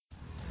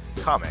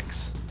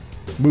comics,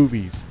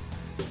 movies,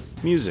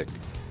 music,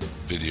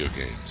 video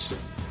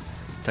games,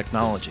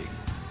 technology,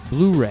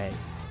 Blu-ray,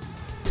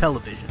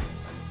 television.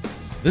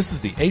 This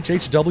is the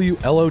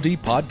HHW LOD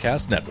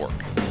Podcast Network.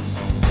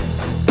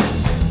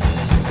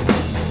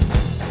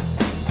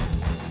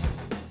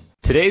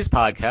 Today's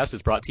podcast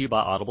is brought to you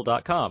by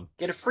Audible.com.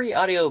 Get a free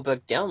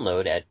audiobook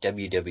download at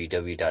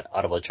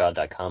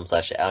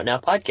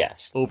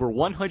www.audibletrial.com/outnowpodcast. Over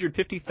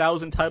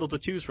 150,000 titles to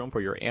choose from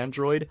for your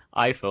Android,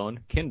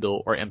 iPhone,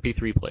 Kindle, or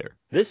MP3 player.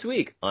 This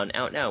week on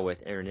Out Now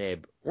with Aaron and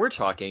Abe, we're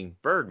talking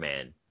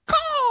Birdman.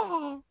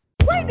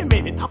 Wait a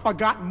minute, I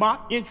forgot my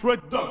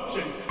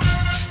introduction.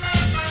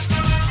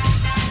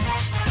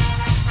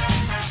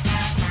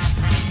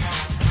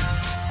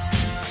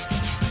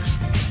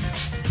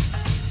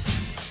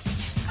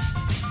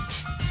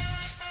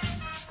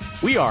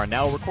 We are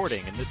now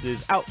recording, and this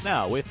is Out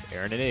Now with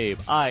Aaron and Abe.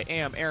 I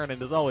am Aaron,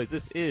 and as always,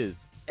 this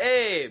is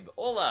Abe.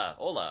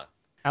 Hola.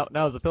 Out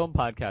Now is a film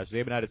podcast.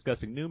 Abe and I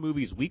discussing new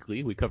movies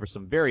weekly. We cover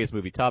some various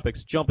movie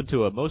topics, jump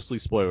into a mostly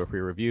spoiler-free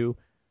review,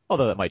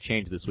 although that might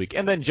change this week,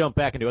 and then jump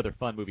back into other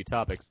fun movie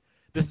topics.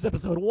 This is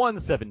episode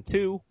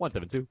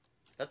 172.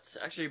 That's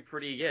actually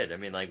pretty good. I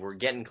mean, we're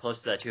getting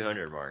close to that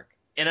 200 mark,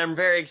 and I'm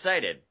very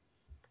excited.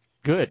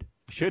 Good.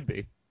 Should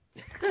be.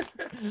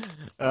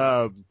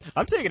 I'm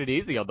taking it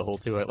easy on the whole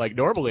 200.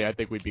 Normally I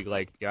think we'd be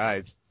like,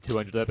 guys,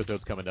 200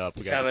 episodes coming up.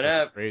 We got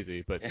something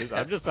crazy, but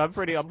I'm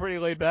pretty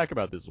laid back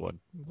about this one.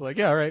 It's like,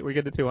 yeah, all right, we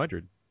get to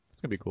 200.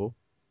 It's gonna be cool.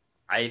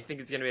 I think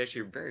it's gonna be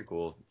actually very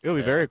cool. It'll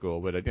be very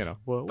cool, but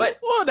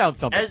we'll announce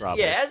something.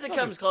 Probably. Yeah, as it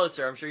comes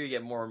closer, I'm sure you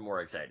get more and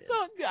more excited.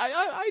 So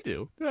I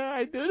do.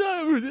 I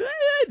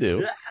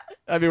do.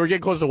 I mean, we're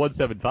getting close to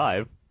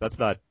 175. That's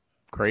not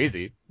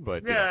crazy,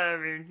 but yeah, I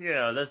mean,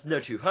 that's no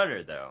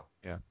 200 though.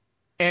 Yeah.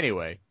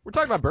 Anyway, we're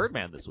talking about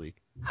Birdman this week.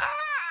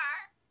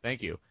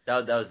 Thank you.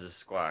 That was the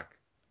squawk.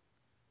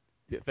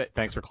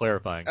 Thanks for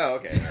clarifying. Oh,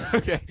 okay.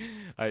 Okay.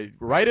 I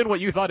write in what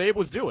you thought Abe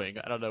was doing.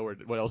 I don't know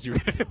what else you were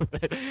going to do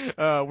with it.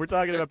 We're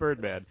talking about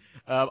Birdman.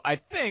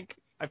 I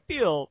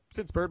feel,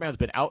 since Birdman's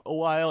been out a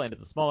while and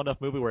it's a small enough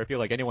movie where I feel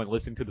like anyone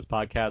listening to this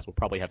podcast will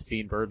probably have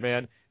seen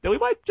Birdman, that we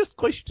might just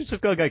go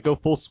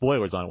full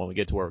spoilers on it when we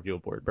get to our review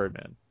of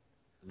Birdman.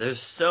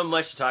 There's so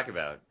much to talk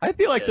about. I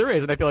feel like there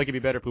is, and I feel like it'd be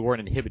better if we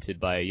weren't inhibited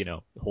by,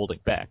 holding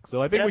back.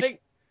 So I think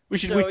we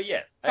should. I'm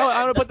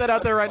going to put that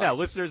out there right now.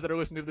 Listeners that are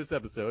listening to this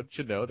episode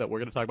should know that we're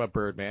going to talk about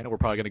Birdman, and we're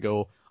probably going to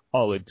go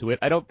all into it.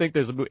 I don't think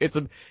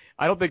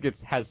I don't think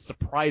it has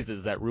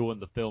surprises that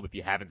ruin the film if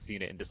you haven't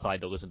seen it and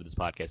decide to listen to this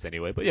podcast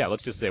anyway. But yeah,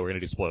 let's just say we're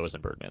going to do spoilers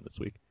on Birdman this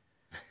week.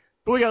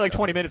 But we got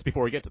 20 minutes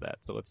before we get to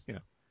that, so let's,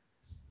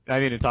 I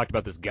haven't even talked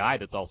about this guy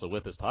that's also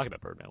with us talking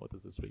about Birdman with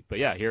us this week. But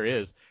yeah, here he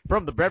is.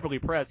 From the Beverly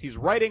Press, he's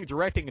writing,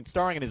 directing, and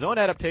starring in his own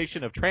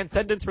adaptation of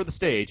Transcendence for the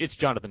stage. It's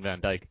Jonathan Van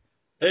Dyke.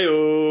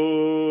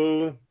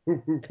 Heyo!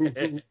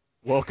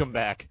 Welcome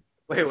back.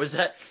 Wait, was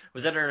that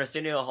an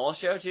Arsenio Hall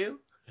show too?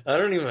 I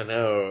don't even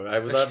know. I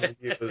thought it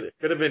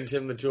could have been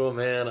Tim the Tool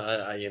Man.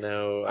 Oh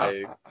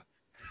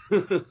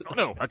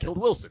no, I killed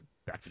Wilson.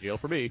 Back to jail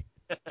for me.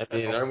 I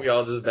mean, aren't we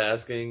all just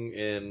basking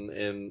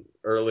in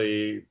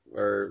early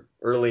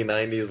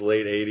 90s,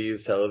 late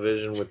 80s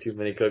television with Too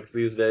Many Cooks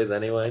these days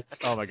anyway?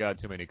 Oh my god,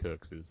 Too Many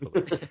Cooks is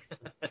hilarious.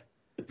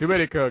 Too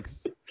Many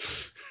Cooks.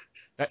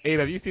 Abe,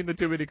 have you seen the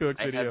Too Many Cooks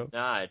video? I have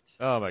not.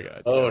 Oh my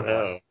god. Oh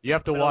no. You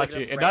have to watch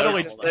it. And not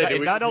only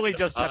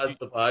just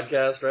the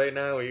podcast right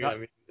now.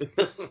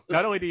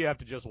 Not only do you have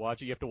to just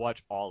watch it, you have to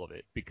watch all of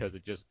it because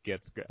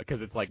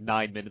because it's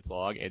 9 minutes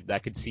long and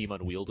that can seem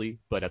unwieldy,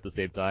 but at the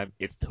same time,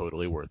 it's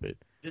totally worth it.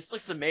 This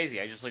looks amazing.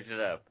 I just looked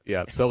it up.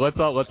 Yeah. So let's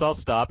all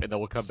stop and then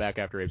we'll come back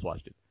after Abe's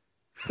watched it.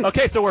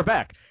 Okay, so we're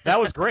back. That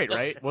was great,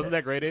 right? Wasn't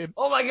that great, Abe?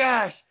 Oh my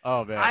gosh!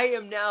 Oh man, I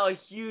am now a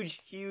huge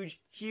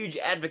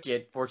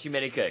advocate for Too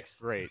Many Cooks.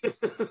 Great.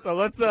 So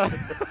let's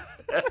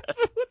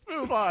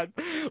move on.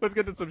 Let's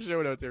get to some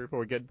show notes here before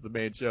we get into the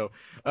main show.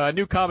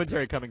 New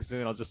commentary coming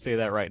soon. I'll just say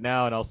that right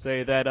now, and I'll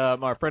say that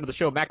our friend of the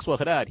show, Maxwell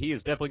Haddad, he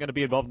is definitely going to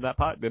be involved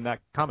in that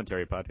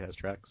commentary podcast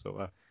track.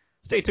 So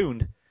stay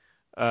tuned.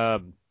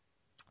 Let's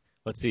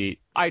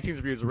see. iTunes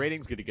reviews and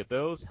ratings. Good to get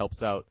those.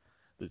 Helps out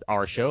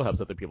our show,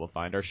 helps other people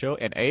find our show.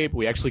 And Abe,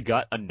 we actually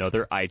got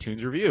another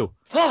iTunes review.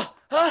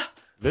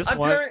 This is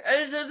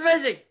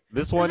amazing.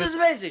 This one is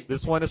amazing.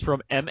 This one is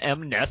from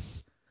MM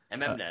Ness.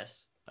 MM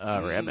Ness.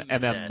 Or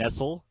MM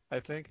Nessel, I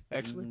think,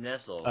 actually.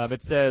 Nessel.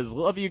 It says,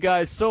 love you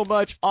guys so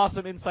much.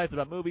 Awesome insights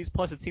about movies.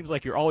 Plus, it seems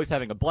like you're always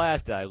having a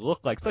blast. I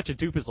look like such a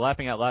doofus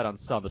laughing out loud on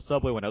the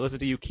subway when I listen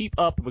to you. Keep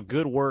up the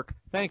good work.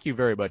 Thank you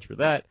very much for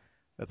that.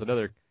 That's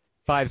another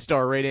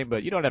 5-star rating,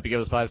 but you don't have to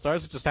give us 5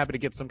 stars. It's just happy to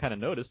get some kind of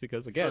notice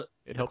because, again,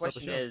 it helps out the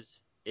show. The question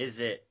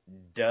is it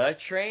the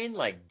train,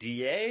 like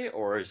DA,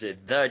 or is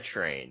it the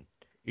train?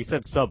 He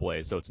said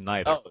subway, so it's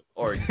neither. Oh,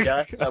 or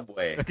the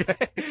subway.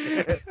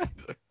 Okay.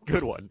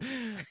 Good one.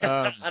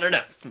 I don't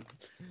know.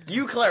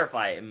 You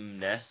clarify,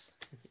 Ness.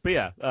 But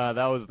yeah,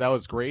 that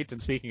was great.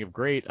 And speaking of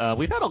great,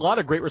 we've had a lot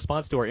of great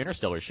response to our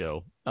Interstellar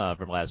show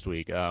from last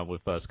week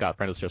with Scott,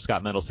 friend of the show,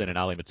 Scott Mendelson and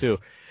Ali Matu.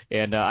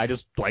 And I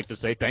just like to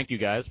say thank you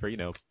guys for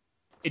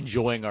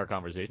enjoying our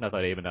conversation. I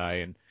thought Abe and I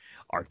and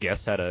our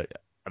guests had a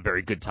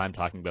very good time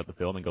talking about the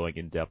film and going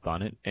in depth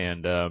on it.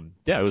 And it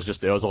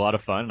was a lot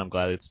of fun, and I'm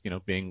glad it's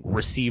being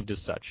received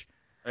as such.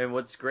 I mean,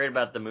 what's great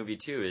about the movie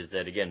too is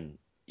that again,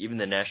 even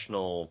the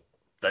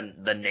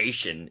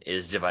nation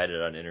is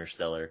divided on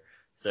Interstellar.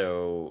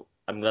 So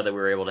I'm glad that we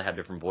were able to have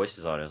different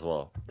voices on it as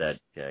well that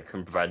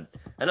can provide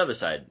another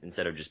side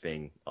instead of just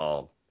being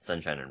all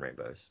sunshine and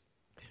rainbows.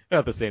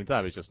 At the same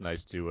time, it's just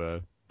nice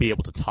to be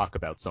able to talk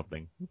about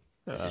something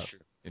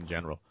in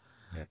general.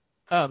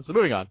 Yeah. So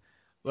moving on,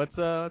 let's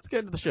get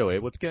into the show,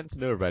 Abe. Let's get into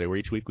know everybody. Where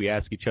each week we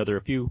ask each other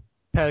a few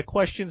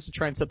questions to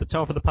try and set the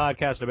tone for the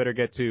podcast. I better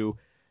get to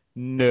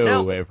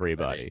know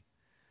everybody.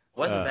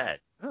 Wasn't bad.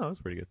 Oh, that was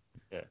pretty good.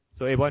 Yeah.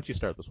 So Abe, why don't you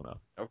start this one off?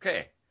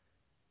 Okay.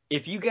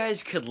 If you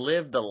guys could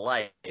live the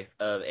life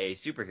of a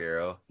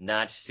superhero,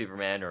 not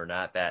Superman or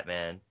not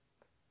Batman,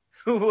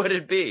 who would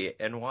it be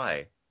and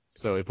why?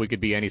 So if we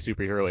could be any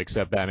superhero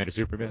except Batman or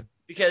Superman?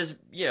 Because,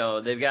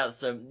 they've got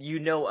some,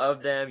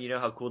 of them,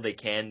 how cool they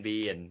can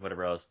be and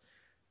whatever else.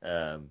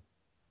 But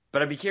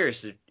I'd be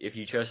curious if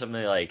you chose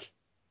something like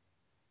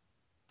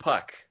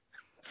Puck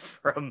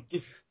from...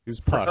 Who's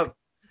Puck?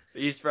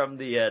 He's from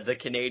the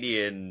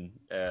Canadian,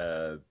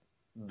 the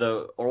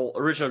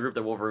original group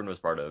that Wolverine was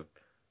part of.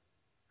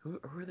 Who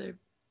are they?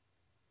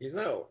 He's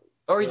not...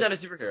 Oh, he's not a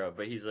superhero,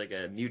 but he's like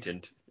a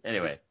mutant.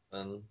 Anyway.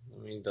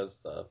 He does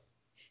stuff.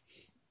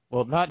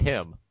 Well, not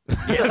him.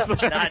 Yes,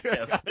 not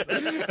him.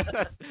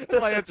 That's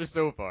my answer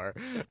so far.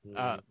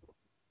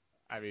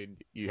 I mean,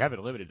 you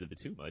haven't limited it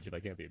too much. If I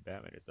can't be a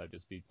Batman, so I'd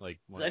just be like...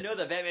 I know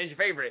that Batman's your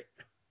favorite.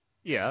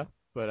 Yeah,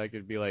 but I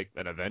could be like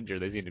an Avenger.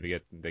 They seem to be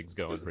getting things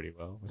going pretty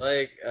well.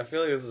 I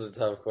feel like this is a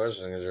tough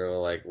question because you're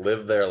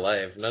live their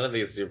life. None of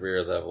these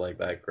superheroes have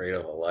that great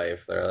of a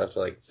life. They have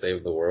to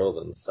save the world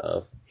and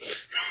stuff.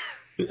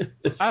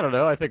 I don't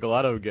know. I think a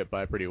lot of them get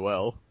by pretty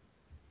well.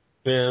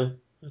 Yeah,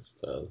 I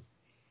suppose.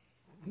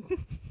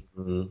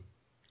 I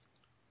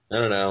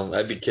don't know.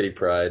 I'd be Kitty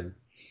Pryde.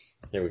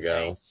 Here we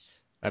go. Nice.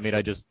 I mean,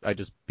 I just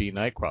be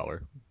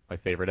Nightcrawler, my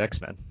favorite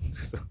X-Men.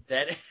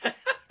 That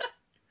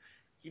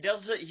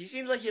he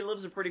seems like he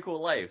lives a pretty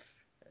cool life.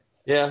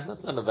 Yeah,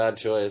 that's not a bad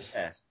choice.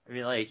 Yeah. I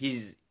mean,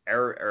 he's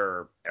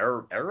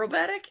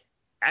acrobatic.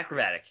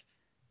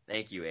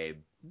 Thank you, Abe.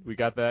 We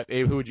got that.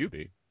 Abe, who would you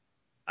be?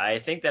 I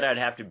think that I'd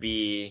have to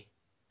be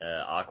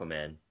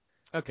Aquaman.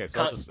 Okay,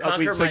 so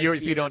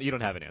you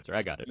don't have an answer.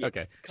 I got it.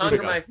 Okay.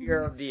 Conquer my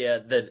fear of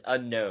the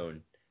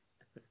unknown.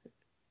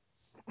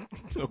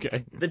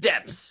 Okay. The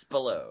depths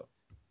below.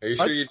 Are you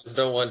sure you just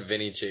don't want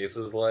Vinny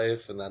Chase's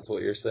life, and that's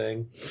what you're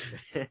saying?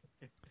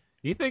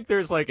 You think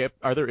there's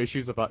are there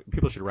issues of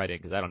people should write in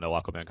because I don't know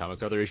Aquaman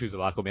comics. Are there issues of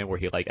Aquaman where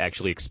he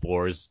actually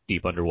explores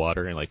deep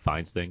underwater and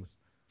finds things?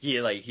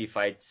 He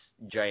fights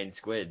giant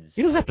squids.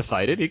 He doesn't have to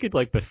fight it. He could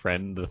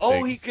befriend the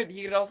things.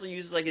 He could also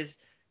use his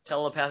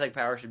telepathic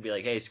power should be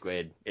hey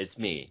squid, it's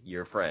me,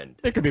 your friend.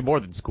 There could be more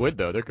than squid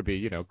though. There could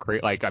be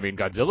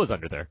Godzilla's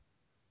under there.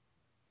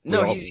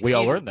 We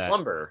all learned that.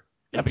 Slumber.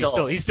 Yeah,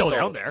 but he's still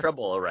down there.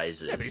 Trouble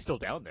arises. Yeah, but he's still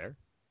down there.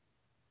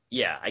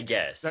 Yeah, I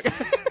guess.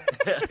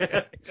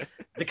 The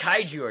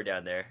kaiju are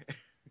down there.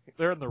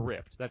 They're in the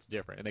rift. That's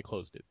different, and they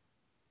closed it.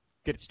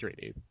 Get it straight,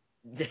 Abe.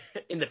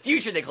 In the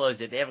future, they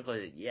closed it. They haven't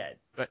closed it yet.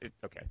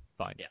 Okay,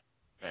 fine. Yeah.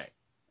 All right.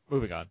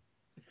 Moving on.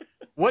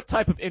 What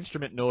type of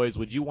instrument noise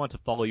would you want to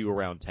follow you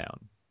around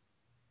town?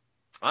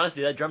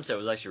 Honestly, that drum set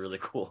was actually really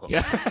cool.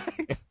 Yeah.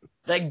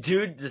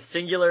 Dude, the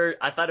singular,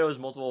 I thought it was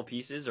multiple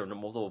pieces or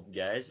multiple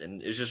guys,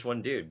 and it was just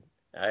one dude.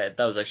 That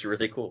was actually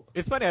really cool.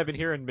 It's funny. I've been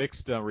hearing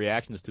mixed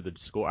reactions to the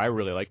score. I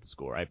really like the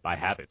score. I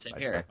have it. Same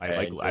here.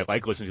 I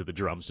like listening to the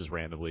drums just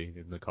randomly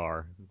in the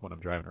car when I'm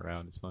driving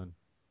around. It's fun.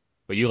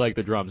 But you like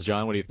the drums,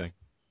 John? What do you think?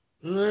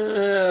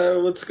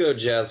 Let's go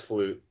jazz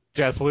flute.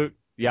 Jazz flute?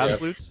 Yaz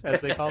flutes,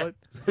 as they call it?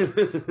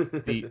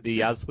 the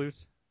Yaz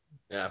flutes?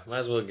 Yeah, might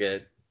as well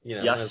get,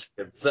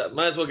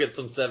 might as well get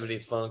some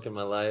 70s funk in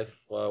my life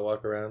while I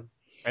walk around.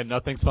 And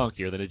nothing's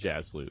funkier than a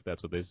jazz flute.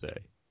 That's what they say.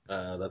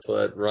 That's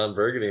what Ron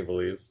Burgundy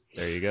believes.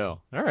 There you go.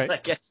 All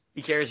right.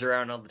 He carries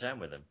around all the time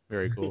with him.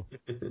 Very cool.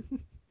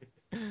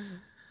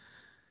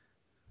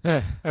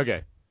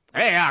 Okay.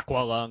 Hey,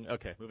 Aqualung.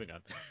 Okay, moving on.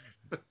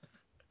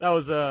 That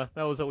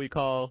was what we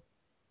call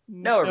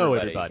know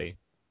everybody.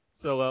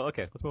 So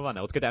okay, let's move on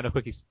now. Let's get down to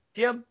quickies.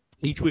 DM.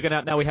 Each week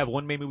now we have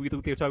one main movie that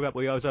we can talk about.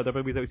 We always have the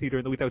movies that we see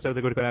during the week that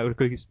we go down to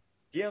quickies.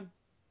 DM.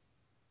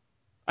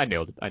 I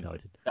nailed it. I know I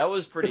did. That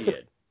was pretty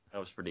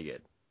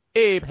good.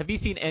 Abe, have you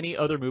seen any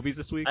other movies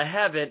this week? I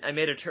haven't. I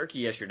made a turkey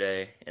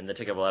yesterday, and that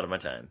took up a lot of my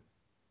time.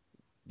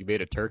 You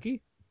made a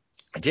turkey?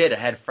 I did. I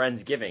had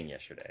Friendsgiving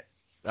yesterday.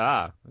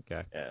 Ah,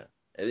 okay. Yeah.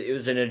 It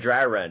was in a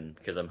dry run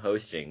because I'm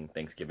hosting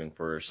Thanksgiving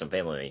for some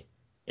family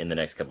in the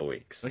next couple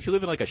weeks. Don't you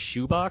live in a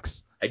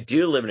shoebox? I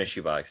do live in a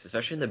shoebox,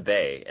 especially in the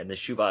Bay, and the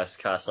shoebox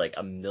costs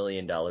 $1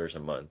 million a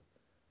month.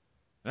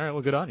 All right,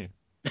 well, good on you.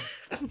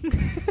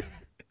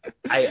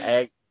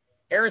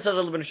 Aaron says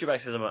I live in a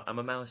shoebox because I'm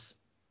a mouse.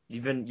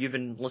 You've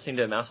been listening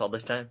to a mouse all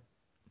this time?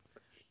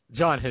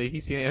 John, have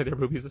you seen any other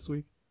movies this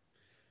week?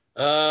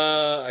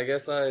 I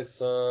guess I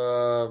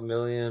saw A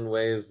Million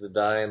Ways to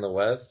Die in the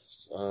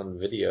West on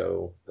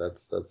video.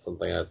 That's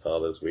something I saw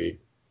this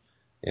week.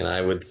 And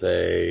I would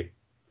say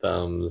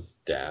thumbs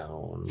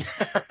down.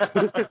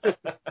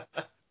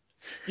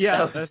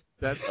 Yeah,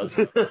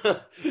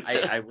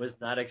 I was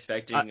not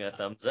expecting a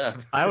thumbs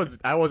up. I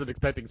wasn't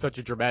expecting such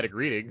a dramatic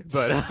reading,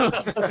 but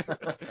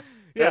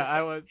yeah,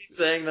 I was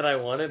saying that I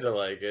wanted to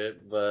like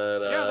it, but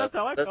yeah, that's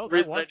how I felt. That's the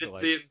reason I didn't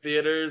see it in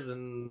theaters,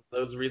 and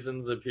those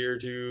reasons appear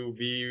to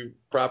be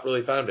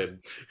properly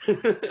founded.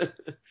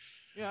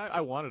 Yeah,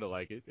 I wanted to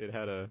like it. It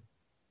had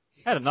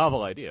a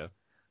novel idea,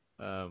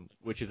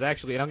 which is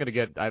actually,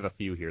 and I have a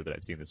few here that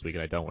I've seen this week,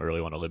 and I don't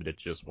really want to limit it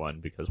to just one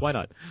because why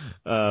not?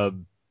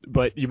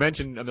 But you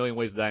mentioned A Million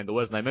Ways to Die in the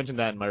West, and I mentioned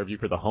that in my review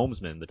for The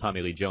Homesman, the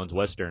Tommy Lee Jones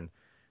Western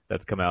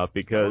that's come out,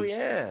 because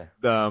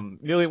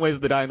Million Ways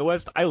to Die in the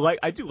West,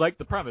 I do like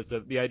the premise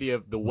of the idea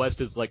of the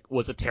West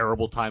was a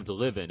terrible time to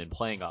live in, and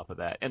playing off of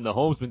that. And The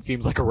Homesman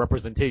seems like a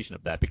representation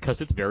of that because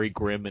it's very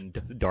grim and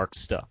dark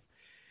stuff.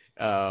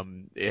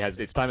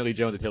 It's Tommy Lee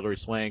Jones and Hilary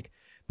Swank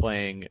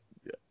playing.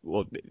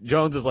 Well,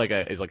 Jones is like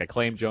a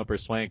claim jumper.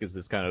 Swank is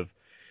this kind of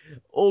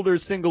older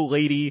single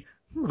lady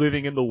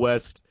living in the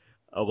West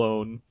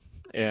alone.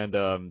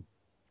 And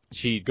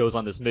she goes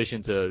on this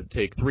mission to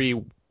take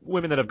 3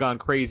 women that have gone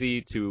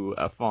crazy to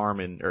a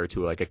farm or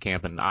to like a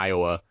camp in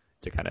Iowa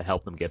to kind of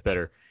help them get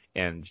better.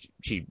 And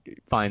she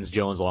finds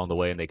Jones along the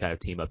way, and they kind of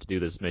team up to do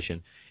this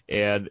mission.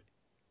 And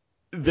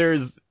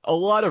there's a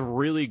lot of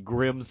really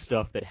grim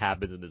stuff that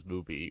happens in this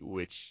movie,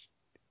 which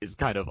is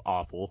kind of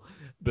awful.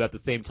 But at the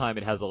same time,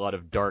 it has a lot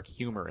of dark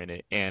humor in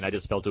it, and I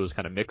just felt it was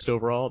kind of mixed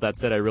overall. That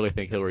said, I really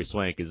think Hilary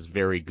Swank is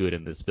very good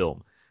in this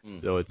film.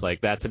 So it's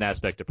like, that's an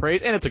aspect to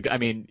praise.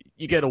 And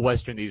you get a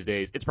Western these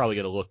days, it's probably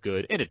going to look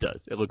good. And it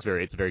does.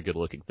 It's a very good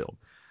looking film.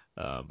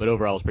 But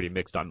overall, it's pretty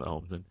mixed on The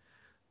Homesman.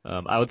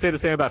 I would say the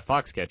same about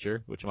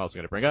Foxcatcher, which I'm also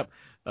going to bring up.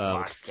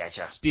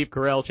 Foxcatcher. Steve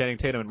Carell, Channing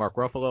Tatum, and Mark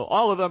Ruffalo.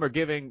 All of them are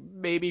giving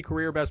maybe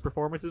career best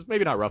performances.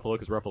 Maybe not Ruffalo,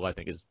 because Ruffalo, I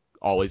think, is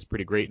always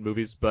pretty great in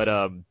movies.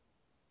 But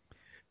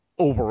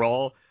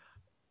overall,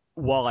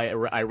 while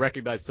I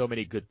recognize so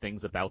many good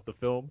things about the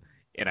film,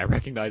 and I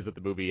recognize that the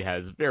movie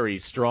has very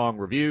strong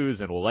reviews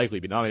and will likely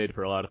be nominated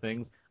for a lot of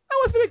things, I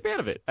wasn't a big fan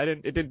of it.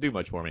 It didn't do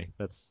much for me.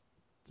 That's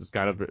just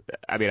kind of,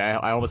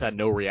 I almost had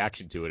no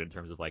reaction to it in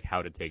terms of like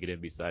how to take it in,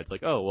 besides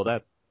like, oh, well,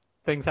 that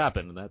things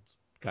happen, and that's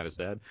kind of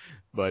sad.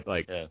 But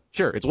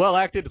sure, it's well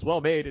acted, it's well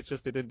made, it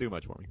didn't do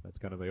much for me. That's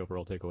kind of the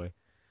overall takeaway.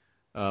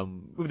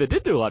 Movie that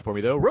did do a lot for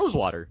me, though,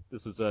 Rosewater.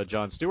 This is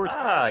Jon Stewart.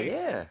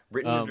 Yeah.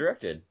 Written and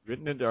directed.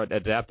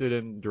 Adapted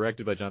and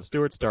directed by Jon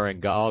Stewart,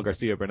 starring Gael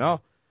Garcia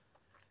Bernal.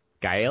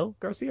 Gael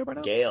Garcia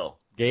Bernal? Gael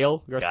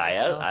Garcia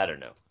Bernal? I don't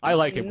know. I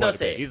like him quite a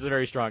bit. He's a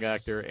very strong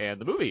actor, and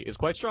the movie is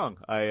quite strong.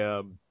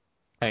 I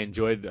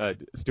enjoyed,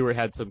 Stewart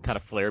had some kind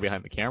of flair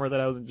behind the camera that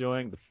I was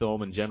enjoying. The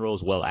film in general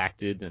is well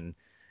acted and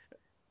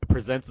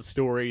presents a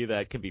story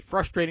that can be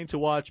frustrating to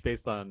watch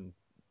based on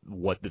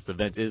what this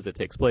event is that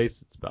takes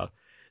place. It's about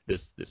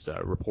this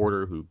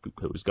reporter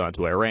who's gone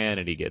to Iran,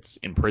 and he gets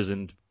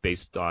imprisoned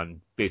based on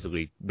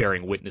basically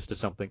bearing witness to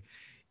something,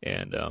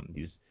 and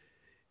he's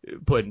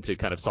put into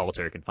kind of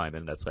solitary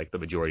confinement. That's like the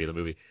majority of the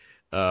movie.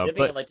 The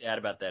thing I'd like to add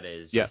about that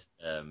is just,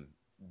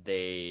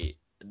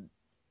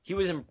 he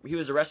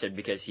was arrested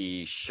because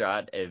he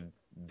shot a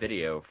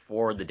video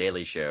for The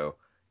Daily Show,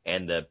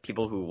 and the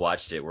people who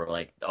watched it were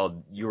like,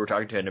 "Oh, you were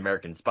talking to an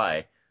American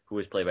spy," who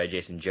was played by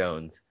Jason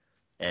Jones,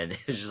 and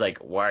it's just like,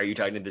 "Why are you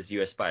talking to this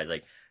U.S. spy?" It's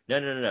like,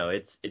 no,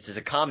 it's just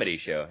a comedy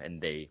show,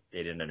 and they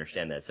didn't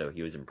understand that, so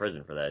he was in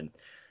prison for that.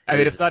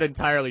 It's not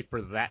entirely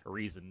for that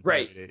reason.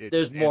 Right.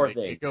 There's more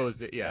things. It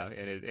goes, yeah,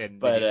 and it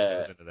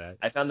goes into that.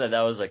 I found that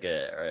was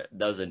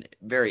a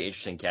very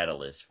interesting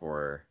catalyst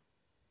for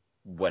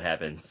what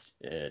happens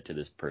to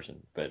this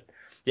person. But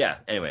yeah,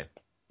 anyway.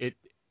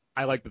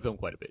 I like the film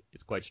quite a bit.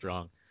 It's quite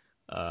strong.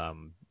 I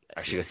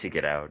should go seek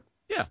it out.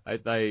 Yeah, I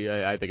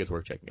think it's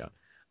worth checking out.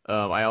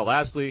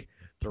 Lastly,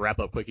 to wrap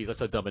up quickies, I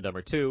saw Dumb and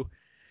Dumber 2.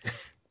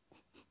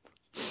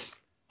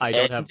 I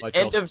don't have much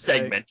else to say.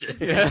 End of segment.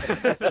 Yeah.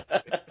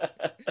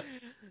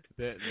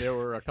 There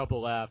were a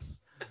couple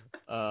laughs,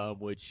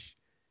 which,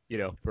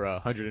 for a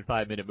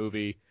 105-minute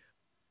movie,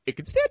 it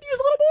could stand to use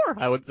a little more,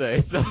 I would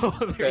say. So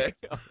there you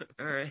go.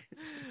 All right.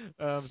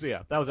 So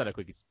yeah, that was that at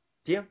Quickies.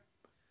 Yeah.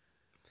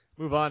 Let's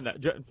move on.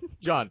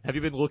 John, have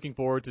you been looking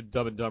forward to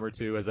Dumb and Dumber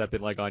 2? Has that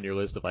been on your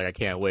list of I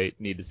can't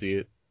wait, need to see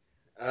it?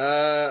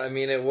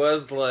 It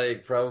was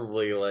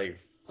probably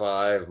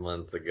 5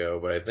 months ago,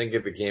 but I think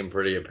it became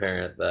pretty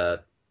apparent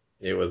that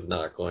it was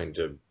not going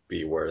to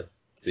be worth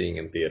seeing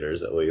in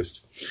theaters, at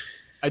least.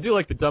 I do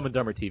like the Dumb and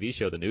Dumber TV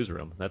show, The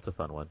Newsroom. That's a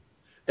fun one.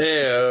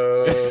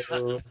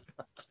 Ew.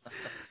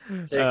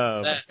 Take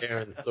that,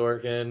 Aaron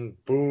Sorkin.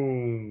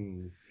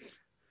 Boom.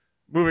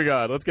 Moving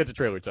on, let's get to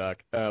trailer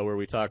talk, where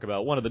we talk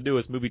about one of the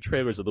newest movie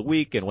trailers of the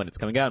week and when it's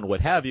coming out and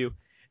what have you.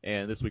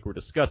 And this week we're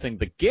discussing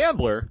The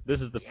Gambler.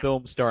 This is the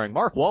film starring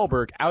Mark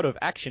Wahlberg, out of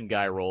action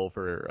guy role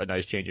for a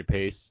nice change of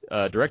pace.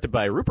 Directed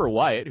by Rupert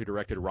Wyatt, who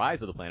directed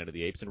Rise of the Planet of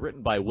the Apes, and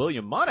written by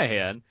William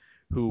Monahan,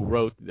 who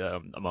wrote,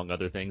 among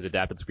other things,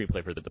 adapted the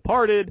screenplay for The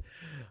Departed.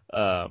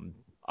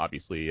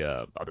 Obviously,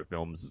 other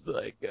films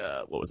like,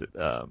 what was it?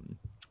 What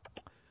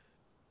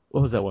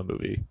was that one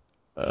movie?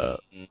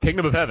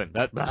 Kingdom of Heaven.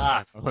 One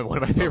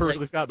of my favorite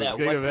Ridley Scott movies.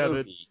 Kingdom of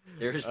Heaven.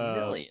 There's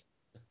millions.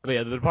 But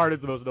yeah, The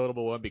Departed's the most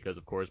notable one because,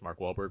 of course, Mark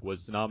Wahlberg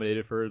was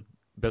nominated for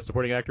Best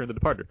Supporting Actor in The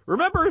Departed.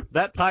 Remember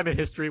that time in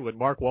history when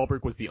Mark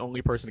Wahlberg was the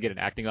only person to get an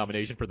acting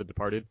nomination for The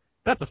Departed?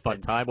 That's a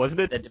fun time,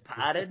 wasn't it? The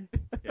Departed?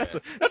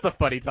 That's a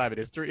funny time in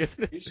history,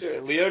 isn't it? You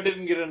sure Leo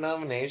didn't get a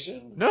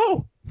nomination?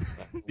 No.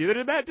 Neither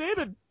did Matt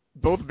Damon.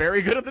 Both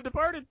very good at The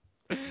Departed.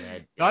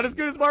 Not as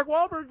good as Mark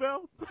Wahlberg,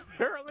 though,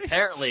 apparently.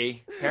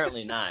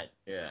 Apparently not.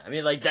 Yeah. I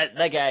mean, like, that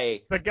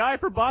guy... The guy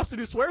from Boston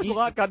who swears a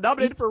lot got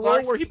nominated for a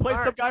role where he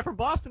plays some guy from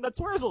Boston that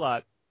swears a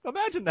lot.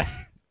 Imagine that.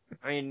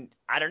 I mean,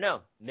 I don't know.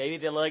 Maybe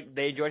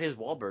they enjoyed his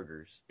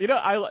Wahlburgers. You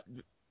know,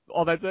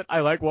 all that said, I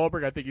like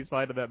Wahlberg. I think he's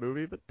fine in that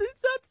movie. But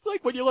that's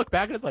like, when you look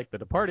back and it's like, The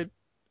Departed,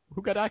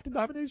 who got acting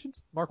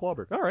nominations? Mark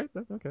Wahlberg. All right,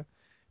 okay.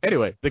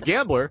 Anyway, The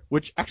Gambler,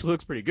 which actually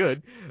looks pretty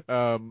good.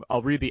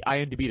 I'll read the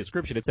IMDb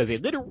description. It says a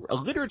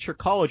literature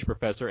college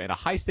professor and a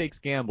high-stakes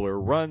gambler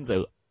runs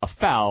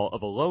afoul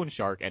of a loan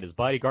shark and his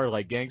bodyguard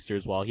like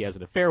gangsters while he has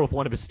an affair with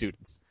one of his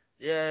students.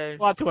 Yeah. A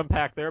lot to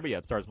unpack there, but yeah,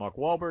 it stars Mark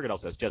Wahlberg. It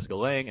also has Jessica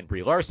Lange and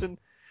Brie Larson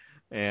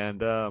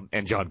and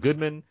John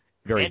Goodman,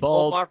 very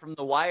bald. Omar from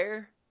The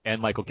Wire.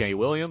 And Michael K.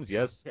 Williams,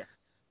 yes.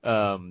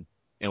 Yeah.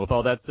 And with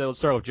all that said, let's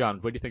start with John.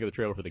 What do you think of the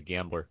trailer for The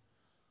Gambler?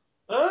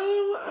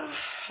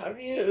 I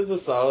mean, it was a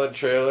solid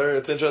trailer.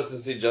 It's interesting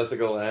to see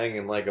Jessica Lange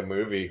in like a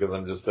movie because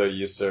I'm just so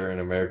used to her in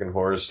American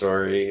Horror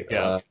Story.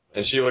 Yeah.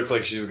 And she looks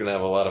like she's gonna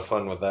have a lot of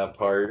fun with that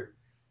part.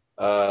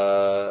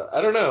 I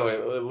don't know.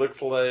 It looks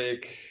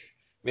like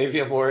maybe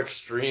a more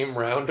extreme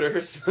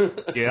Rounders.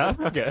 Yeah.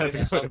 Okay.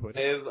 That's a good point.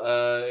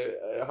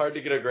 Hard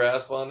to get a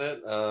grasp on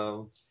it.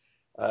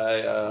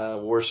 I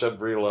worship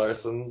Brie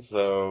Larson,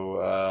 so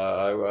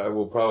I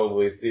will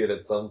probably see it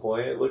at some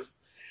point. It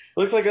looks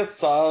like a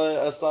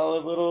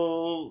solid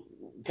little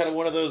kind of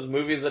one of those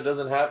movies that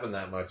doesn't happen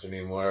that much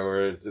anymore,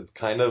 where it's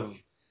kind of,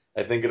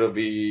 I think it'll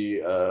be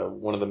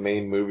one of the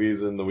main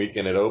movies in the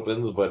weekend it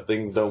opens, but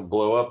things don't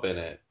blow up in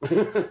it.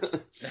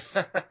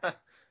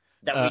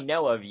 That we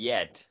know of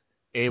yet.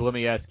 Abe, let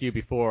me ask you,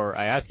 before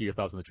I ask you your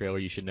thoughts on the trailer,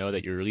 you should know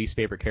that your least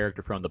favorite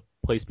character from The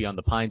Place Beyond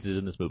the Pines is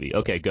in this movie.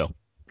 Okay, go.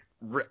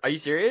 Are you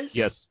serious?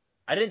 Yes.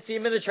 I didn't see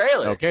him in the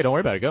trailer. Okay, don't worry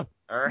about it. Go.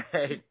 All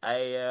right.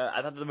 I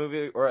thought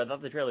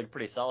the trailer looked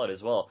pretty solid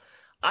as well.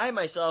 I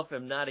myself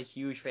am not a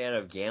huge fan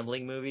of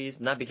gambling movies,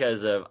 not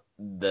because of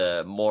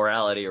the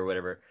morality or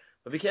whatever,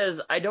 but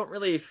because I don't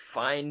really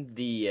find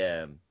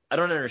I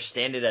don't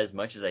understand it as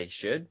much as I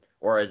should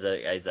or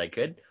as I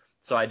could.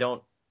 So I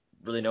don't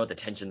really know what the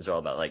tensions are all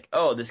about. Like,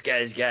 oh, this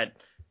guy's got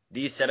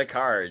these set of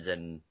cards,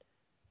 and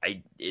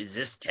is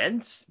this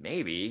tense?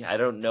 Maybe. I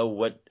don't know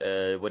what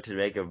to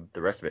make of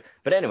the rest of it.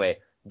 But anyway,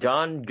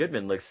 John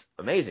Goodman looks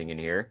amazing in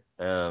here.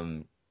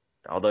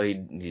 Although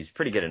he's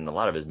pretty good in a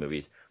lot of his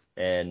movies.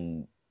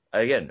 And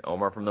again,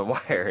 Omar from The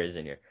Wire is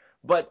in here.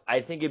 But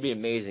I think it'd be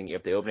amazing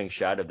if the opening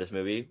shot of this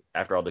movie,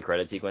 after all the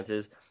credit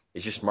sequences,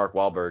 is just Mark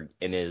Wahlberg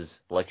in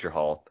his lecture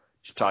hall,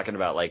 just talking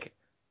about, like,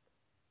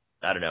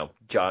 I don't know,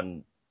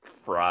 John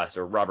Frost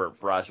or Robert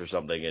Frost or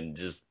something,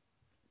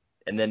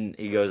 and then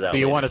he goes out. So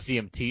you want to see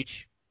him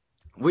teach?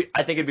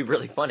 I think it'd be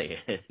really funny.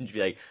 It'd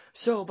be like,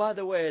 so by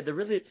the way,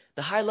 the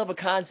high level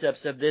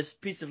concepts of this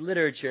piece of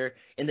literature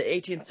in the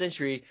 18th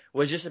century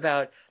was just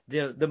about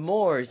the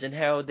Moors and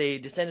how they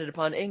descended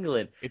upon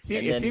England. It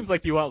seems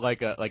like you want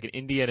like an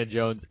Indiana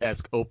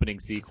Jones-esque opening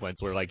sequence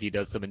where like he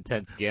does some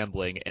intense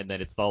gambling and then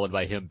it's followed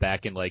by him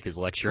back in like his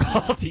lecture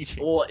hall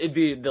teaching. Well, it'd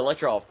be the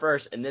lecture hall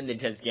first and then the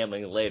intense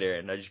gambling later,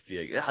 and I'd just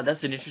be like,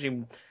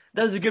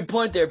 that was a good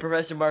point there,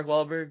 Professor Mark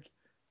Wahlberg.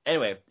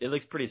 Anyway, it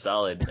looks pretty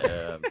solid.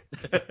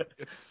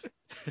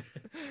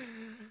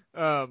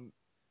 I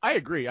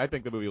agree. I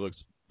think the movie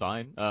looks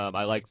fine.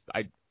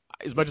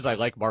 As much as I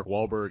like Mark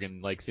Wahlberg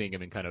and like seeing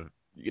him in kind of,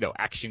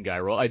 action guy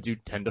role, I do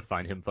tend to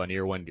find him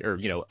funnier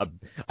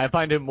I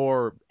find him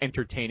more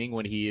entertaining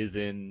when he is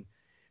in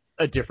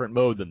a different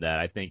mode than that.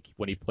 I think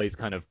when he plays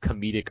kind of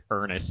comedic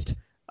earnest,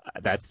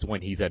 that's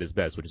when he's at his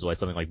best, which is why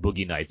something like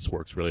Boogie Nights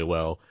works really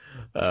well.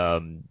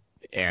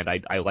 And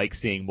I like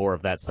seeing more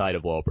of that side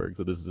of Wahlberg.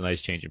 So this is a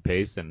nice change in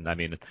pace. And I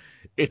mean,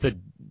 it's a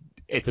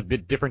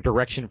bit different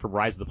direction from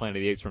Rise of the Planet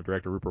of the Apes from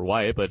director Rupert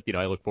Wyatt, but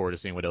I look forward to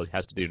seeing what he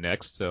has to do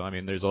next. So I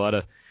mean, there's a lot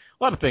of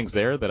things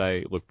there that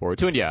I look forward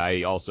to. And yeah,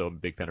 I also am a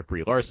big fan of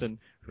Brie Larson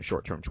from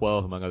Short Term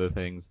 12, among other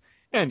things.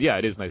 And yeah,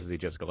 it is nice to see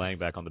Jessica Lange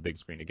back on the big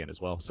screen again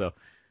as well. So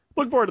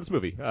looking forward to this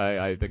movie.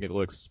 I think it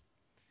looks,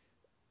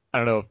 I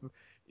don't know if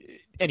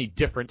any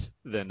different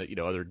than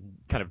other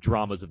kind of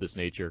dramas of this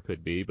nature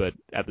could be, but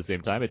at the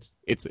same time it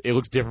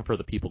looks different for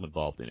the people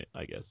involved in it,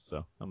 I guess.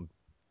 So I'm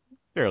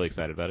fairly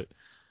excited about it.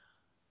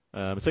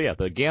 So yeah,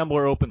 The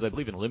Gambler opens, I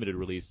believe, in limited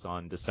release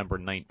on December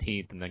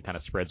 19th and then kind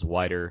of spreads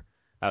wider.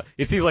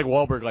 It seems like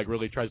Wahlberg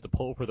really tries to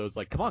pull for those,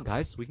 come on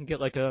guys, we can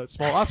get a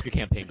small Oscar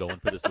campaign going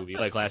for this movie,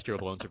 like last year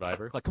with Lone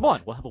Survivor. Come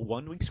on, we'll have a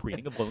 1-week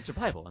screening of Lone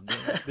Survival in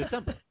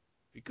December.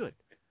 Be good.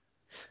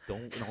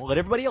 Don't let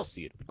everybody else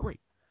see it. It'll be great.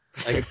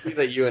 I can see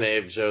that you and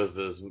Abe chose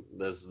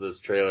this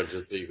trailer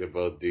just so you could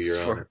both do your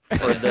own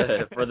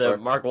for the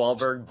Mark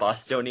Wahlberg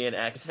Bostonian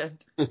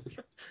accent,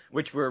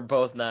 which we're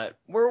both not.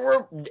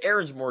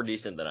 Aaron's more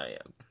decent than I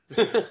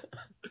am.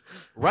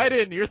 Write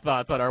in your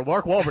thoughts on our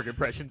Mark Wahlberg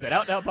impressions at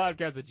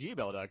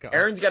outnowpodcast@gmail.com.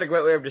 Aaron's got a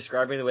great way of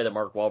describing the way that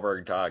Mark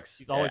Wahlberg talks.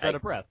 He's always out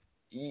of breath.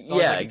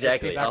 Yeah,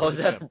 exactly. Always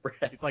out of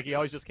breath. It's like he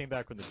always just came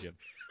back from the gym.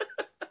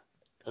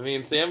 I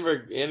mean,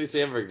 Andy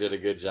Samberg did a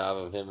good job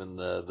of him in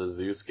the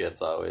zoo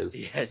skits always.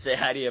 Yeah, say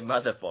hi to your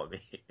mother for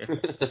me.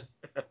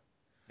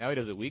 Now he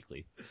does it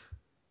weekly.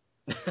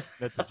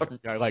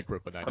 I like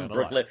Brooklyn Nine-Nine a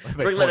lot.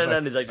 Brooklyn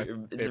Nine-Nine is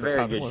actually it's a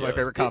very good show. One of my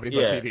favorite comedies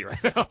on TV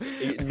right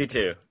now. Me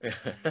too.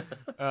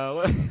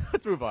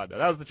 Let's move on.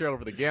 That was the trailer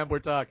for the Gambler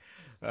Talk.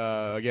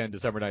 Again,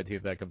 December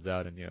 19th that comes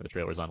out, and the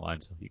trailer's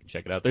online, so you can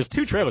check it out. There's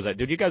 2 trailers.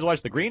 Did you guys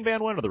watch the Green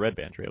Band one or the Red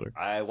Band trailer?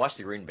 I watched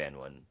the Green Band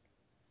one.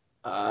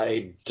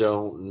 I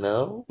don't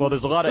know. Well,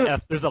 there's a lot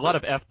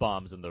of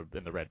F-bombs in the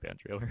Red Band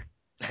trailer.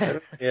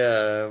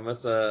 Yeah,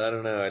 I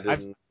don't know. I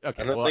didn't.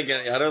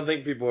 I don't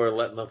think people are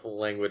letting the full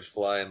language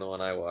fly in the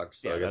one I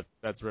watched. So yeah, I guess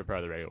that's part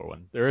of the regular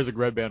one. There is a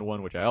Red Band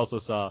one which I also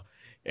saw,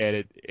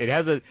 and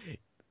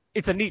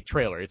it's a neat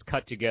trailer. It's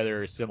cut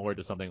together similar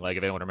to something like,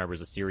 if anyone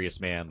remembers, A Serious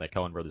Man, that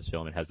Coen Brothers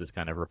film. It has this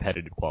kind of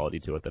repetitive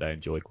quality to it that I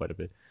enjoyed quite a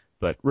bit.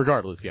 But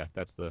regardless, yeah,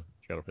 that's the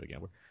trailer for the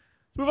Gambler.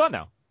 Let's move on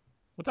now.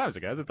 What time is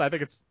it, guys? I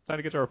think it's time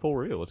to get to our full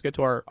review. Let's get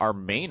to our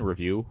main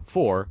review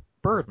for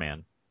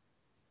Birdman.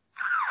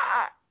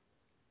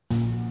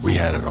 We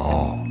had it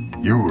all.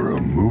 You were a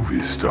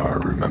movie star,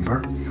 remember?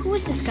 Who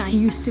was this guy? He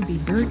used to be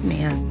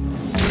Birdman.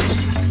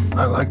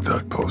 I like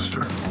that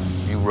poster.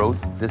 You wrote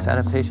this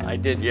adaptation? I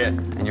did, yeah.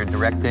 And you're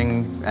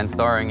directing and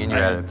starring in your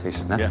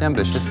adaptation. That's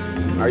ambitious.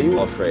 Are you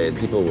afraid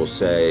people will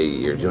say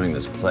you're doing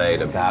this play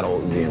to battle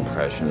the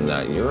impression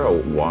that you're a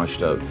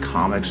washed-up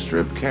comic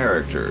strip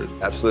character?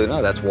 Absolutely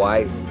not. That's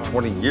why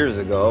 20 years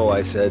ago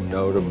I said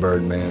no to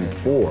Birdman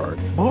 4.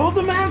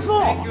 Birdman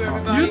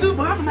 4? You do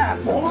Birdman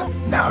 4?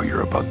 Now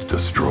you're about to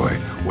destroy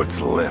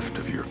what's left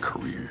of your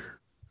career.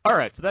 All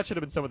right, so that should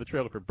have been some of the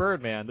trailer for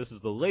Birdman. This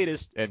is the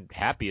latest and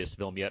happiest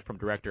film yet from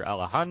director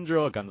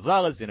Alejandro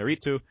González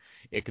Iñárritu.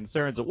 It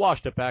concerns a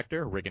washed-up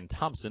actor, Regan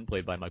Thompson,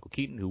 played by Michael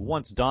Keaton, who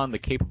once donned the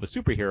cape of a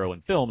superhero in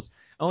films,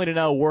 only to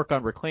now work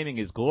on reclaiming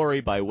his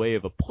glory by way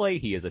of a play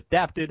he has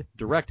adapted,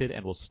 directed,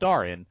 and will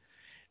star in.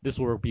 This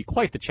will be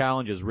quite the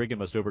challenge, as Regan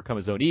must overcome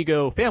his own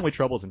ego, family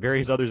troubles, and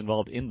various others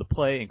involved in the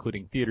play,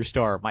 including theater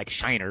star Mike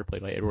Shiner,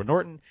 played by Edward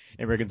Norton,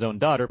 and Regan's own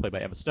daughter, played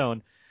by Emma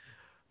Stone.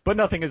 But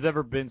nothing has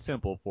ever been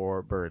simple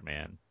for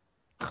Birdman.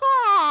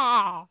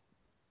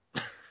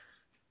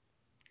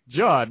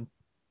 John,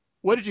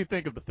 what did you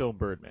think of the film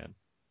Birdman?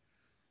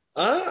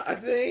 I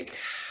think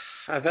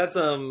I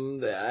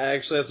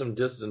actually have some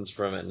distance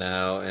from it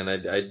now, and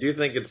I do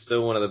think it's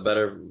still one of the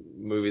better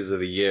movies of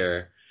the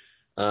year.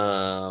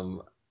 I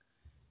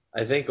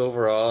think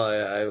overall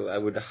I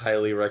would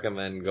highly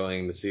recommend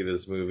going to see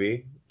this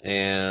movie,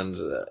 and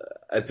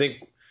I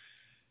think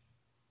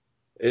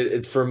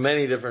it's for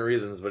many different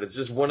reasons, but it's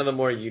just one of the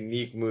more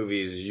unique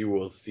movies you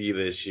will see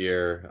this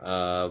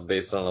year,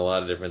 based on a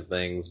lot of different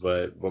things.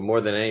 But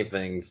more than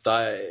anything, it's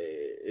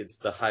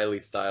the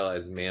highly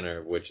stylized manner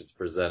of which it's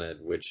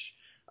presented, which,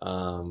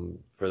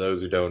 for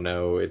those who don't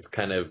know, it's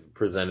kind of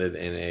presented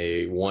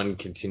in one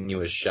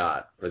continuous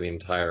shot for the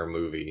entire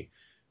movie.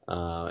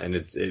 And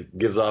it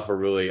gives off a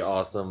really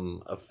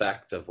awesome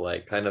effect of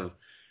like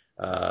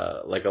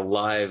a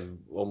live,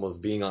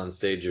 almost being on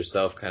stage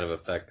yourself kind of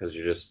effect, because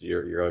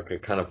you're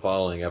like kind of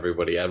following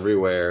everybody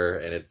everywhere,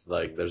 and it's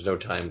like there's no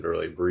time to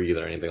really breathe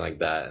or anything like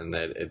that, and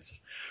that it's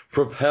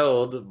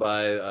propelled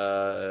by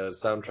a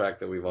soundtrack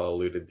that we've all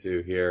alluded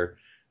to here,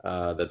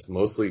 that's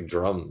mostly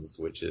drums,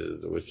 which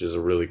is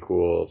a really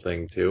cool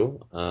thing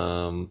too.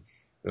 And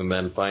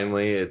then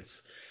finally,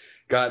 it's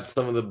got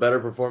some of the better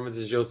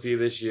performances you'll see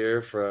this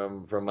year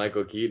from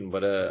Michael Keaton,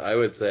 but I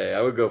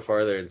would go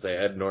farther and say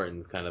Ed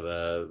Norton's kind of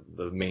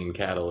the main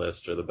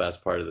catalyst, or the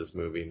best part of this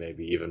movie,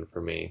 maybe even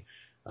for me.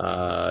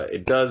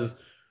 It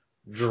does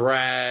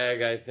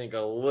drag, I think,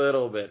 a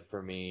little bit for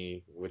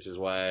me, which is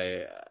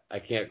why I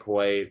can't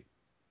quite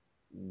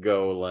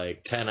go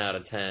like 10 out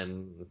of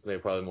 10. It's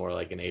maybe probably more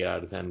like an 8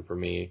 out of 10 for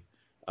me,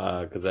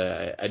 because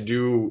I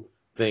do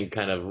think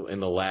kind of in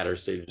the latter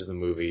stages of the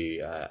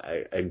movie,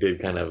 I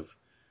did kind of,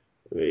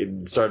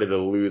 it started to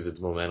lose its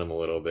momentum a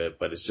little bit,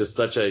 but it's just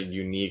such a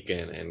unique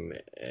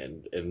and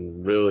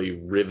really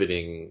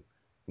riveting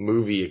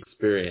movie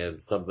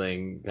experience,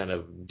 something kind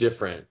of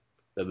different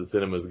that the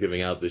cinema is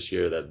giving out this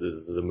year, that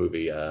this is a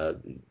movie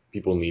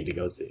people need to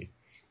go see.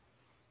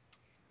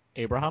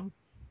 Abraham?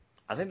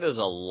 I think there's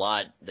a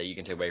lot that you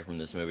can take away from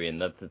this movie,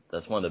 and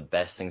that's one of the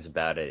best things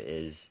about it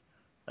is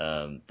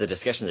the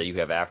discussion that you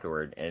have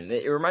afterward. And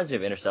it reminds me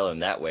of Interstellar in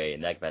that way,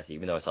 in that capacity,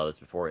 even though I saw this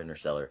before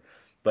Interstellar.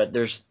 But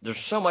there's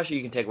so much that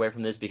you can take away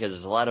from this, because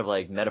there's a lot of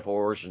like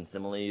metaphors and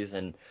similes,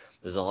 and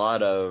there's a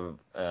lot of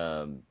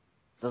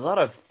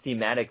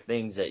thematic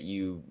things that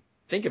you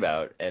think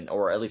about,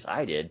 or at least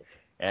I did,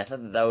 And I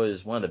thought that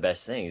was one of the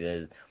best things.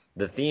 Is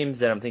the themes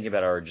that I'm thinking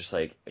about are just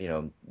like,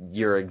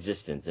 your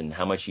existence and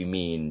how much you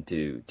mean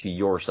to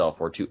yourself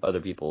or to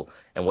other people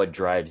and what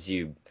drives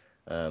you.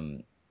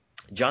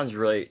 John's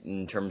right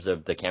in terms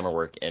of the camera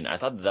work, and I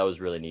thought that was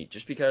really neat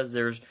just because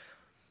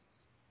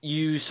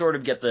you sort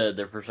of get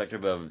the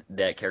perspective of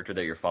that character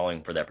that you're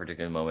following for that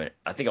particular moment.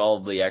 I think all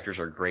of the actors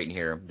are great in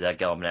here. Zach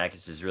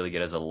Galifianakis is really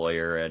good as a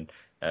lawyer and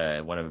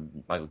one of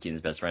Michael Keaton's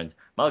best friends.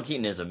 Michael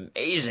Keaton is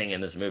amazing in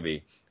this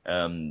movie.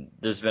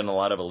 There's been a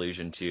lot of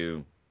allusion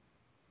to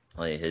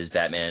his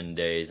Batman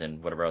days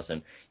and whatever else.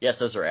 And yes,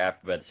 those are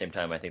apt, but at the same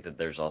time, I think that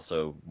there's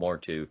also more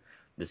to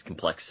this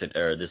complex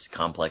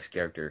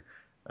character.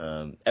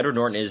 Edward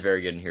Norton is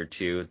very good in here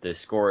too. The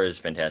score is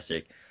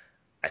fantastic.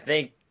 I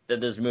think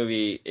that this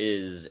movie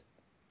is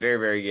very,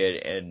 very good,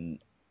 and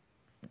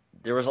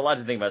there was a lot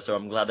to think about, so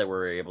I'm glad that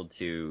we're able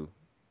to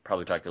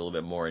probably talk a little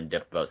bit more in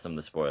depth about some of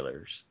the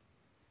spoilers.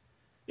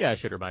 Yeah, I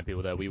should remind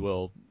people that we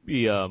will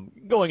be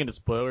going into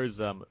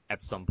spoilers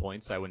at some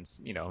points. I wouldn't,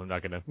 I'm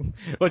not going to,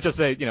 let's just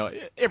say,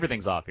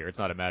 everything's off here. It's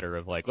not a matter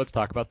of like, let's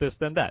talk about this,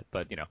 then that,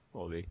 but,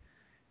 we'll be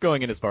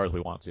going in as far as we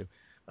want to.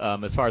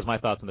 As far as my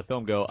thoughts on the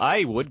film go,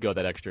 I would go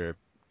to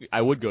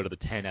the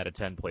 10 out of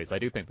 10 place. I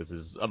do think this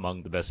is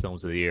among the best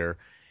films of the year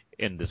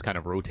in this kind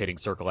of rotating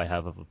circle I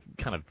have of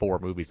kind of 4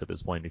 movies at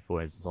this point,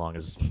 before, as long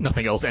as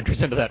nothing else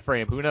enters into that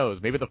frame. Who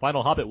knows? Maybe The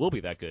Final Hobbit will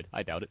be that good.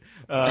 I doubt it.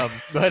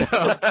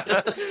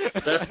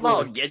 The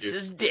small gets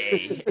his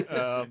day.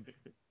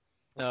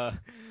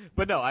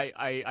 But no,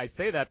 I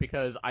say that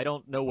because I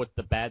don't know what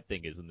the bad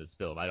thing is in this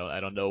film. I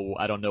don't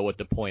know what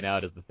to point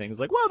out as the things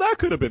like, well, that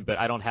could have been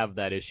better. I don't have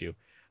that issue.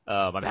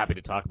 I'm happy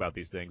to talk about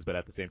these things, but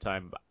at the same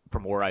time,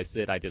 from where I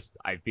sit, I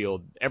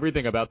feel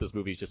everything about this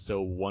movie is just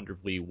so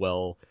wonderfully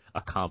well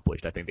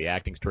accomplished. I think the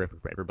acting's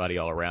terrific for everybody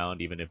all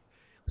around, even if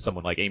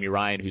someone like Amy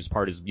Ryan, whose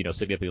part is,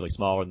 significantly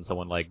smaller than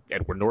someone like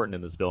Edward Norton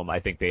in this film, I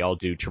think they all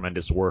do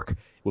tremendous work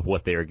with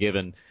what they are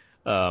given.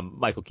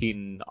 Michael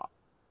Keaton,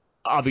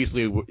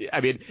 obviously,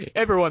 I mean,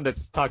 everyone that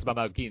talks about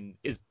Michael Keaton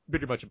is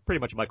pretty much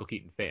a Michael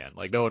Keaton fan.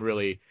 Like, no one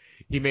really,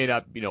 he may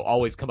not,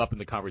 always come up in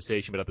the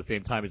conversation, but at the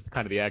same time, it's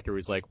kind of the actor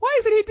who's like, why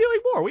isn't he doing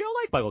more? We all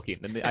like Michael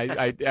Keaton.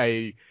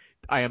 And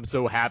I am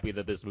so happy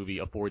that this movie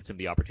affords him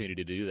the opportunity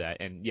to do that.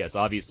 And yes,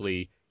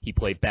 obviously, he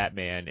played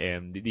Batman,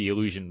 and the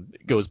illusion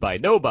goes by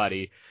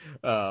nobody,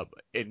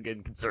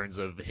 in concerns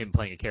of him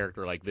playing a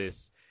character like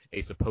this,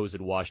 a supposed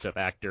washed-up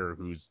actor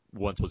who's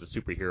once was a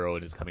superhero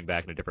and is coming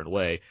back in a different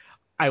way.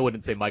 I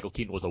wouldn't say Michael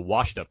Keaton was a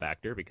washed-up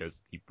actor,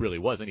 because he really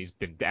wasn't. He's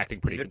been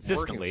acting pretty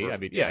consistently.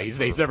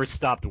 He's never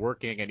stopped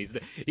working, and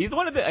he's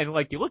one of the, and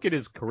like, you look at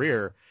his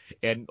career,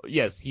 and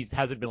yes, he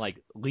hasn't been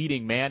like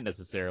leading man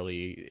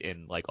necessarily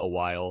in like a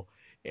while,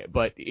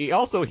 but he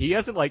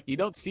hasn't, like, you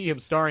don't see him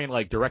starring in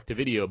like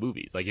direct-to-video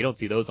movies. Like, you don't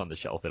see those on the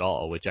shelf at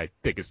all, which I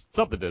think is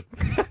something to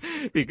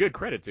be good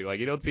credit to.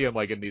 Like, you don't see him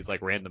like in these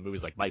like random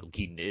movies like Michael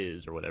Keaton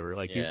is or whatever.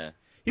 Like,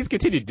 he's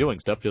continued doing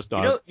stuff just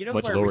on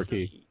much lower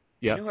key.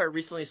 Yeah. You know who I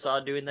recently saw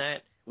doing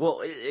that?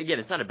 Well, again,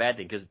 it's not a bad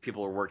thing because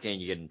people are working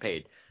and you're getting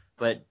paid.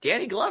 But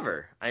Danny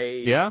Glover,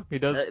 he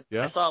does.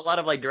 I saw a lot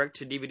of like direct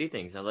to DVD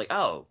things. And I was like,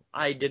 oh,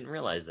 I didn't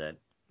realize that.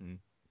 And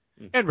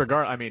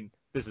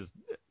this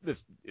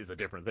is a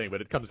different thing,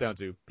 but it comes down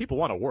to people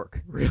want to work.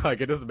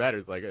 Like, it doesn't matter.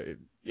 It's like,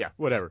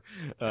 whatever.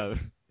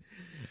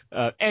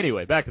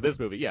 Anyway, back to this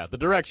movie. Yeah, the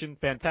direction,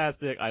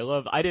 fantastic.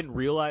 I didn't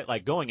realize,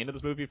 like, going into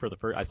this movie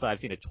I've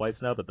seen it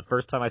twice now, but the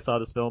first time I saw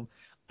this film,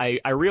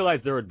 I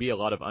realized there would be a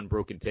lot of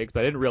unbroken takes,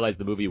 but I didn't realize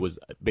the movie was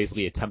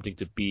basically attempting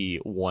to be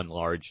one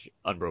large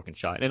unbroken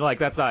shot. And like,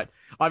 that's not,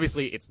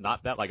 obviously it's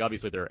not that. Like,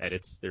 obviously there are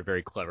edits, they're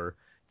very clever,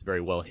 it's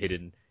very well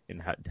hidden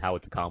in how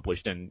it's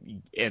accomplished,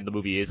 and the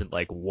movie isn't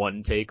like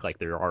one take. Like,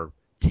 there are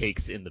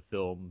takes in the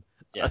film.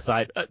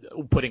 Aside,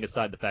 putting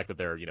aside the fact that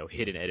there are,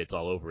 hidden edits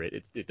all over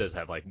it, it does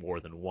have like more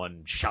than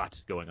one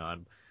shot going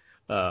on,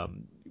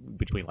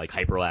 between like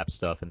hyperlapse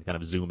stuff and kind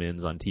of zoom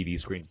ins on TV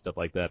screens and stuff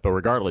like that. But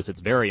regardless, it's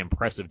very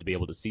impressive to be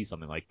able to see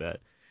something like that.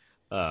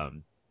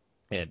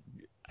 And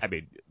I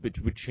mean,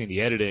 between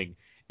the editing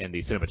and the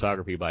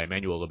cinematography by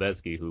Emmanuel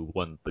Lubezki, who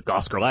won the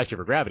Oscar last year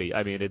for Gravity,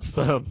 I mean, it's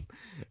a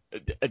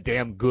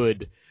damn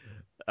good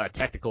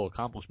technical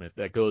accomplishment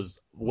that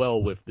goes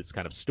well with this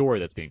kind of story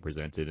that's being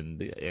presented.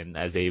 And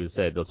as Abe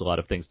said, there's a lot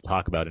of things to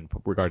talk about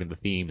regarding the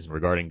themes and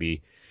regarding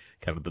the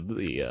kind of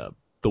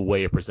the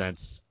way it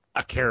presents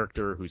a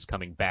character who's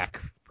coming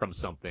back from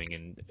something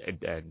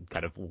and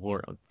kind of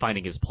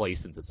finding his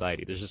place in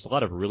society. There's just a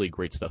lot of really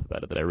great stuff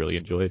about it that I really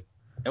enjoyed.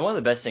 And one of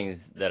the best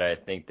things that I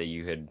think that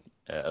you had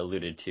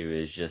alluded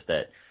to is just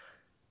that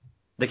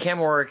the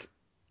camera work,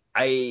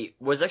 I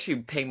was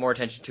actually paying more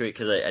attention to it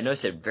because I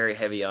noticed it very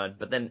heavy on,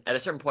 but then at a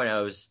certain point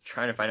I was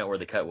trying to find out where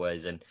the cut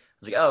was, and I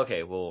was like, oh,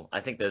 okay, well, I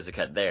think there's a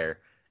cut there,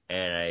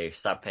 and I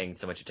stopped paying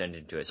so much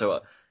attention to it.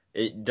 So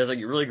does it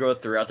really go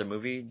throughout the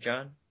movie,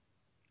 John?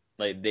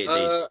 Like they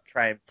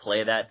try and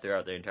play that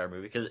throughout the entire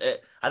movie because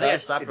I think I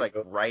stopped like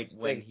right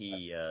when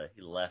he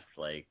left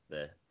like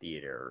the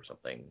theater or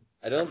something.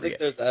 I don't think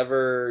there's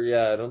ever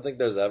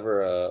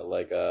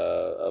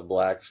a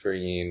black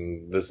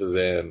screen. This is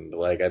in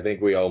like I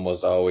think we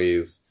almost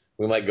always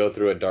we might go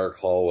through a dark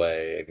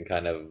hallway and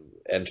kind of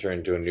enter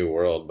into a new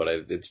world, but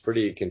it's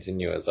pretty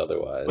continuous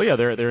otherwise. Well, yeah,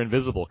 they're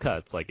invisible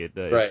cuts. Like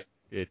right.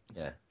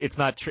 It's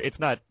not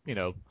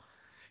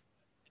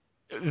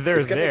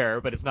there's there,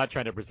 but it's not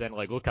trying to present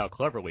like, look how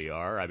clever we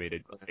are. I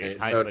mean,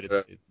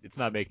 it's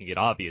not making it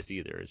obvious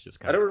either. It's just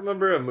kind I don't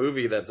remember a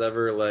movie that's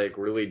ever like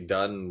really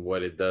done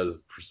what it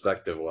does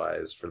perspective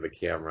wise for the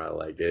camera.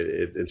 Like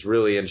it's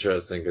really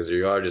interesting because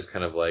you are just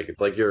kind of like, it's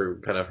like you're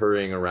kind of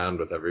hurrying around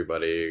with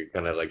everybody,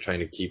 kind of like trying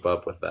to keep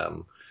up with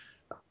them.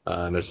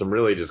 And there's some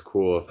really just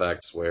cool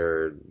effects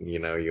where,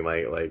 you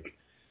might like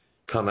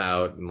come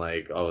out and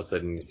like all of a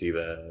sudden you see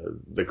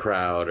the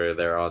crowd or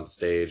they're on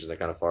stage and they're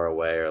kind of far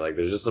away, or like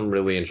there's just some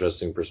really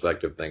interesting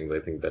perspective things I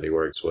think that he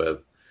works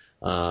with.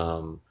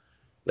 That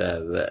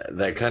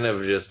kind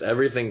of just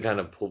everything kind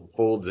of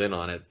folds in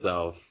on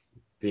itself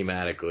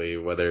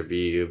thematically, whether it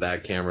be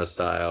that camera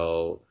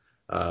style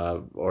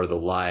or the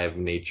live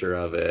nature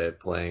of it,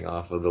 playing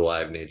off of the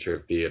live nature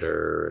of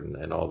theater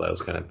and all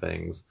those kind of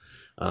things.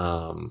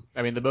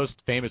 I mean, the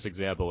most famous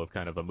example of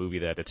kind of a movie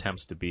that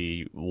attempts to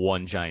be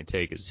one giant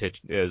take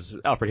is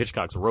Alfred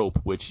Hitchcock's Rope,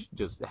 which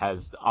just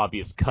has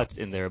obvious cuts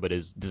in there, but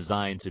is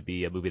designed to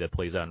be a movie that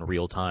plays out in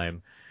real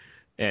time.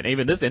 And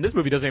even this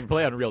movie doesn't even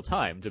play out in real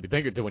time. To be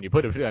thinking to when you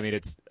put it, I mean,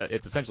 it's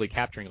essentially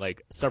capturing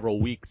like several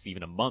weeks,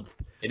 even a month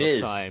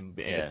of time,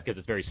 and because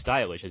it's very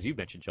stylish, as you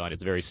mentioned, John.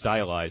 It's very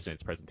stylized in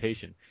its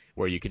presentation,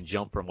 where you can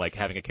jump from like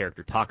having a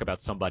character talk about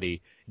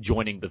somebody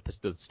joining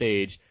the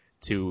stage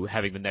to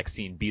having the next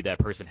scene be that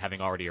person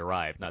having already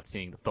arrived, not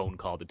seeing the phone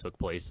call that took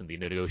place and the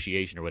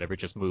negotiation or whatever.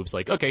 It just moves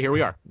like, okay, here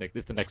we are,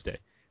 it's the next day,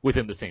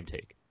 within the same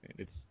take. And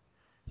it's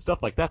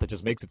stuff like that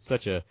just makes it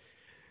such a,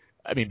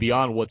 I mean,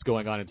 beyond what's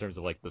going on in terms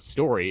of like the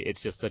story, it's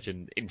just such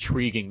an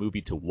intriguing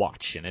movie to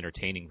watch and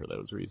entertaining for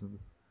those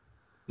reasons.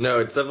 No,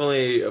 it's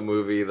definitely a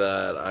movie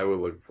that I would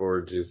look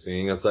forward to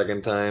seeing a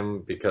second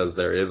time because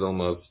there is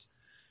almost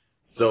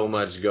so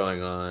much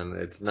going on.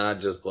 It's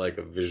not just like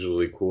a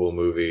visually cool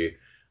movie.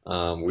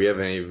 We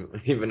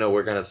haven't even though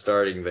we're kind of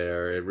starting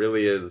there. It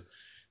really is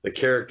the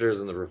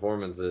characters and the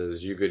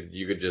performances. You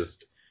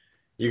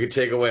could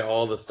take away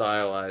all the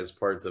stylized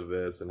parts of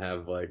this and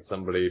have like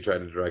somebody try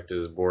to direct it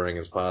as boring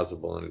as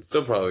possible, and it'd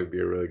still probably be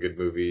a really good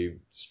movie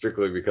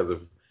strictly because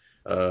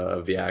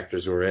of the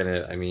actors who are in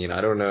it. I mean,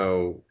 I don't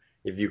know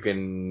if you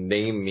can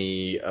name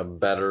me a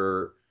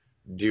better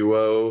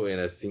duo in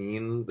a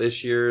scene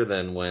this year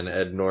than when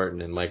Ed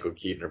Norton and Michael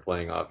Keaton are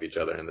playing off each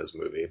other in this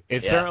movie.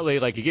 It's certainly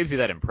like it gives you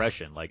that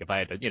impression. Like if I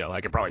had to, I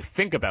could probably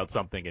think about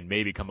something and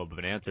maybe come up with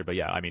an answer. But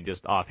yeah, I mean,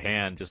 just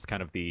offhand, just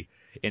kind of the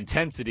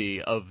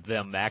intensity of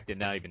them acting,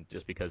 not even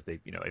just because they,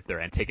 if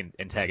they're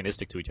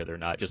antagonistic to each other or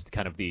not, just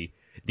kind of the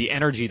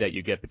energy that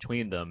you get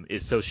between them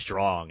is so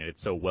strong and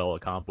it's so well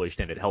accomplished,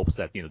 and it helps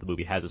that the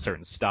movie has a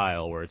certain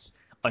style where it's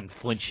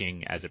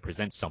unflinching as it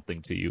presents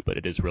something to you, but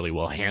it is really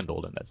well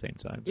handled at that same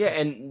time. Yeah,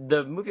 and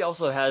the movie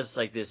also has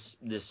like this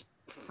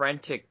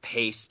frantic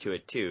pace to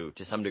it too,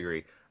 to some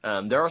degree.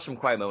 There are some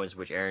quiet moments,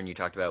 which Aaron, you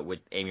talked about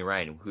with Amy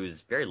Ryan,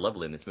 who's very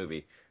lovely in this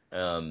movie.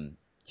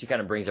 She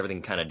kind of brings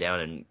everything kind of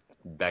down and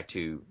back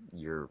to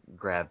your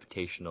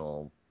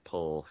gravitational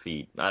pull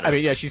feet. I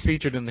mean, yeah, she's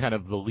featured in kind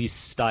of the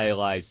least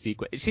stylized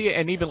sequence.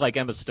 And even like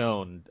Emma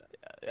Stone,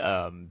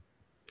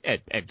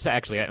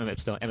 actually Emma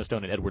Stone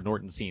and Edward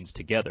Norton scenes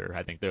together,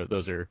 I think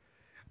they're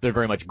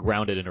very much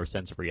grounded in her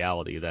sense of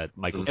reality that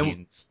Michael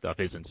Keaton stuff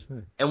isn't.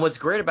 And what's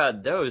great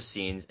about those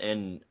scenes,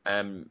 and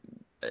did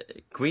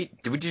we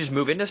just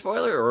move into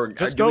spoiler, or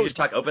do we just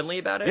talk openly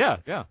about it? Yeah.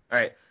 All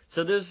right.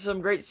 So there's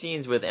some great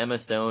scenes with Emma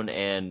Stone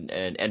and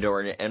Ed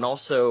Norton, and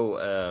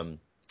also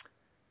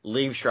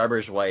Liev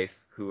Schreiber's wife,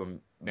 who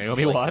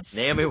Naomi Watts.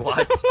 Naomi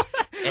Watts.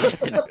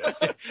 And,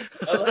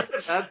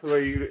 that's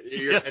where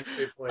your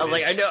entry point. I was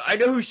like, I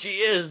know who she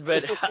is,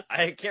 but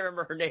I can't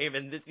remember her name,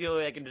 and this is the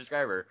only way I can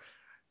describe her.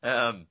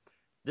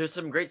 There's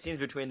some great scenes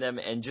between them,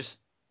 and just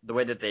the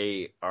way that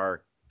they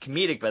are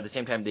comedic, but at the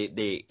same time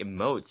they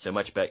emote so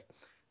much. But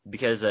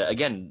because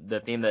again, the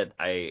theme that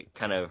I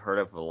kind of heard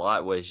of a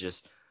lot was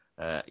just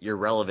your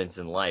relevance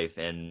in life,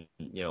 and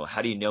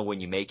how do you know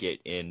when you make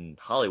it in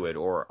Hollywood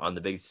or on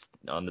the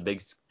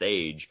big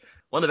stage.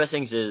 One of the best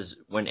things is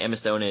when Emma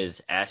Stone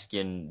is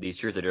asking these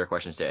truth or dare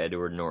questions to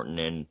Edward Norton,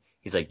 and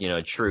he's like,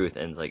 truth,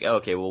 and it's like, oh,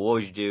 okay, well, what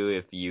would you do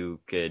if you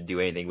could do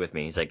anything with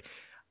me? He's like,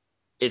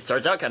 it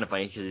starts out kind of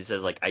funny because he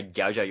says like, I'd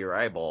gouge out your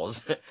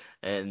eyeballs,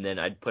 and then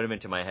I'd put them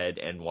into my head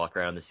and walk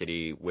around the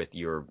city with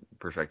your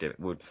perspective.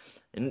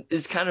 And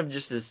it's kind of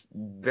just this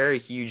very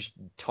huge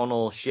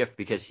tonal shift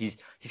because he's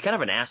kind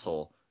of an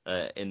asshole.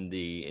 In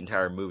the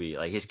entire movie,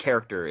 like his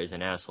character is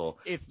an asshole.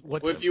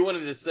 If you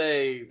wanted to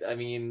say, I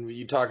mean,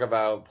 you talk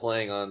about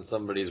playing on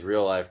somebody's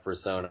real life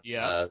persona.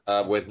 Yeah.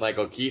 With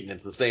Michael Keaton,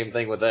 it's the same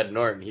thing with Ed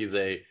Norton. He's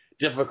a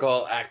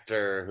difficult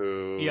actor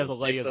who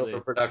takes over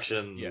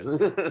productions.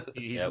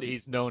 Yes.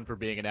 He's known for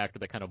being an actor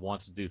that kind of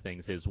wants to do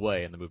things his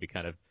way, and the movie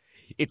kind of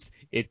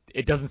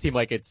it doesn't seem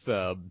like it's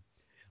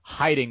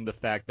hiding the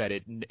fact that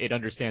it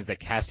understands that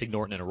casting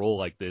Norton in a role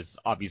like this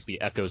obviously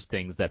echoes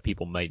things that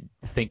people might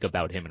think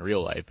about him in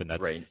real life, and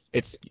that's right.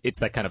 It's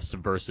that kind of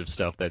subversive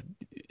stuff that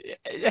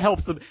it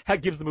helps them,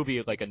 gives the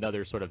movie like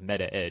another sort of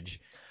meta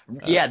edge.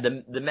 Yeah,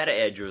 the meta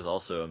edge was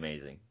also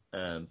amazing.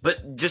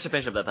 But just to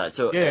finish up that thought,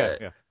 so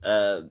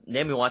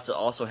Naomi Watts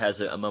also has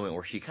a moment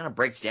where she kind of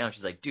breaks down.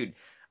 She's like, dude,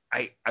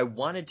 I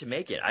wanted to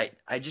make it.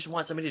 I just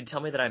want somebody to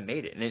tell me that I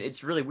made it. And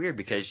it's really weird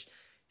because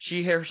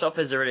she herself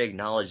has already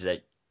acknowledged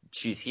that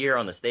she's here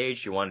on the stage,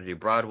 she wanted to do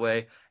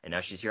Broadway, and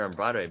now she's here on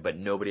Broadway, but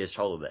nobody has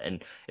told her that.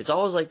 And it's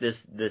always like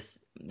this,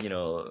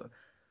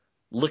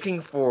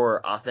 looking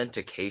for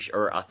authentication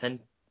or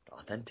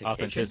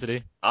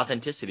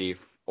authenticity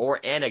or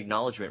an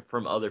acknowledgement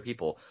from other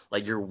people.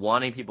 Like, you're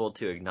wanting people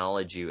to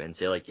acknowledge you and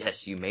say, like,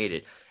 yes, you made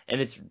it. And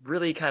it's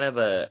really kind of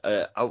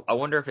I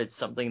wonder if it's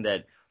something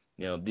that,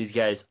 these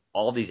guys,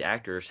 all these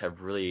actors have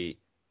really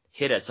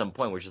hit at some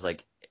point, which is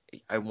like,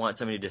 I want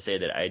somebody to say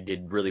that I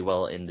did really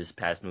well in this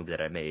past movie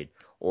that I made,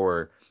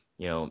 or,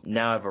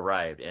 now I've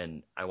arrived,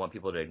 and I want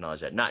people to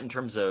acknowledge that. Not in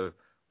terms of,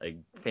 like,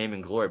 fame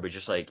and glory, but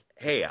just like,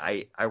 hey,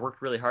 I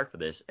worked really hard for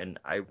this, and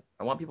I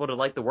want people to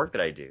like the work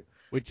that I do.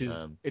 Which is,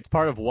 it's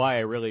part of why I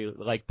really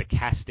like the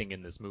casting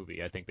in this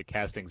movie. I think the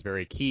casting's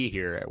very key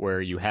here,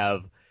 where you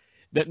have,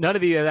 none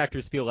of the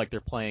actors feel like they're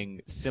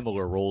playing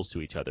similar roles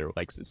to each other.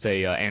 Like,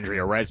 say,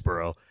 Andrea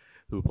Riseborough,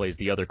 who plays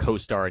the other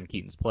co-star in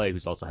Keaton's play, who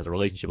also has a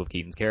relationship with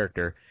Keaton's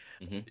character.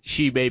 Mm-hmm.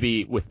 She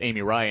maybe, with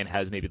Amy Ryan,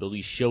 has maybe the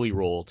least showy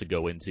role to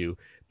go into,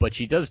 but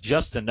she does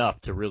just enough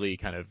to really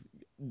kind of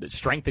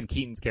strengthen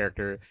Keaton's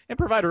character and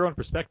provide her own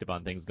perspective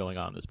on things going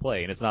on in this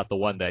play. And it's not the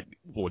one that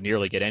will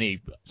nearly get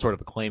any sort of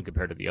acclaim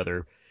compared to the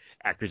other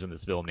actors in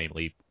this film,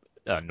 namely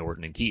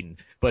Norton and Keaton.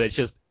 But it's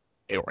just,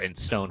 and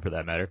Stone for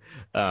that matter,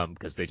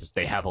 because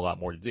they have a lot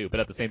more to do. But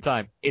at the same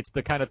time, it's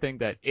the kind of thing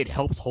that it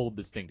helps hold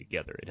this thing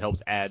together. It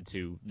helps add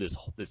to this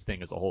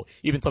thing as a whole.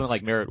 Even something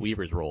like Merritt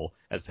Weaver's role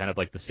as kind of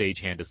like the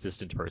sagehand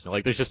assistant person.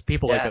 Like, there's just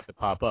people like that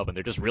pop up, and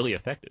they're just really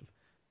effective.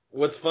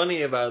 What's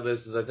funny about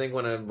this is I think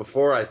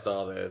before I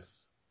saw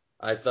this,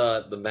 I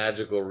thought the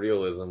magical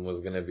realism was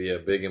going to be a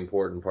big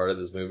important part of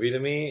this movie to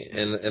me,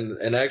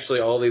 and actually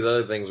all these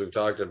other things we've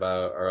talked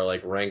about are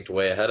like ranked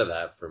way ahead of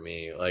that for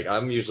me. Like,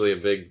 I'm usually a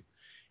big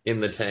in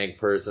the tank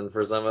person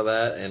for some of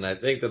that, and I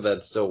think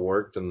that still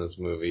worked in this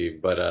movie.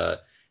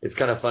 But it's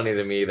kind of funny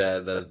to me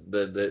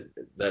that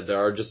there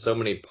are just so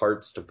many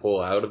parts to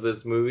pull out of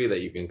this movie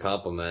that you can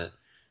compliment.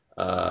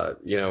 I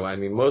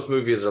mean, most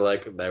movies are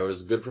like, there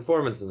was a good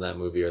performance in that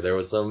movie, or there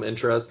was some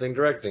interesting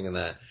directing in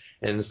that.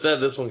 And instead,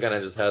 this one kind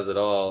of just has it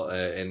all,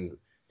 and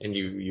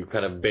you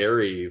kind of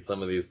bury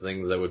some of these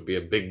things that would be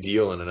a big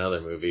deal in another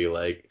movie,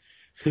 like,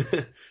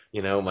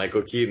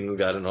 Michael Keaton's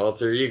got an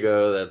alter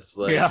ego that's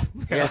like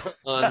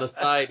on the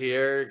side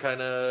here,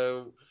 kind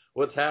of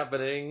what's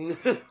happening.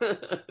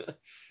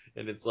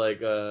 And it's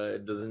like,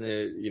 it doesn't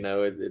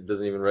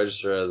even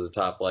register as a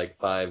top, like,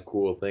 5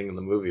 cool thing in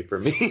the movie for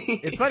me.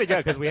 It's funny,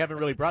 because we haven't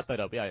really brought that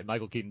up. Yeah,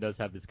 Michael Keaton does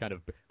have this kind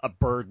of a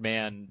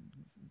Birdman,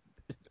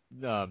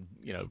 kind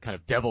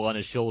of devil on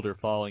his shoulder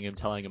following him,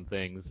 telling him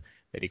things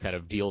that he kind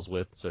of deals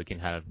with, so he can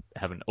kind of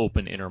have an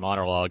open inner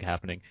monologue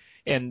happening.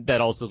 And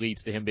that also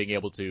leads to him being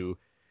able to,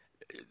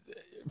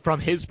 from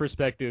his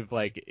perspective,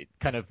 like,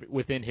 kind of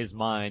within his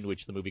mind,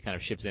 which the movie kind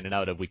of ships in and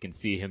out of, we can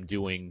see him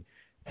doing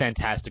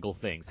fantastical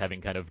things, having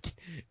kind of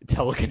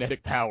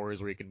telekinetic powers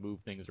where he can move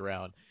things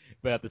around,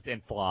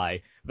 and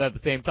fly. But at the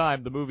same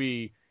time, the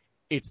movie,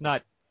 it's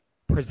not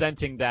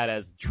presenting that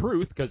as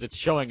truth, because it's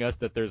showing us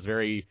that there's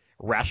very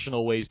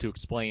rational ways to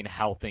explain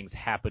how things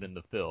happen in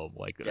the film.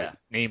 Like,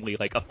 namely,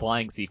 like a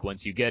flying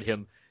sequence. You get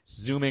him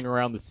zooming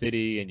around the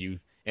city,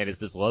 and it's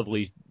this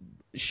lovely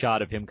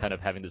shot of him kind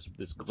of having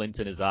this glint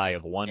in his eye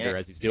of wonder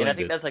as he's doing this. And I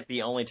think that's like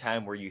the only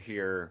time where you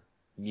hear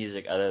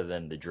music other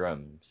than the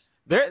drums.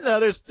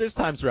 There's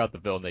times throughout the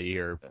film that you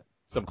hear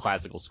some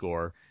classical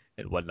score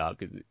and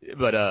whatnot,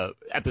 but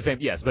at the same,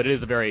 yes, but it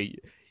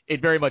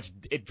very much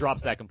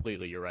drops that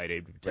completely. You're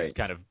right, to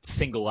kind of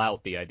single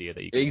out the idea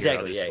that you can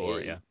exactly, hear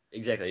other score.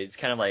 Exactly. It's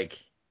kind of like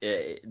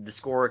the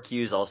score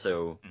cues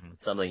also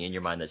something in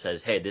your mind that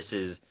says, hey, this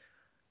is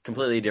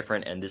completely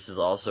different, and this is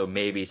also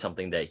maybe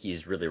something that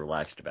he's really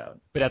relaxed about.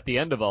 But at the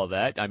end of all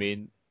that, I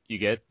mean, you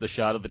get the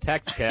shot of the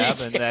taxi cab,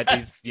 and that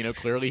he's,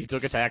 clearly he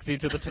took a taxi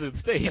to the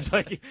stage.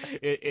 Like,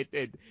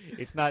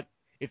 it's not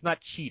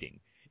cheating,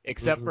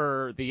 except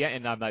for the end.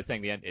 And I'm not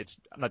saying the end.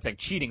 I'm not saying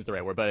cheating's the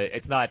right word, but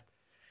it's not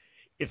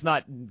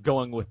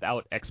going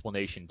without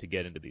explanation to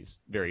get into these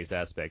various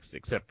aspects,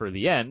 except for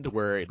the end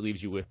where it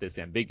leaves you with this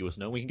ambiguous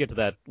note. We can get to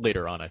that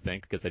later on, I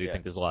think, because I do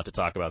think there's a lot to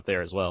talk about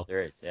there as well.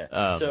 There is,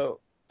 yeah.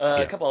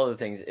 A couple other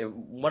things.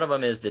 One of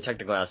them is the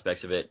technical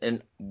aspects of it.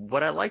 And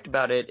what I liked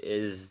about it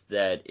is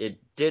that it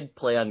did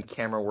play on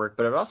camera work,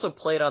 but it also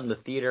played on the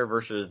theater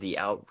versus the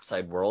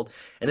outside world.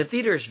 And the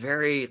theater is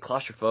very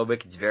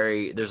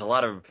claustrophobic. There's a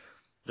lot of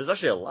there's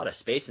actually a lot of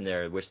space in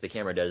there, which the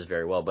camera does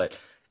very well. But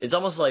it's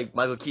almost like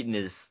Michael Keaton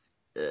is,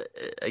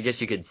 I guess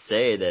you could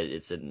say that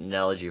it's an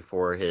analogy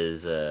for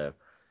his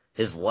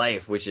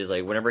life, which is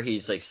like whenever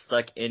he's like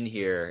stuck in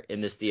here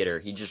in this theater,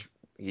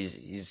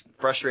 he's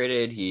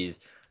frustrated, he's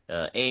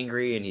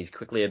angry, and he's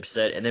quickly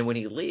upset. And then when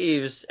he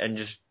leaves and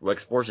just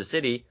explores the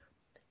city,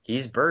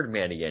 he's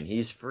Birdman again.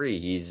 He's free.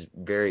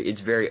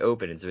 It's very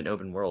open. It's an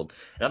open world.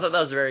 And I thought that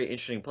was a very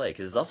interesting play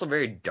because it's also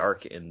very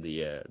dark in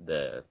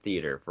the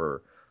theater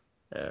for,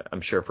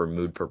 I'm sure for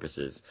mood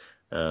purposes.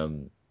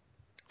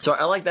 So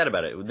I like that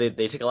about it.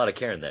 They take a lot of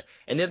care in that.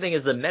 And the other thing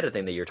is the meta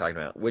thing that you're talking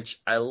about, which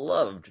I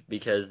loved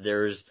because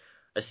there's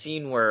a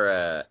scene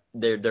where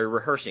they're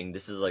rehearsing.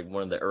 This is like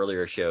one of the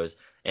earlier shows,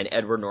 and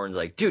Edward Norton's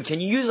like, dude, can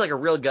you use like a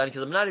real gun?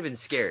 Because I'm not even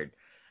scared.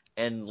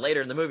 And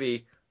later in the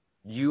movie,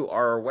 you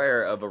are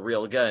aware of a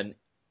real gun,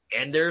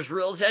 and there's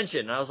real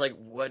tension. And I was like,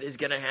 what is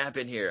gonna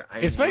happen here?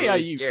 It's funny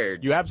really how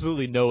scared. You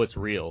absolutely know it's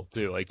real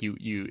too. Like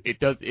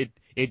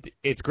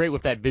it's great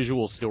with that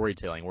visual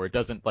storytelling where it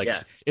doesn't like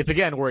it's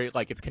again where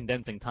it's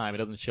condensing time. It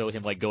doesn't show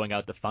him like going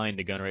out to find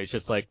a gun, right? It's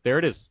just like there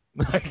it is.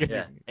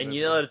 And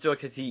you know that it's real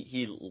because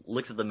he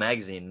looks at the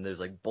magazine and there's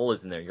like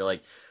bullets in there. You're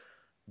like,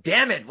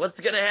 damn it,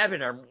 what's gonna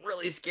happen? I'm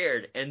really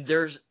scared. And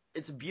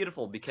it's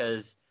beautiful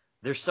because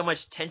there's so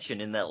much tension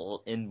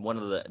in one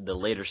of the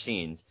later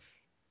scenes.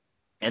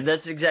 And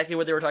that's exactly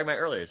what they were talking about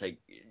earlier. It's like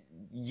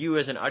you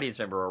as an audience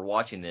member are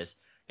watching this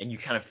and you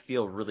kind of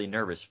feel really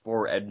nervous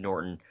for Ed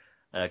Norton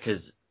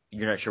because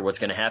you're not sure what's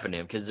going to happen to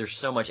him because there's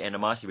so much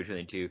animosity between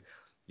the two.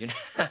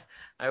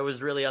 I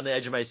was really on the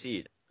edge of my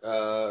seat.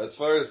 As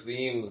far as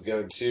themes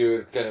go, too,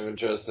 it's kind of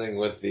interesting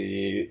with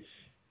the...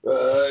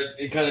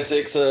 it kind of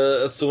takes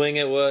a swing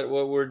at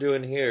what we're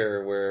doing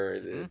here, where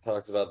it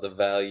talks about the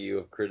value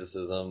of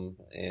criticism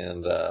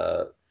and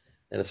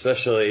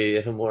especially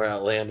in a more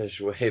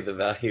outlandish way, the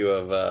value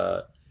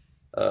of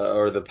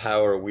or the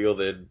power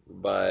wielded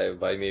by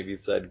maybe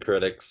said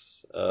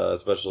critics,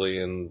 especially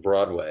in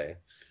Broadway.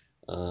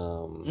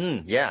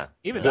 Yeah.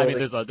 Even I mean,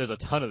 there's a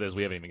ton of this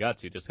we haven't even got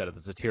to. Just kind of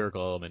the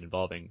satirical element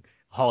involving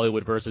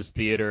Hollywood versus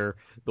theater,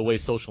 the way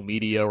social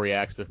media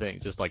reacts to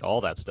things, just like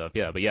all that stuff.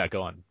 Yeah, but yeah,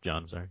 go on,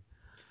 John. Sorry.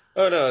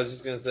 Oh no, I was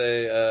just gonna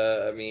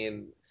say. I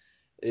mean,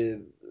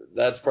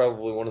 that's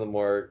probably one of the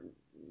more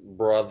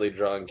broadly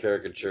drawn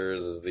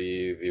caricatures is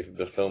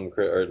the film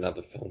critic, or not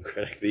the film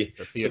critic, the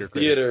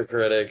theater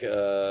critic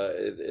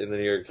in the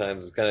New York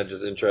Times. Is kind of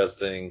just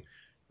interesting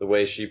the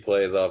way she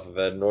plays off of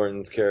Ed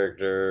Norton's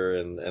character,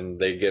 and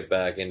they get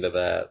back into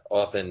that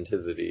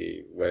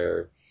authenticity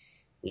where,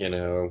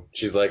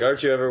 she's like,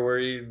 aren't you ever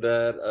worried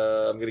that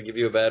I'm going to give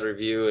you a bad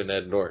review? And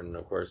Ed Norton,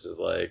 of course, is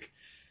like,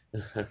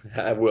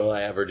 will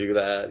I ever do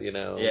that,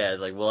 Yeah,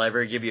 it's like, will I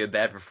ever give you a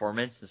bad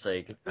performance? It's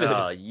like,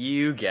 oh,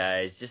 you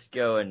guys, just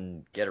go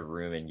and get a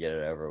room and get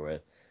it over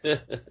with.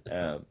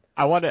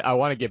 I want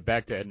to get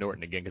back to Ed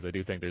Norton again because I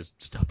do think there's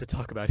stuff to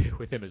talk about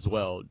with him as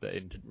well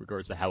in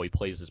regards to how he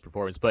plays his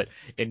performance. But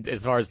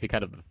as far as the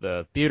kind of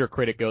the theater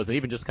critic goes, and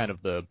even just kind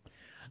of the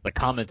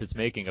comments it's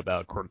making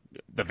about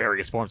the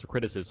various forms of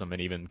criticism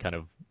and even kind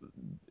of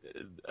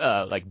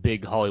like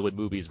big Hollywood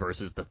movies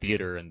versus the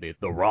theater and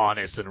the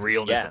rawness and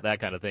realness of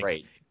that kind of thing.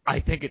 Right. I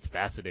think it's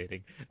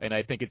fascinating, and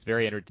I think it's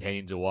very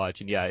entertaining to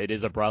watch. And yeah, it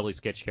is a broadly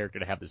sketched character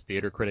to have this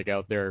theater critic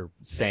out there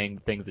saying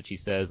things that she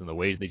says and the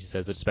way that she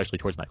says it, especially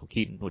towards Michael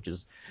Keaton, which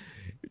is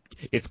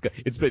it's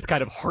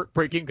kind of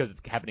heartbreaking because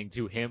it's happening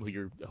to him, who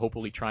you're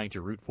hopefully trying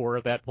to root for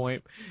at that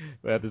point.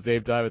 But at the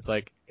same time, it's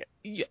like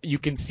you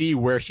can see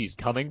where she's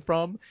coming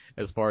from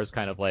as far as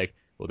kind of like,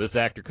 well, this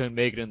actor couldn't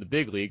make it in the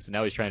big leagues, and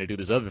now he's trying to do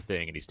this other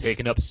thing, and he's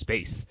taking up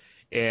space.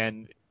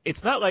 And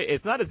it's not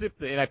as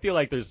if, and I feel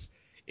like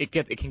it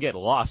can get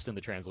lost in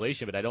the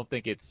translation, but I don't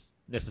think it's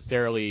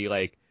necessarily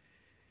like,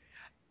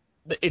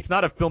 it's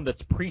not a film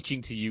that's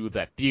preaching to you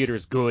that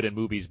theater's good and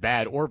movies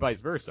bad, or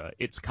vice versa.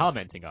 It's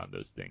commenting on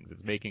those things.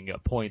 It's making a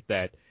point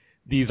that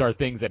these are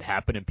things that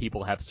happen and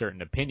people have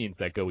certain opinions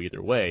that go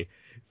either way.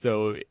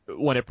 So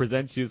when it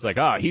presents you, it's like,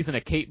 he's in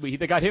a cape.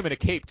 They got him in a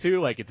cape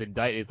too. Like it's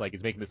like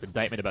it's making this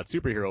indictment about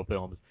superhero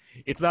films.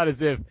 It's not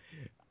as if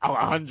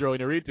Alejandro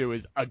Inarritu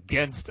is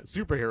against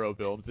superhero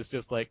films. It's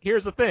just like,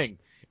 here's the thing.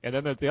 And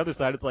then at the other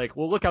side, it's like,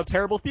 well, look how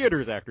terrible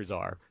theaters actors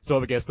are.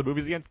 So I guess the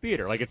movie's against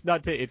theater. Like it's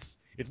not it's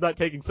not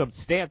taking some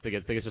stance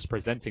against things. It's just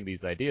presenting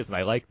these ideas, and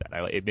I like that.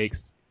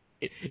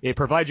 It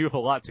provides you with a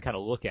lot to kind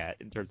of look at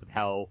in terms of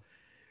how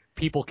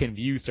people can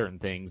view certain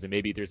things, and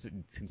maybe there's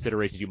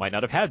considerations you might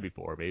not have had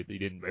before. Maybe you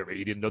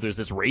didn't know there's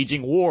this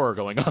raging war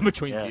going on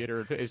between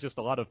theater. It's just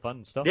a lot of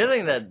fun stuff. The other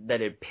thing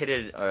that it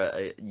pitted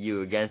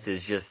you against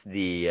is just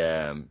the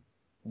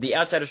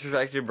outsider's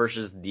perspective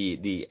versus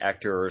the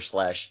actor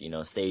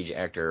 / stage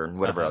actor and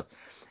whatever else,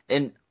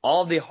 and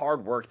all the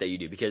hard work that you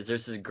do, because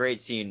there's this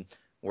great scene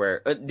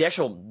where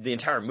the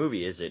entire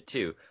movie is it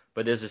too.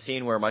 But there's a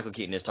scene where Michael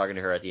Keaton is talking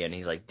to her at the end. And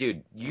he's like,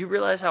 dude, you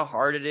realize how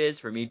hard it is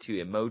for me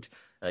to emote,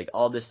 like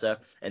all this stuff,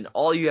 and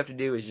all you have to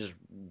do is just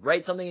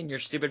write something in your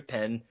stupid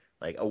pen,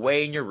 like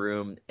away in your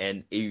room,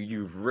 and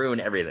you ruin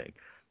everything.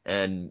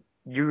 And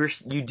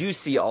you do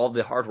see all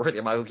the hard work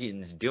that Michael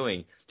Keaton's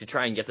doing to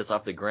try and get this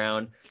off the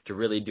ground, to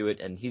really do it,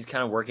 and he's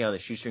kind of working on the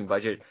shoestring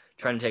budget,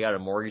 trying to take out a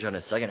mortgage on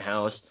his second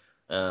house.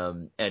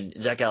 And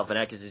Zach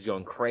Galifianakis is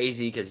going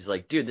crazy because he's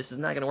like, dude, this is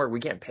not going to work.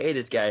 We can't pay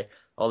this guy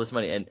all this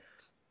money. And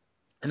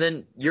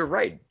then you're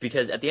right,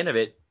 because at the end of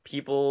it,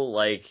 people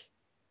like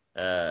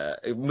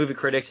movie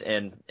critics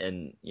and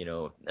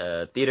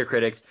theater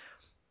critics,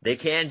 they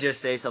can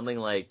just say something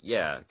like,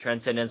 yeah,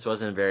 Transcendence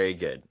wasn't very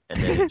good.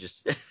 And then it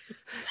just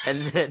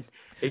and then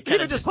it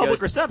kind of just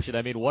public reception.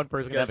 I mean, one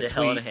person can have a tweet.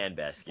 Hell in a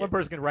handbasket. One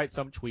person can write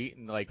some tweet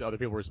and like other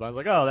people respond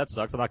like, oh, that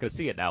sucks. I'm not going to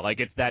see it now.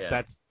 Like it's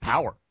that's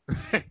power.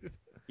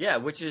 Yeah,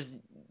 which is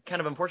kind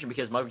of unfortunate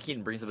because Michael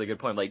Keaton brings up a good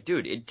point. Like,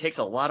 dude, it takes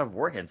a lot of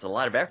work and it's a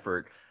lot of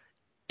effort,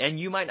 and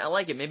you might not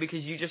like it maybe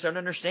because you just don't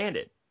understand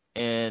it.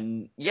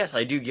 And yes,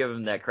 I do give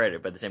him that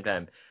credit, but at the same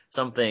time,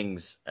 some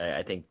things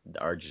I think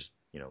are just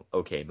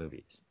okay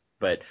movies.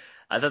 But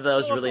I thought that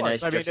was a really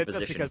nice juxtaposition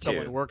just because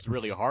someone works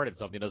really hard at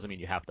something doesn't mean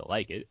you have to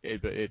like it.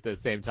 But at the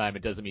same time,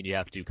 it doesn't mean you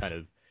have to kind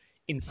of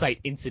incite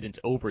incident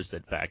over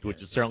said fact,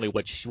 which is certainly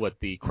what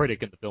the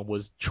critic in the film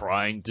was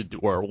trying to do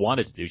or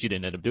wanted to do. She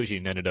didn't end up doing. She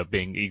ended up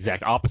being the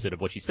exact opposite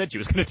of what she said she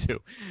was going to do.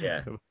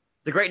 Yeah.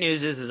 The great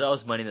news is there's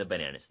always money in the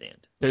banana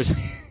stand.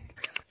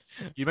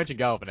 You mentioned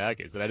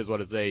Galifianakis, and I just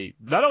want to say,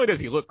 not only does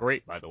he look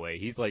great, by the way,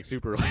 he's like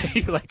super,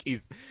 like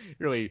he's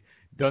really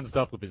done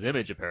stuff with his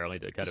image apparently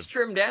to kind of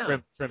trim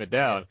it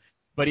down.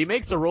 But he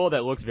makes a role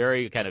that looks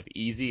very kind of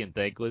easy and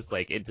thankless,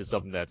 like into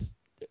something that's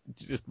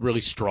just really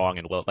strong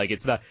and well. Like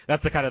it's not.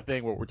 That's the kind of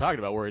thing what we're talking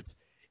about, where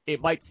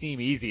it might seem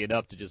easy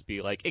enough to just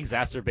be like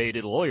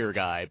exacerbated lawyer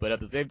guy, but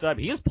at the same time,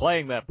 he is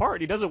playing that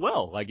part. He does it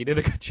well. Like he did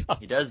a good job.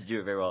 He does do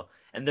it very well.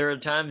 And there are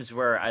times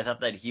where I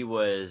thought that he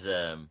was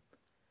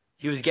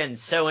getting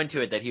so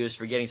into it that he was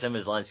forgetting some of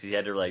his lines because he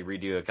had to like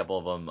redo a couple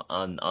of them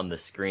on the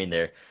screen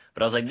there.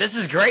 But I was like, this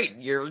is great.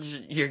 You're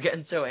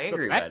getting so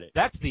angry about it.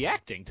 That's the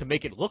acting to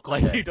make it look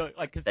like you don't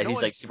like. That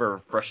he's like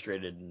super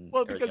frustrated. And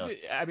well, because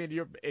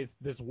it's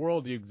this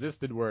world you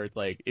exist in where it's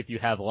like if you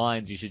have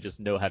lines, you should just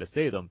know how to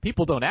say them.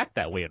 People don't act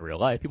that way in real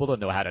life. People don't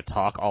know how to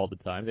talk all the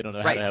time. They don't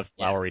know how to have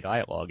flowery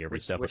dialogue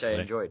every step. Which I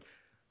enjoyed.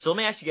 So let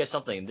me ask you guys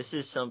something. This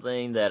is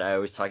something that I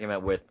was talking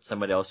about with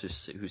somebody else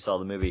who saw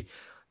the movie.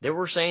 They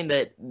were saying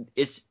that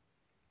it's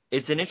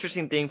an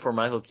interesting thing for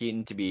Michael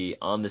Keaton to be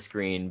on the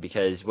screen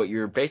because what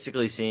you're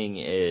basically seeing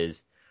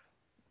is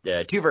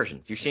two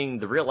versions. You're seeing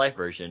the real life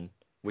version,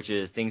 which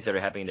is things that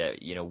are happening that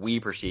we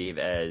perceive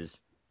as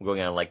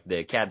going on, like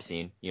the cab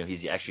scene.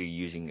 He's actually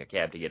using a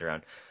cab to get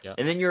around. Yeah.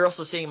 And then you're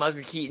also seeing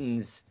Michael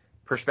Keaton's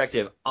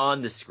perspective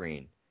on the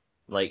screen,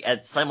 like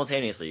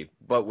simultaneously,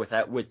 but with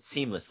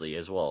seamlessly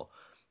as well.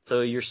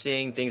 So you're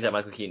seeing things that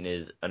Michael Keaton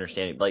is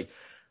understanding, like.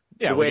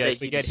 Yeah, we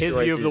get his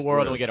view of the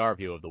world and we get our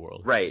view of the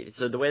world. Right.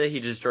 So the way that he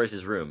destroys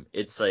his room,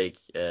 it's like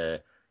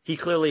he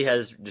clearly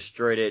has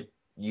destroyed it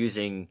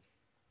using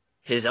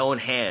his own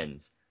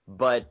hands,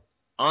 but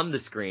on the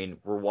screen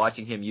we're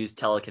watching him use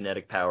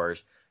telekinetic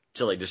powers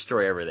to like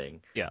destroy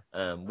everything. Yeah.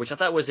 Which I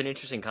thought was an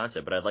interesting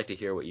concept, but I'd like to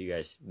hear what you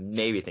guys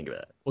maybe think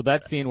about it. Well,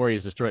 that scene where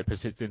he's destroying,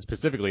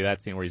 specifically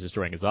that scene where he's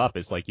destroying his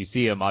office, like you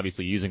see him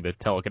obviously using the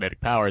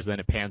telekinetic powers, then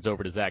it pans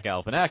over to Zach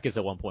Galifianakis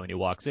at one point when he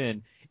walks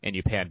in. And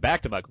you pan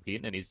back to Michael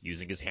Keaton, and he's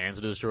using his hands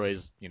to destroy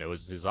his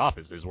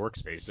office, his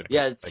workspace.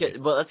 Yeah, that's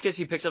because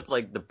he picked up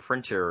like the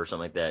printer or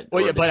something like that.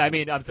 Well, yeah, but I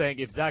mean, I'm saying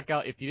if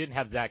you didn't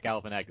have Zach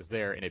Galifianakis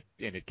there, and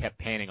it kept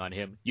panning on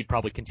him, you'd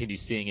probably continue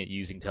seeing it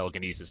using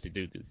telekinesis to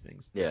do these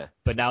things. Yeah.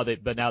 But now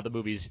the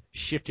movie's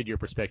shifted your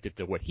perspective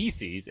to what he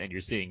sees, and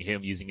you're seeing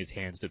him using his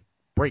hands to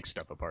break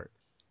stuff apart.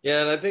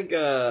 Yeah, and I think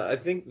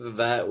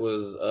that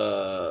was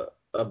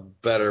a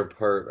better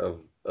part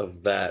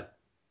of that.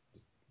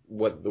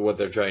 What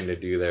they're trying to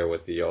do there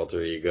with the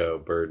alter ego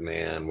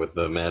Birdman, with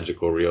the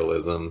magical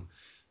realism.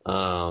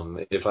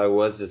 If I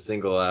was to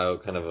single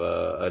out kind of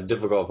a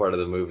difficult part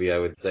of the movie, I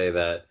would say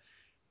that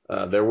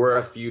there were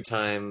a few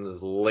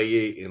times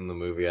late in the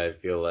movie, I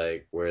feel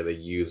like, where they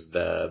used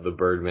the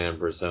Birdman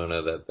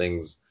persona,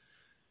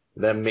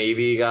 that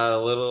maybe got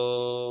a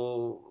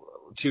little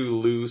too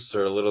loose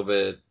or a little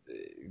bit,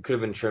 could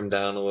have been trimmed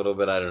down a little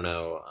bit, I don't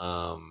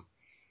know.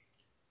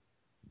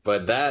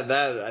 But that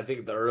I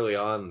think early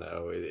on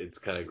though, it's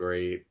kind of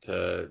great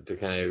to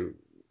kind of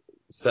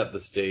set the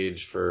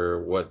stage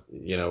for what,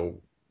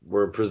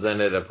 we're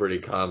presented a pretty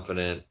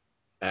confident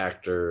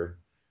actor,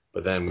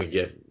 but then we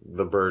get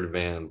the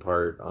Birdman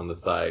part on the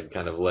side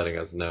kind of letting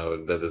us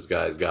know that this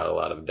guy's got a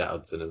lot of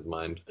doubts in his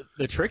mind.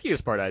 The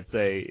trickiest part, I'd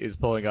say, is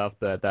pulling off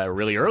that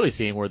really early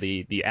scene where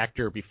the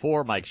actor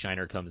before Mike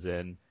Shiner comes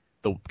in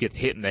gets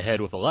hit in the head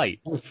with a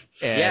light. And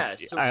yeah.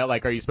 So,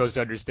 are you supposed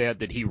to understand,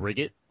 did he rig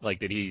it? Like,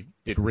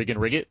 did Regan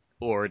rig it?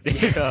 Or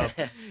did,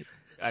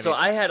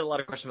 I had a lot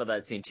of questions about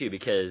that scene too,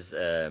 because,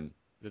 I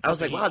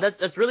was like, wow,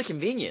 that's really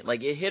convenient.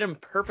 Like, it hit him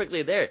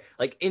perfectly there.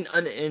 Like,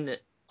 in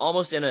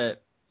almost in a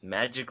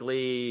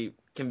magically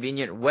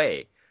convenient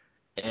way.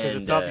 And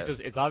it's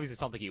obviously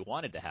something he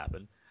wanted to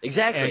happen.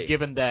 Exactly. And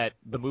given that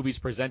the movie's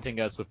presenting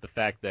us with the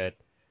fact that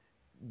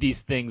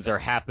these things are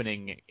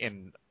happening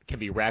in can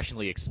be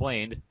rationally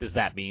explained, does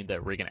that mean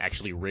that Regan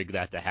actually rigged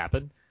that to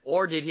happen?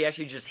 Or did he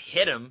actually just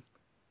hit him,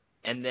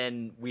 and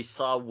then we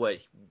saw what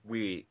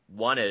we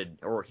wanted,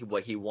 or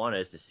what he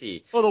wanted us to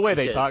see? Well, the way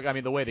they talk, I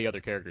mean, the way the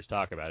other characters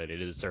talk about it, it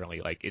is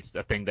certainly, like, it's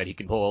a thing that he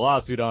can pull a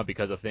lawsuit on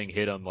because a thing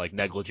hit him, like,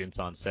 negligence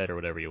on set or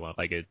whatever you want.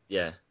 Like, it...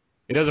 Yeah.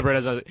 It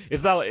doesn't.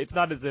 It's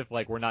not as if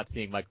like we're not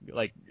seeing like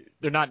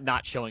they're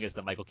not showing us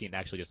that Michael Keaton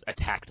actually just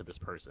attacked this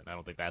person. I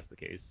don't think that's the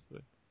case.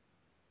 But.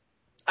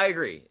 I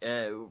agree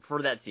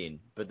for that scene,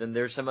 but then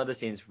there's some other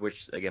scenes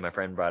which again my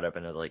friend brought up,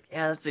 and I was like,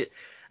 yeah, that's it.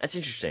 That's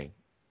interesting.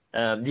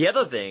 The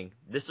other thing,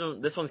 this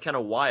one's kind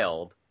of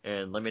wild,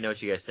 and let me know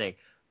what you guys think.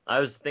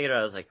 I was thinking about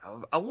it, I was like,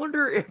 I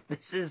wonder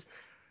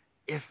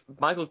if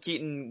Michael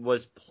Keaton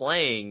was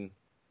playing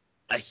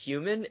a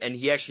human and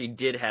he actually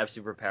did have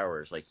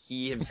superpowers, like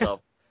he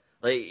himself.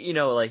 Like, you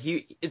know, like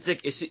it's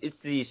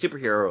the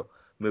superhero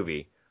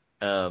movie,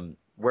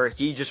 where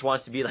he just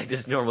wants to be like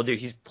this normal dude.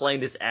 He's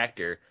playing this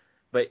actor,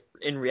 but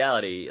in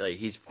reality, like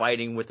he's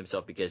fighting with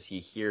himself because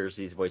he hears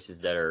these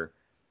voices that are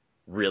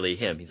really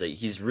him. He's like,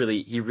 he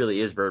really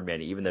is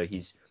Birdman, even though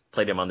he's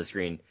played him on the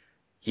screen.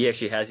 He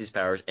actually has these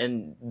powers,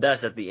 and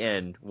thus at the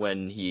end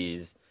when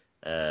he's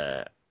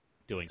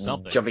doing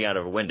something, jumping out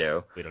of a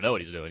window. We don't know what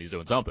he's doing. He's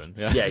doing something.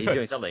 Yeah, yeah, he's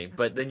doing something.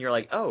 But then you're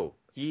like, oh.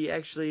 He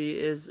actually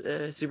is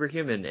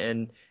superhuman,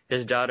 and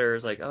his daughter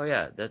is like, "Oh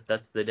yeah,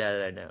 that's the dad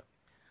that I know."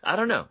 I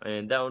don't know,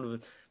 and that one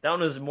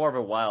was more of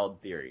a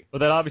wild theory. Well,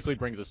 that obviously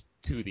brings us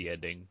to the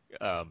ending,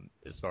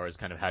 as far as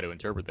kind of how to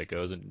interpret that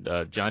goes. And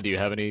John, do you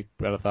have any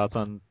other thoughts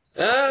on?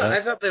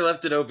 I thought they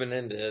left it open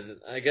ended.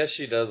 I guess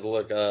she does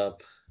look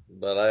up,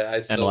 but I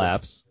still and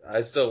laughs. I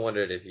still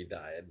wondered if he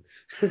died.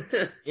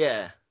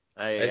 Yeah,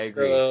 I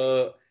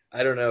agree.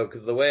 I don't know,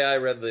 because the way I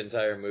read the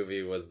entire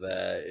movie was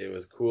that it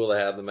was cool to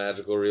have the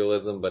magical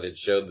realism, but it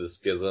showed the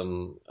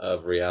schism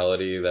of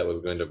reality that was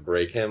going to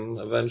break him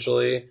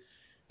eventually.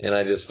 And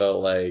I just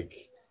felt like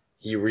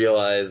he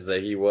realized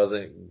that he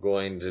wasn't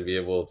going to be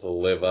able to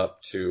live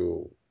up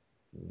to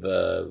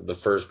the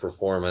first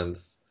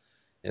performance.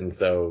 And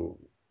so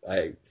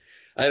I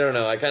don't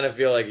know, I kind of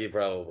feel like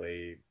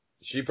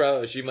she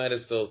might have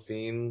still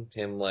seen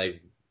him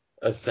like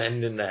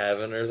ascend into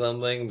heaven or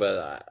something,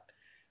 but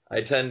I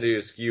tend to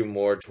skew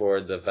more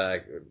toward the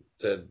fact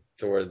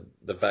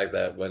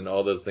that when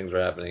all those things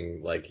were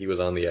happening, like he was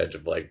on the edge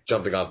of like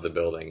jumping off the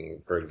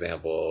building, for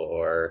example,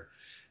 or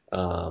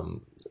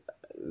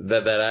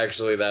that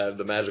actually that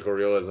the magical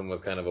realism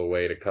was kind of a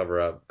way to cover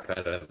up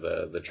kind of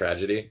the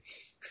tragedy,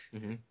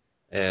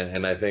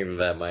 and I think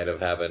that might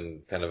have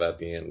happened kind of at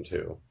the end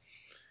too.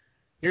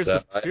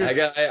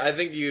 I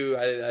think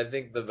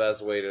the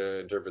best way to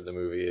interpret the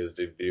movie is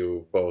to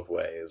do both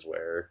ways,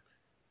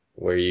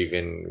 where you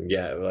can,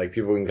 like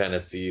people can kind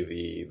of see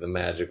the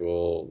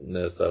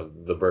magicalness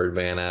of the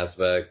Birdman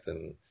aspect,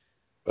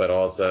 but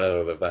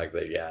also the fact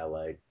that,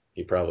 like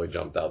he probably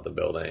jumped out the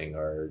building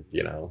or,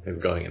 is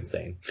going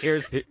insane.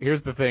 Here's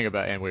the thing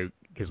about,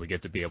 because we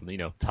get to be able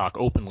to, talk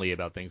openly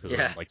about things,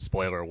 like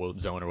spoiler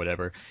zone or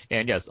whatever.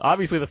 And yes,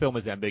 obviously the film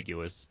is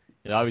ambiguous.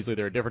 And obviously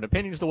there are different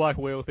opinions to walk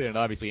away with it, and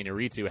obviously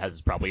Inarritu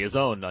has probably his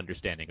own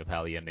understanding of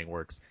how the ending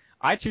works.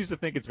 I choose to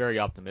think it's very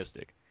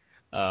optimistic.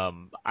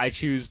 I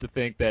choose to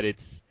think that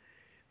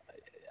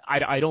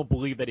I don't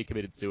believe that he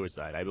committed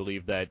suicide. I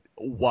believe that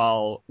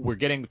while we're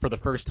getting for the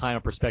first time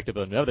a perspective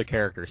of another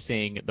character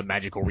seeing the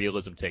magical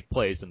realism take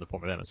place in the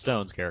form of Emma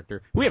Stone's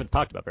character, who we haven't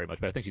talked about very much,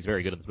 but I think she's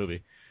very good in this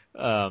movie.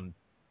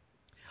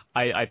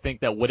 I think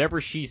that whatever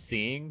she's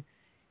seeing,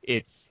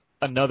 it's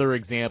another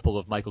example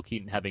of Michael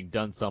Keaton having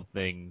done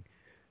something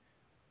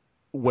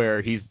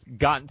where he's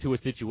gotten to a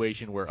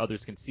situation where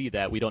others can see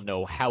that. We don't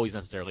know how he's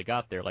necessarily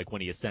got there, like when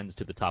he ascends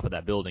to the top of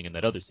that building in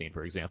that other scene,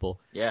 for example.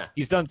 Yeah.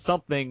 He's done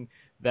something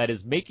that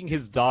is making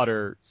his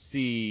daughter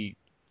see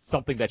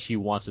something that she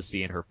wants to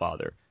see in her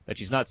father. That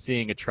she's not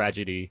seeing a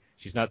tragedy.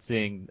 She's not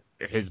seeing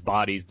his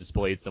body's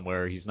displayed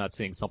somewhere. He's not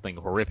seeing something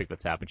horrific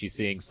that's happened. She's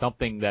seeing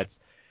something that's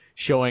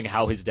showing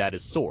how his dad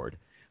is soared.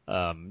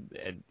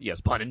 And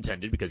yes, pun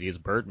intended, because he is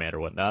Birdman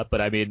or whatnot,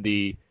 but I mean,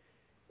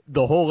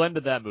 the whole end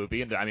of that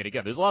movie, and I mean,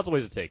 again, there's lots of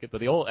ways to take it,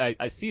 but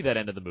I see that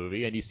end of the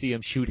movie, and you see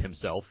him shoot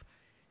himself,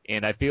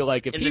 and I feel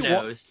like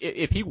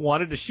if he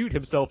wanted to shoot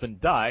himself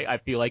and die, I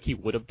feel like he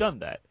would have done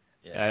that.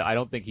 Yeah. I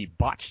don't think he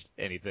botched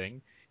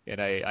anything,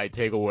 and I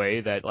take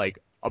away that, like,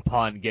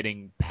 upon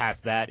getting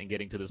past that and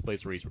getting to this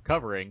place where he's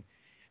recovering,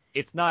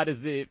 it's not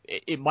as if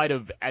it might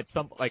have at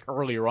some, like,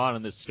 earlier on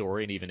in this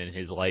story and even in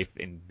his life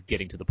and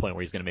getting to the point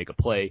where he's going to make a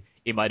play,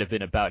 it might have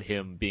been about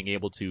him being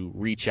able to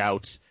reach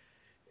out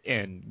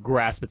and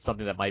grasp at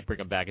something that might bring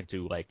him back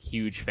into, like,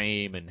 huge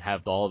fame and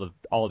have all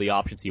the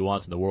options he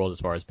wants in the world as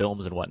far as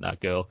films and whatnot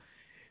go.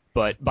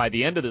 But by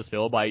the end of this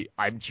film,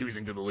 I'm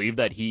choosing to believe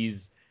that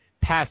he's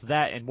past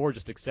that and more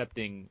just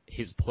accepting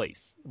his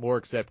place, more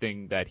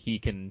accepting that he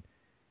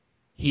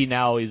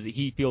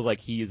feels like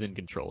he is in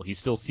control. He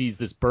still sees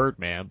this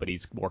Birdman, but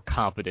he's more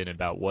confident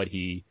about what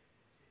he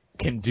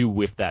can do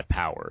with that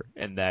power,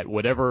 and that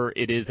whatever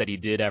it is that he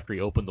did after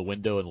he opened the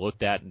window and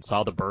looked at and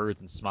saw the birds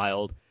and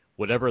smiled,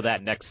 whatever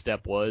that next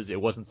step was, it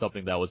wasn't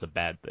something that was a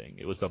bad thing.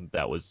 It was something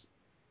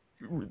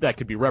that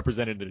could be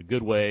represented in a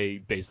good way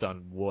based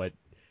on what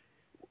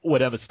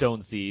Emma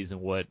Stone sees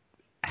and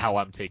how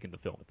I'm taking the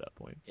film at that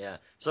point. Yeah.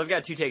 So I've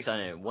got two takes on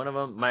it. One of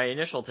them, my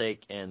initial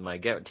take and my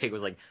take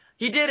was like,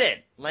 he did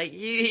it! Like,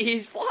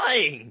 he's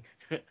flying!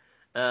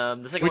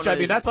 The second Which,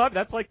 one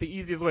that's like the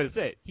easiest way to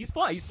say it. He's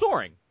flying. He's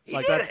soaring.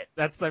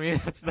 That's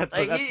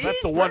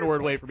the one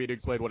word way for me to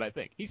explain what I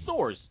think. He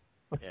soars.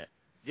 Yeah.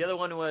 The other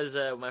one was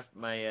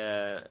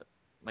my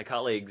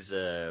colleague's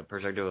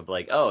perspective of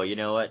like, oh, you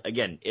know what?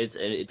 Again,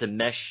 it's a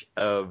mesh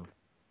of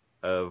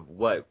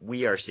what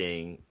we are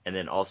seeing, and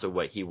then also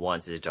what he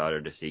wants his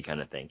daughter to see,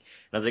 kind of thing. And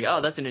I was like,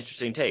 oh, that's an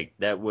interesting take.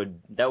 That would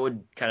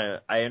kind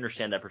of, I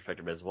understand that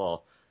perspective as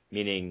well.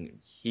 Meaning,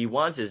 he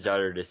wants his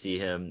daughter to see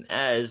him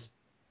as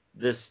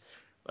this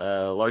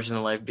larger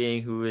than life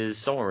being who is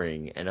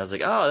soaring. And I was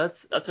like, oh,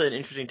 that's an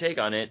interesting take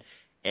on it.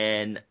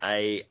 And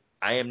I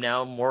am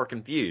now more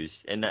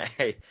confused, and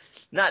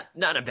not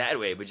in a bad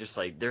way, but just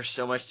like there's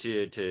so much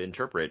to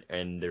interpret,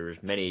 and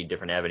there's many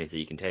different avenues that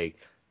you can take.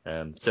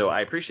 So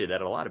I appreciate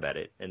that a lot about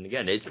it. And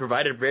again, it's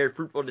provided very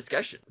fruitful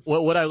discussion.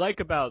 Well, what I like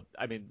about,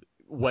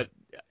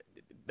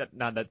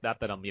 not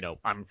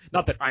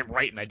that I'm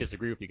right and I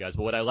disagree with you guys,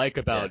 but what I like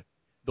about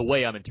the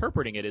way I'm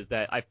interpreting it is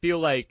that I feel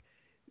like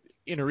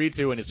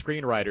Inarritu and his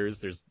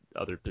screenwriters, there's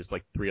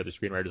like 3 other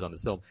screenwriters on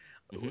this film,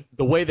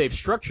 the way they've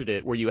structured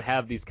it, where you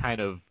have these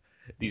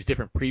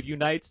different preview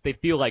nights, they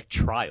feel like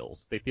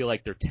trials. They feel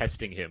like they're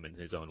testing him in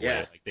his own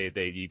way. Like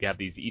you have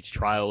each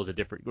trial is a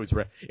different,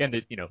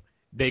 and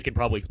they can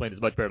probably explain this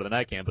much better than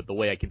I can, but the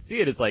way I can see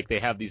it is like they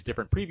have these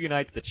different preview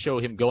nights that show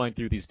him going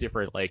through these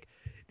different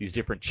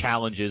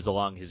challenges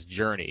along his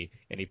journey,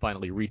 and he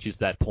finally reaches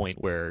that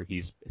point where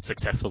he's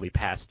successfully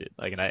passed it.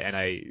 Like,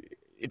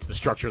 it's the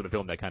structure of the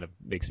film that kind of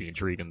makes me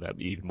intrigued, and that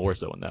even more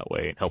so in that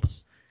way, and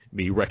helps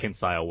me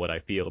reconcile what I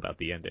feel about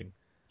the ending.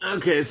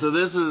 Okay, so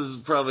this is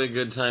probably a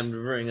good time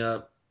to bring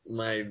up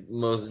my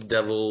most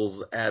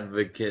devil's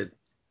advocate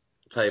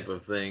type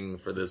of thing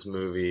for this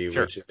movie,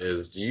 which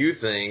is, do you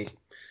think,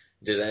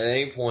 did at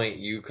any point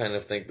you kind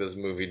of think this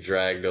movie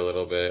dragged a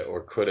little bit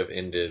or could have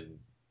ended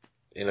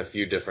in a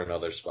few different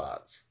other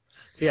spots?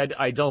 See,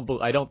 I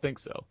don't think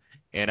so.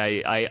 And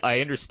I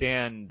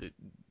understand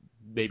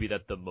maybe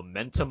that the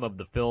momentum of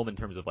the film in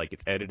terms of like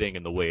its editing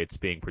and the way it's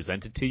being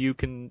presented to you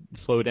can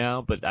slow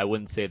down, but I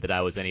wouldn't say that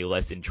I was any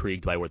less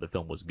intrigued by where the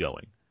film was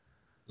going.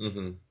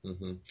 And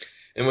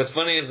what's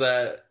funny is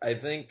that I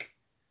think,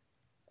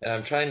 and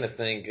I'm trying to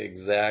think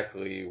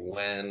exactly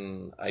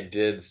when I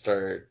did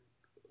start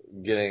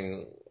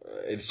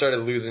it started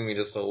losing me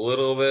just a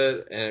little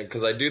bit, and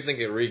because I do think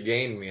it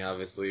regained me,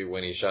 obviously,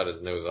 when he shot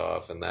his nose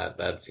off and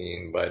that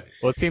scene. But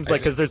it seems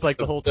like because there's like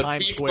the whole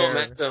Times Square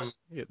momentum.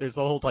 There's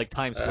the whole like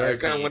Times Square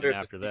scene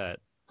after that.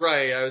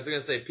 Right, I was gonna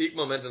say peak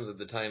momentum's at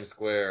the Times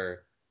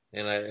Square,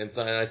 and I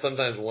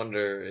sometimes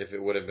wonder if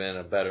it would have been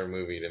a better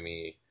movie to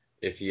me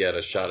if he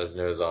had shot his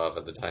nose off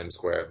at the Times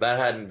Square. If that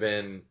hadn't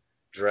been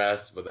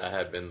dress, but that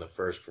had been the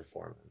first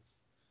performance.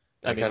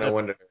 I kind of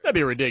wonder. That'd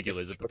be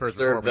ridiculous if the first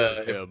performance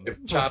was him.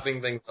 If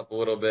chopping things up a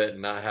little bit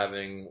and not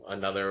having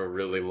another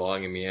really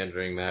long and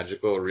meandering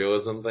magical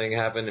realism thing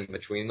happen in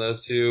between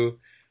those two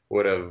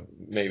would have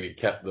maybe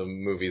kept the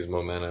movie's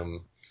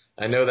momentum.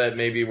 I know that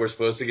maybe we're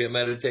supposed to get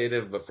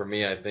meditative, but for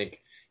me, I think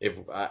if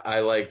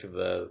I liked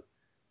the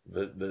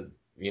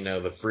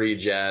free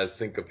jazz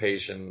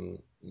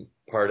syncopation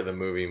part of the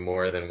movie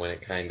more than when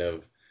it kind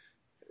of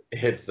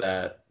hits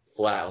that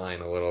flat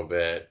line a little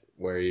bit,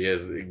 where he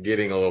is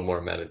getting a little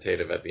more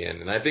meditative at the end.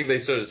 And I think they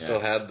sort of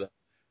still had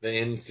the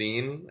end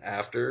scene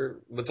after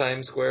the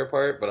Times Square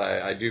part, but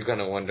I do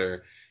kind of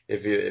wonder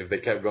if they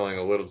kept going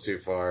a little too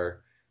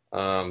far.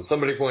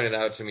 Somebody pointed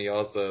out to me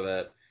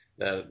also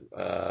that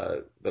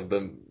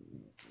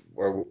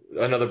or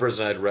another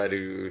person I'd read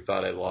who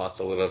thought it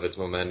lost a little of its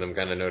momentum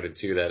kind of noted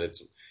too that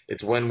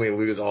it's when we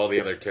lose all the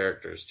other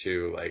characters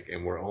too, like,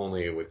 and we're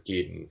only with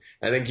Keaton.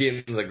 I think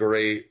Keaton's a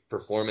great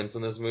performance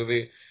in this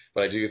movie,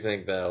 but I do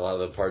think that a lot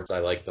of the parts I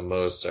like the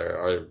most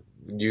are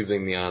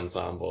using the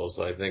ensemble.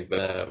 So I think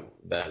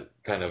that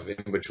kind of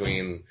in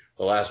between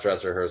the last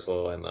dress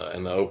rehearsal and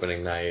the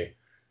opening night,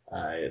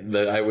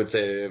 I would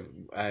say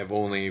I have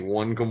only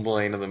one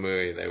complaint of the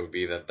movie. That would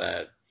be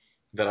that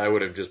I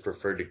would have just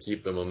preferred to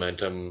keep the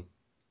momentum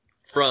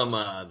from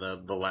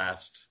the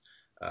last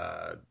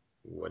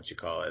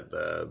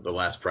the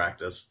last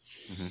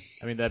practice.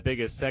 I mean, that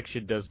biggest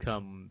section does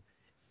come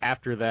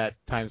after that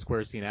Times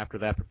Square scene, after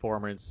that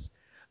performance.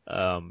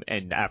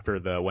 And after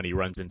when he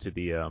runs into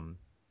the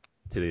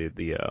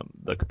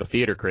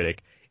theater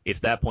critic, it's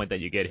that point that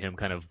you get him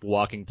kind of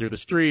walking through the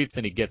streets,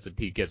 and he gets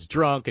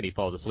drunk, and he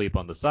falls asleep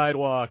on the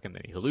sidewalk, and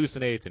then he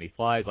hallucinates, and he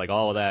flies. Like,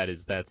 all of that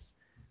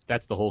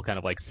that's the whole kind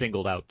of like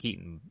singled out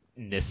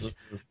Keaton-ness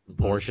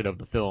portion of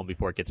the film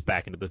before it gets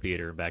back into the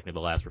theater and back into the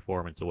last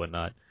performance and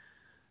whatnot.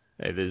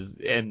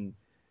 And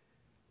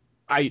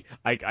I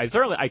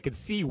certainly I could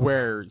see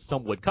where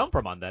some would come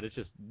from on that. It's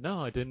just,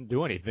 no, it didn't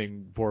do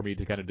anything for me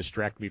to kind of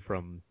distract me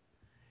from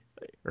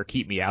or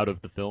keep me out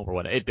of the film or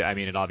what. It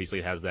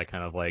obviously has that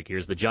kind of like,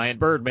 here's the giant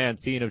Birdman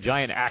scene of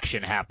giant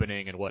action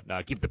happening and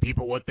whatnot. Keep the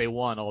people what they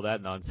want, all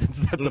that nonsense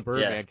that the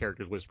Birdman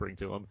character's whispering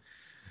to him.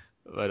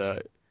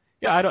 But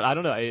I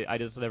don't know. I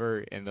just never,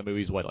 in the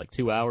movie's like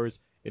 2 hours.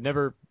 It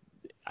never.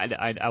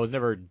 I was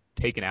never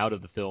taken out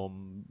of the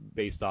film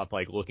based off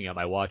like looking at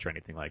my watch or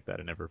anything like that.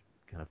 It never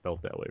kind of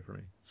felt that way for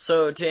me.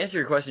 So to answer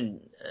your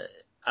question,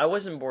 I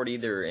wasn't bored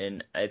either,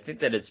 and I think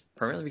that it's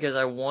primarily because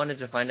I wanted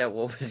to find out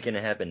what was going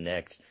to happen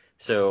next.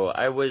 So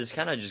I was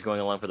kind of just going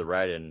along for the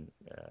ride, and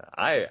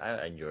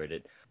I enjoyed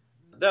it.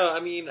 No,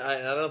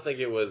 I don't think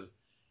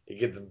it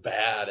gets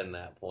bad in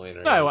that point.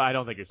 Or no, I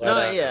don't think it's. No,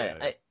 I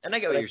get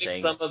what you're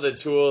saying. Some of the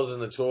tools in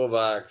the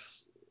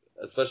toolbox,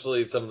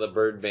 especially some of the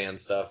Birdman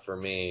stuff for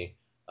me,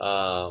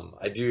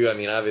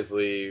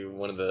 obviously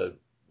one of the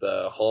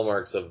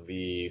hallmarks of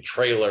the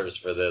trailers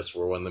for this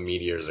were when the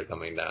meteors are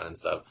coming down and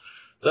stuff.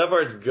 So that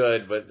part's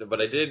good,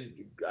 but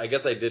I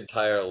guess I did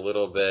tire a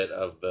little bit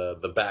of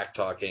the back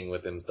talking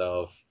with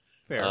himself.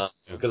 Fair.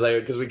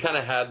 Because we kind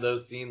of had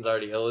those scenes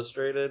already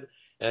illustrated,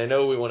 and I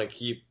know we want to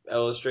keep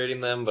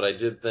illustrating them, but I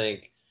did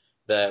think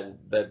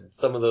that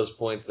some of those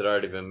points had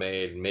already been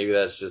made. Maybe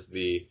that's just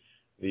the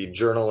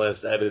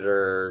journalist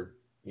editor,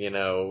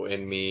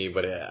 in me,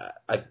 but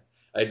I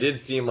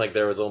did seem like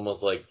there was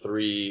almost like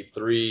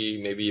three,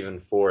 maybe even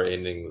 4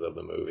 endings of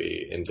the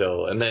movie and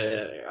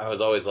then I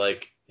was always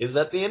like, is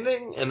that the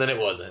ending? And then it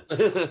wasn't.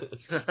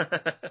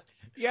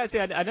 Yeah, see,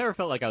 I never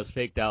felt like I was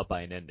faked out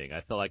by an ending. I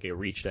felt like it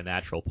reached a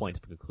natural point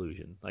of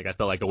conclusion. Like, I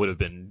felt like I would have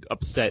been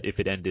upset if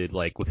it ended,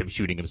 like, with him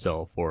shooting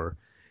himself, or...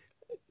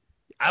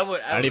 I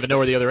don't even know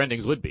where the other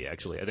endings would be,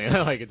 actually. I think,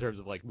 like, in terms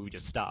of, like, movie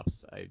just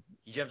stops.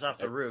 He jumps off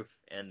the roof,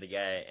 and the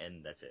guy,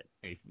 and that's it.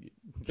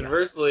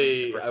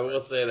 Conversely, I will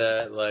say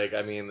that, like,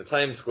 the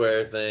Times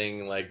Square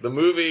thing, like, the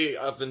movie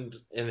up and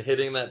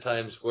hitting that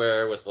Times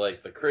Square with,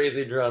 like, the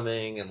crazy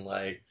drumming, and,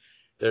 like,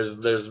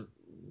 there's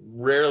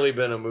rarely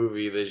been a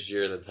movie this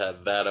year that's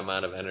had that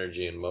amount of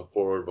energy and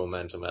forward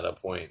momentum at a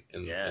point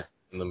in the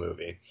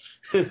movie.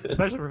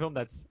 Especially for a film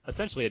that's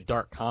essentially a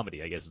dark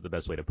comedy, I guess is the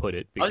best way to put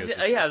it. I was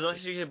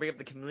actually going to bring up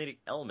the comedic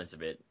elements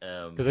of it.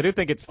 Because I do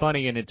think it's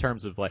funny, and in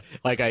terms of I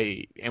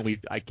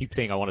keep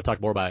saying I want to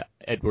talk more about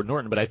Edward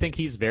Norton, but I think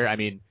he's very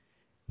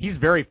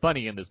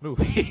funny in this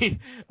movie.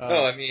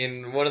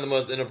 One of the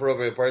most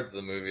inappropriate parts of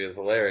the movie is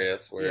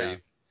hilarious, where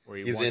he's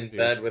in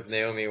bed with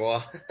Naomi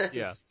Watts.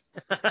 Yeah.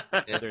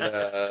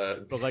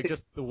 But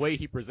just the way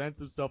he presents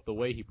himself, the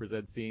way he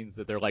presents scenes,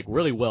 that they're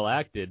really well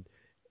acted,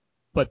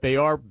 but he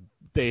and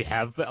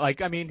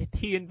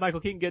Michael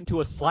Keaton get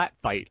into a slap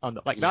fight on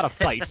the, not a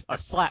fight, a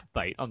slap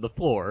fight on the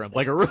floor of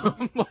a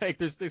room.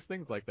 There's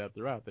things like that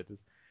throughout that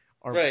just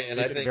are and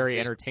I think very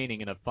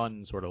entertaining in a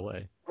fun sort of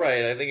way.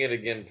 Right, I think it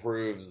again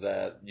proves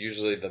that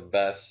usually the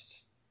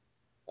best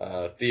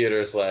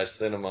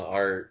theater/cinema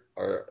art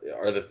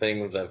are the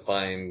things that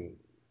find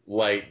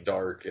light,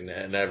 dark, and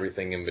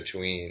everything in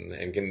between,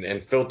 and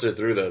can filter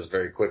through those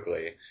very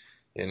quickly.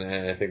 And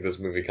I think this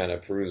movie kind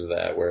of proves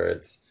that, where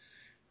it's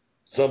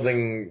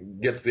something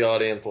gets the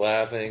audience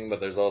laughing,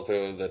 but there's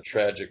also the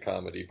tragic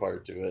comedy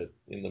part to it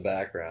in the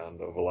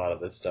background of a lot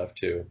of this stuff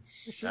too.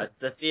 That's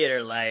the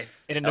theater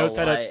life. And it knows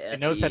how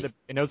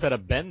to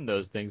bend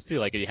those things too.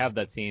 Like, you have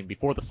that scene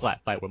before the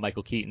slap fight where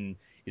Michael Keaton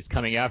is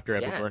coming after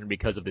Edward Norton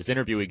because of this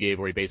interview he gave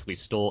where he basically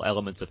stole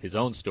elements of his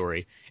own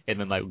story. And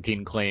then Michael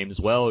Keaton claims,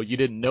 well, you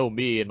didn't know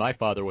me and my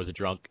father was a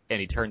drunk.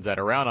 And he turns that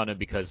around on him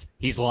because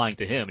he's lying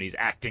to him and he's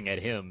acting at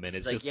him. And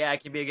it's just I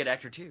can be a good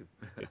actor too.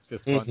 It's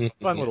just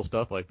fun little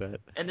stuff like that.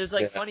 And there's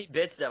funny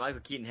bits that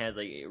Michael Keaton has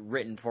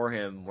written for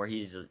him where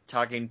he's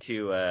talking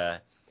to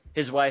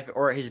his wife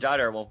or his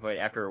daughter at one point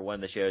after one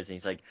of the shows, and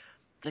he's like,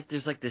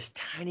 there's this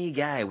tiny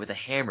guy with a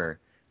hammer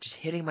just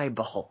hitting my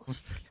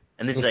balls.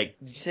 And it's did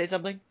you say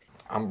something?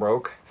 I'm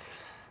broke.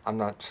 I'm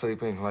not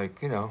sleeping at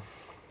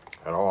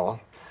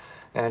all.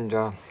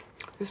 And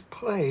this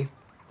play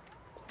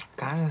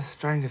kind of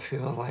starting to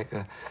feel like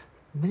a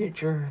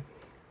miniature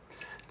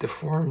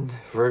deformed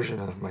version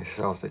of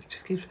myself that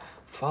just keeps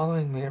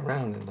following me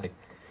around and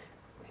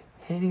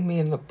hitting me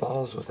in the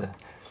balls with a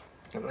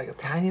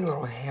tiny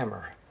little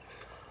hammer.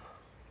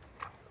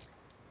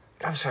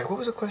 I'm sorry, what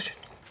was the question?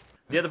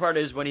 The other part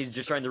is when he's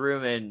just in the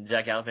room and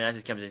Zach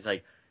Galifianakis comes in, he's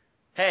like,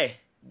 hey,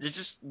 there's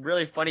just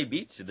really funny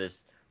beats to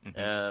this,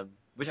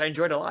 which I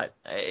enjoyed a lot.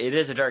 It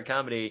is a dark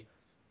comedy,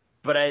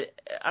 but I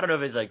don't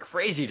know if it's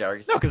crazy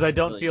dark. No, because I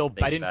didn't feel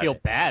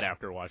bad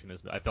after watching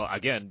this. I felt,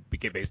 again,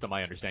 based on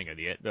my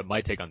understanding of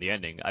my take on the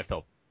ending, I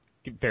felt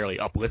fairly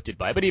uplifted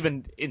by it. But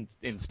even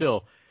in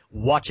still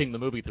watching the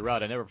movie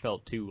throughout, I never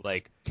felt too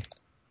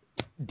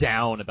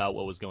down about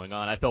what was going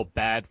on. I felt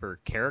bad for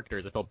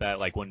characters. I felt bad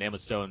when Emma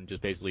Stone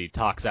just basically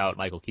talks out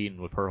Michael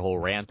Keaton with her whole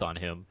rant on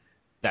him.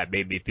 That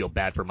made me feel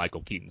bad for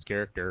Michael Keaton's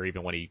character,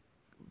 even when he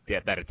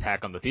had that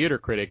attack on the theater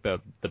critic,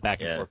 the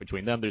back and forth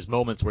between them. There's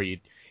moments where you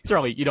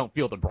don't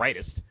feel the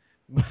brightest,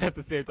 but at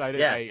the same time,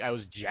 I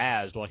was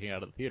jazzed walking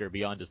out of the theater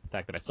beyond just the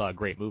fact that I saw a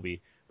great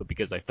movie, but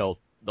because I felt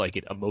like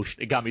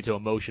it got me to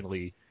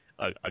emotionally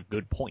a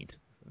good point.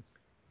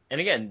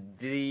 And again,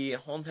 the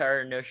whole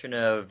entire notion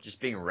of just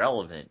being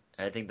relevant,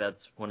 I think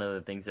that's one of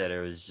the things that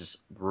it was just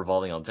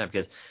revolving all the time,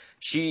 because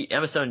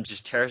Emma Stone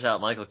just tears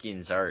out Michael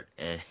Keaton's art,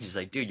 and she's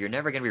like, dude, you're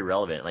never going to be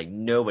relevant. Like,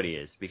 nobody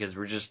is, because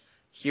we're just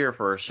here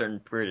for a certain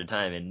period of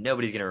time, and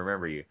nobody's going to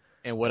remember you.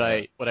 And what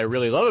I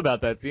really love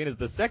about that scene is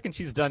the second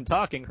she's done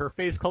talking, her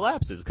face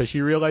collapses, because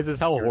she realizes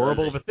how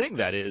horrible of a thing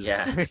that is.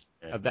 Yeah.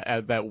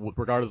 that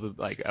regardless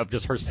of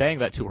just her saying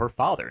that to her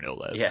father, no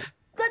less. Yeah.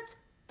 Let's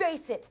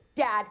face it,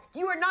 Dad,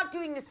 you are not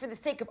doing this for the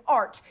sake of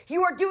art.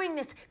 You are doing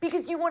this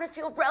because you want to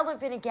feel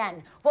relevant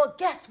again. Well,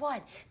 guess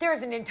what?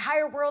 There's an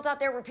entire world out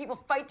there where people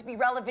fight to be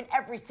relevant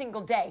every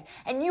single day,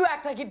 and you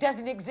act like it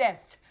doesn't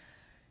exist.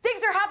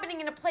 Things are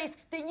happening in a place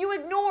that you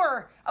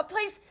ignore, a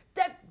place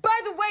that, by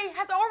the way,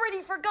 has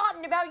already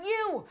forgotten about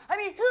you. I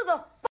mean, who the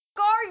fuck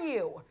are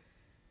you?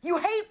 You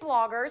hate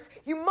bloggers,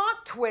 you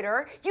mock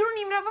Twitter, you don't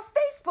even have a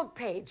Facebook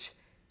page.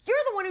 You're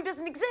the one who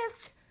doesn't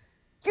exist.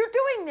 You're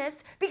doing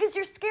this because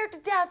you're scared to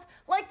death,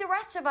 like the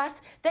rest of us,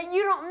 that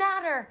you don't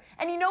matter.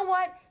 And you know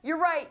what? You're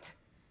right.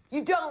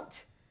 You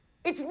don't.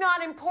 It's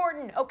not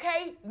important,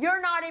 okay?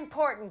 You're not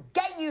important.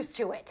 Get used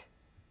to it.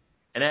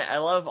 And I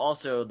love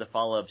also the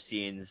follow-up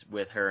scenes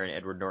with her and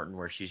Edward Norton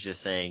where she's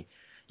just saying,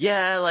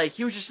 yeah, like,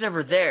 he was just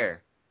never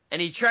there.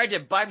 And he tried to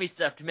buy me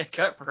stuff to make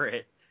up for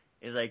it.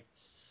 He's like,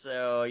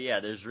 so,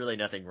 yeah, there's really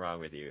nothing wrong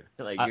with you.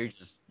 Like,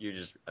 you're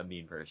just a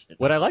mean person.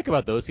 What I like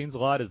about those scenes a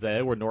lot is that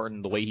Edward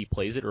Norton, the way he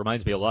plays it,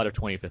 reminds me a lot of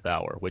 25th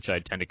Hour, which I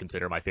tend to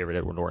consider my favorite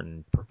Edward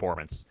Norton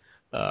performance.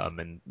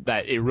 And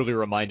that it really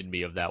reminded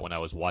me of that when I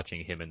was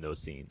watching him in those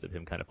scenes, of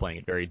him kind of playing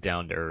it very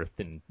down to earth,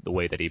 and the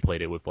way that he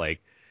played it with,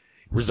 like,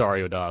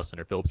 Rosario Dawson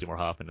or Philip Seymour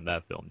Hoffman in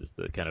that film, just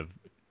the kind of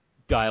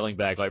dialing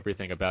back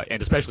everything about,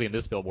 and especially in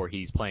this film where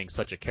he's playing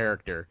such a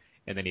character,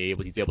 and then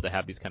he's able to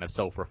have these kind of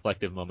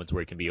self-reflective moments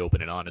where he can be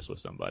open and honest with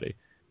somebody.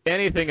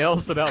 Anything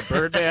else about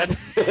Birdman?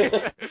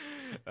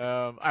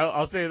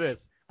 I'll say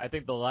this. I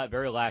think the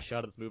very last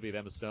shot of this movie of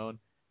Emma Stone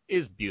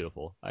is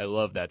beautiful. I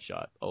love that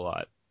shot a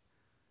lot.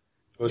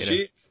 Well,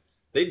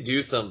 they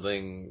do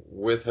something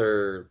with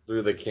her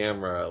through the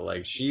camera.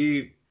 Like,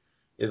 she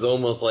is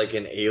almost like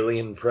an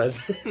alien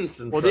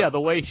presence. Well, yeah, the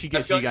way she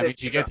gets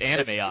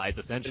anime eyes,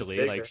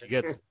 essentially. Like,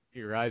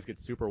 your eyes get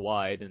super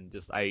wide, and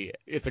just, I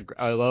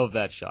love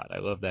that shot. I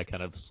love that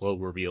kind of slow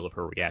reveal of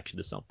her reaction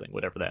to something,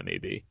 whatever that may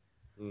be.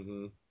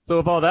 Mm-hmm. So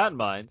with all that in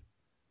mind,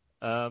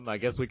 I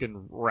guess we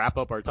can wrap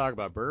up our talk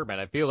about Birdman.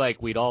 I feel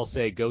like we'd all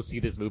say go see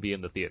this movie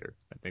in the theater.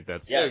 I think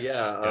that's...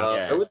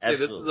 I would say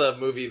this is a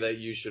movie that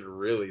you should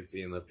really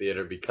see in the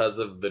theater because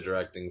of the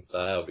directing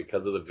style,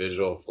 because of the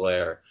visual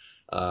flair.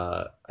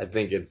 I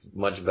think it's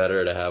much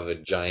better to have a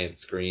giant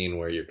screen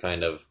where you're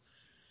kind of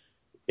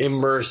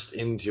immersed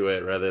into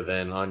it rather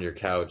than on your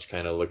couch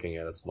kind of looking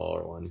at a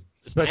smaller one.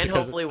 Especially and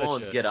hopefully we'll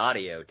get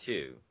audio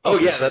too. Oh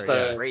yeah,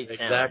 that's great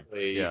sound.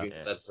 Exactly. You can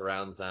that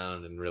surround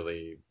sound and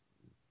really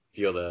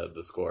feel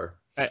the score.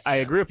 I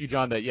agree with you,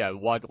 John, that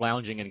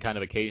lounging and kind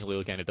of occasionally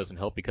looking at it doesn't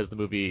help because the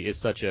movie is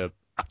such a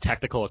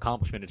technical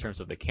accomplishment in terms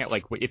of if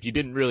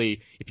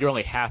you're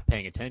only half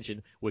paying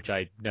attention, which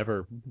I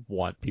never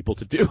want people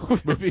to do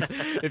with movies,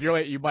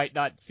 you might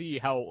not see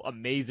how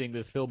amazing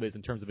this film is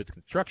in terms of its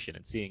construction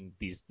and seeing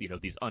these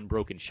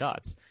unbroken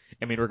shots.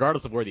 I mean,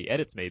 regardless of where the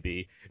edits may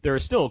be, there are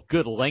still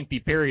good lengthy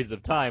periods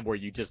of time where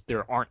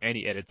there aren't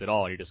any edits at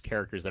all, and you're just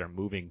characters that are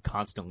moving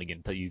constantly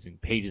and using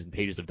pages and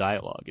pages of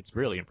dialogue. It's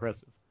really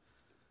impressive.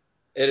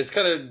 And it's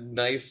kind of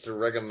nice to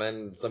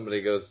recommend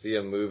somebody go see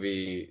a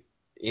movie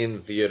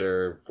in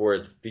theater for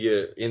its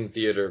in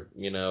theater,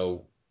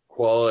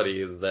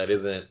 qualities that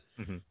isn't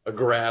a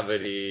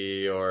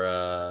Gravity or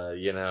a,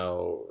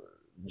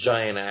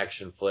 giant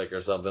action flick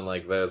or something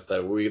like this.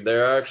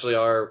 There actually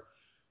are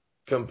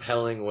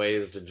compelling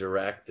ways to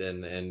direct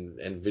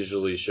and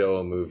visually show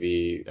a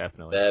movie.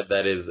 Definitely.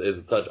 that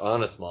is such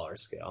on a smaller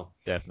scale.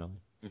 Definitely.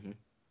 Mm-hmm.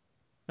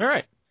 All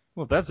right.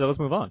 Well, if that's it, let's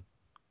move on.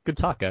 Good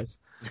talk, guys.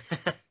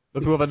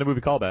 Let's move on to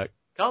movie callback.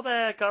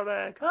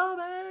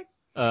 Callback.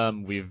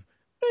 We've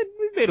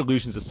made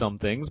allusions to some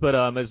things,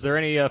 but is there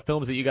any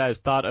films that you guys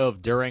thought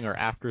of during or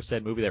after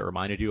said movie that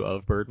reminded you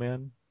of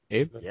Birdman?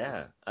 Abe?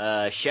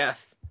 Yeah.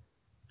 Chef.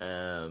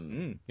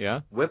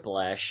 Yeah.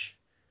 Whiplash.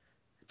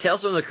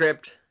 Tales from the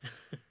Crypt.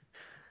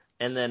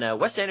 And then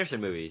Wes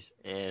Anderson movies.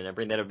 And I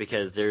bring that up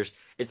because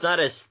it's not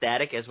as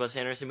static as Wes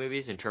Anderson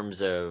movies in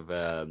terms of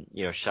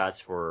shots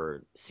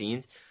for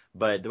scenes,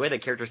 but the way the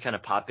characters kind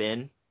of pop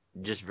in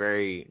just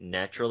very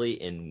naturally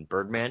in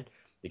Birdman,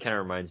 it kind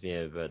of reminds me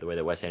of the way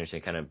that Wes Anderson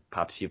kind of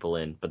pops people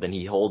in, but then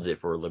he holds it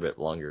for a little bit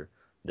longer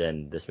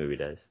than this movie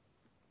does.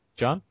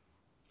 John?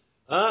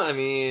 I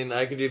mean,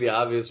 I could do the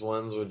obvious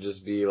ones, would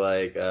just be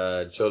like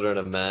Children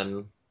of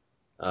Men,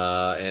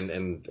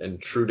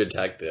 and True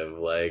Detective,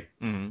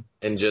 and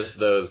just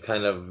those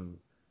kind of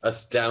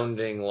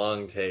astounding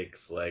long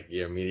takes, like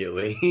you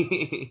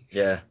immediately,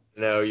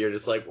 you're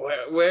just like,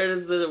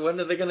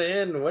 when are they gonna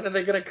end? When are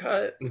they gonna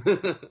cut?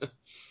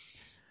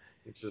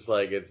 It's just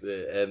like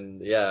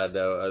and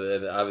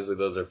obviously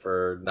those are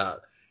for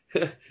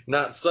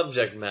not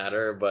subject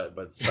matter,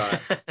 but style.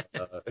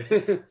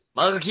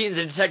 Michael Keaton's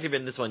a detective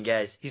in this one,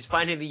 guys. He's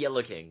finding the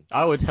Yellow King.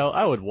 I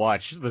would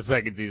watch the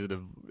second season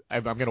of.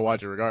 I'm gonna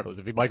watch it regardless.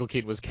 If Michael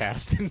Keaton was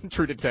cast in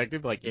True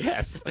Detective, like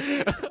yes,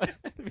 it'd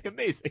be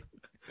amazing.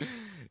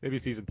 Maybe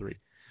season 3.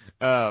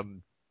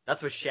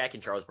 That's with Shaq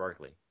and Charles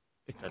Barkley.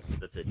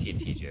 That's a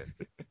TNT joke.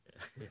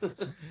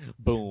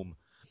 Boom.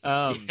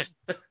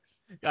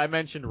 I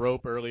mentioned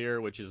Rope earlier,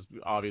 which is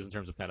obvious in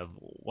terms of kind of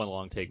one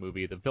long take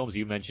movie. The films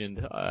you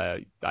mentioned,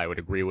 I would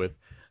agree with.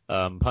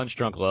 Punch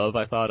Drunk Love,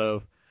 I thought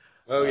of.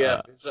 Oh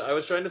yeah, I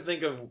was trying to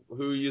think of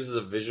who uses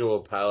a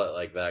visual palette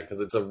like that because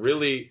it's a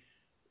really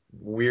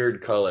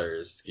weird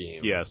color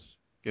scheme. Yes,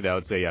 I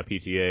would say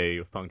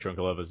PTA, Punch Drunk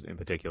Love in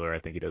particular. I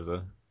think he does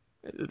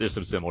there's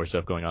some similar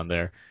stuff going on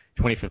there.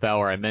 25th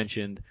Hour, I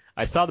mentioned.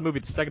 I saw the movie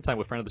the second time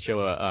with friend of the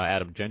show,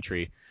 Adam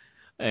Gentry,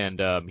 and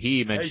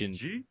he mentioned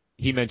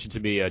to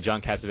me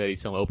John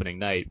Cassavetes' film Opening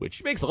Night,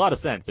 which makes a lot of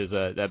sense.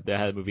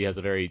 That movie has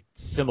a very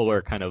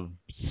similar kind of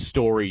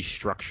story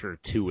structure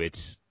to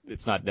it.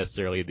 It's not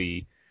necessarily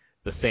the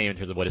same in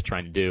terms of what it's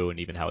trying to do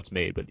and even how it's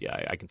made, but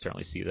yeah, I can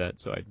certainly see that.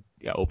 So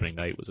Opening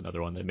Night was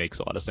another one that makes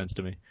a lot of sense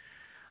to me.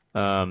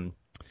 With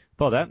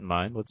all that in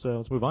mind, let's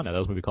move on now. That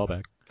was movie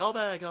callback.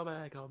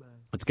 Callback.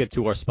 Let's get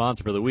to our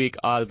sponsor for the week.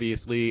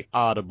 Obviously,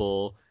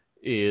 Audible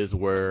is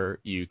where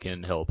you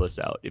can help us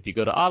out. If you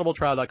go to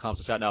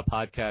audibletrial.com/shoutnow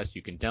podcast,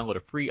 you can download a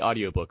free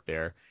audiobook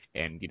there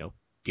and,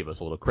 give us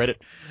a little credit.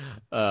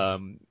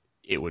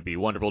 It would be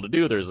wonderful to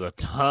do. There's a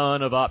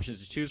ton of options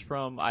to choose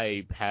from.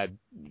 I had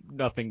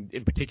nothing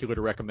in particular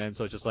to recommend,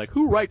 so it's just like,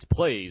 who writes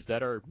plays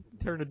that are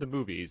turned into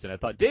movies? And I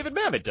thought David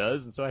Mamet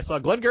does, and so I saw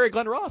Glengarry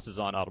Glen Ross is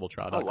on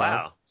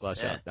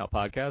audibletrial.com/shoutnow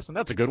podcast, and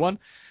that's a good one.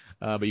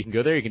 But you can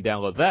go there, you can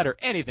download that or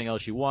anything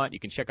else you want. You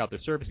can check out their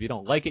service. If you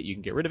don't like it, you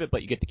can get rid of it,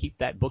 but you get to keep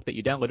that book that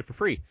you downloaded for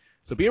free.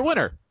 So be a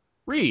winner.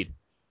 Read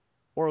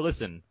or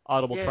listen.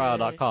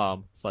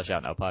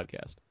 audibletrial.com/shoutnow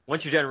podcast.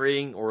 Once you're done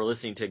reading or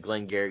listening to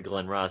Glengarry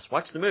Glen Ross,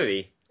 watch the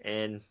movie,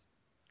 and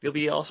you'll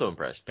be also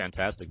impressed.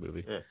 Fantastic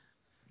movie. Yeah.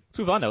 Let's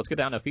move on now. Let's get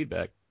down to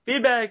feedback.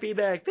 Feedback! This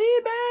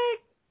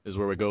is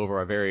where we go over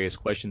our various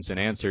questions and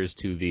answers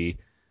to the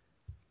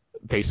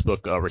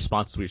Facebook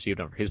responses we received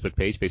on our Facebook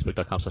page,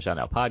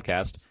 facebook.com/shoutnow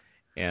podcast.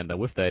 And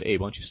with that,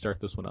 Abe, why don't you start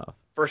this one off?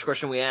 First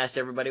question we asked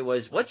everybody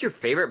was, what's your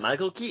favorite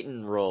Michael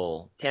Keaton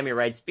role? Tammy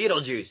writes,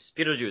 Beetlejuice.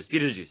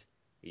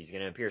 He's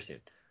going to appear soon.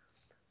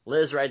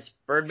 Liz writes,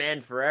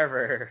 Birdman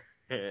Forever,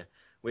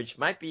 which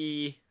might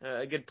be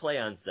a good play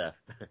on stuff.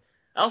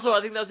 Also,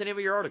 I think that was the name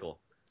of your article.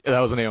 Yeah, that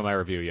was the name of my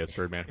review, yes,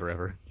 Birdman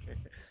Forever.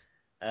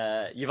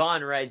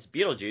 Yvonne writes,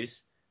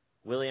 Beetlejuice.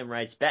 William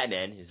writes,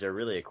 Batman. Is there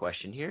really a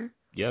question here?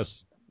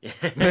 Yes.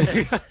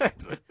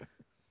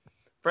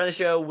 Friend of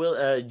the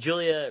show,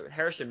 Julia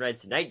Harrison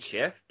writes, Night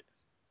Shift.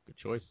 Good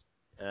choice.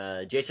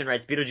 Jason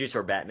writes, Beetlejuice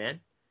or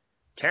Batman.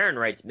 Taryn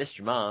writes,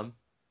 Mr. Mom.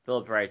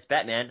 Philip writes,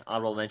 Batman,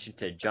 honorable mention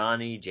to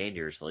Johnny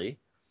Dangerously.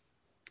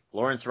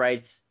 Lawrence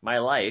writes, My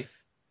Life.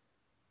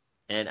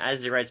 And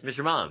Isaac writes,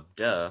 Mr. Mom.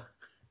 Duh.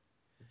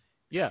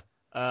 Yeah.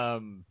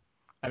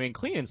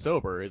 Clean and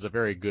Sober is a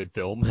very good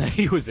film that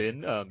he was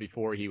in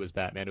before he was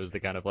Batman. It was the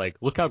kind of like,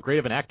 look how great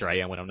of an actor I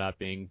am when I'm not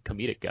being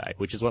comedic guy,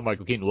 which is what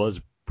Michael Keaton was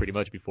pretty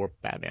much before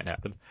Batman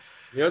happened.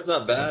 It's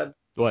not bad.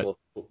 What?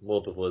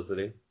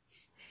 Multiplicity.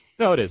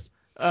 No, it is.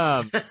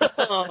 Oh.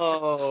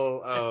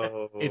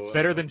 It's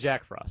better than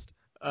Jack Frost.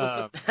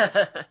 He's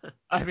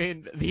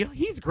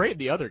great in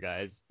The Other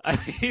Guys.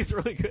 He's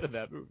really good in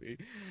that movie.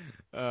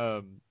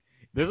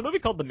 There's a movie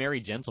called The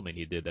Merry Gentleman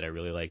he did that I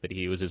really like, that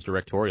he was his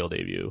directorial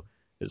debut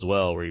as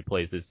well, where he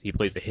plays a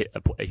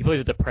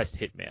depressed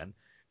hitman.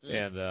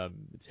 And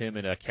it's him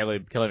and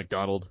Kelly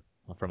MacDonald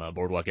from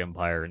Boardwalk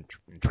Empire and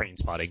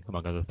Trainspotting,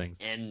 among other things.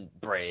 And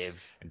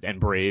Brave. And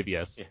Brave,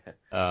 yes.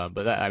 Yeah.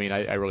 But I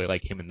really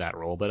like him in that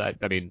role.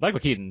 But Michael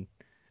Keaton,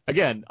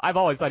 again, I've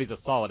always thought he's a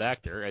solid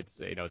actor.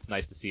 It's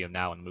nice to see him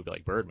now in a movie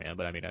like Birdman,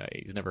 but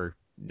he's never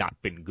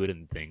not been good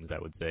in things, I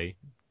would say.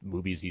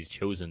 Movies he's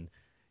chosen,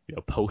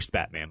 post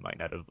Batman might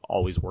not have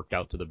always worked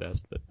out to the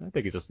best, but I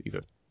think he's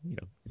a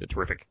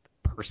terrific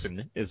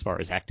person as far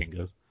as acting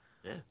goes.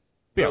 Yeah.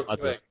 Real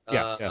quick,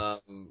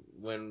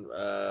 when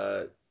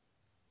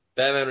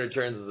Batman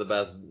Returns is the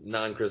best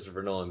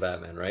non-Christopher Nolan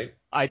Batman, right?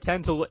 I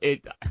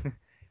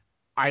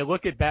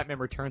look at Batman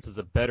Returns as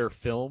a better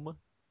film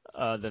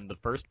than the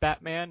first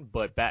Batman,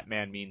 but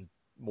Batman means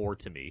more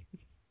to me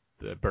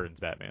than Burton's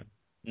Batman.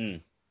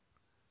 I'll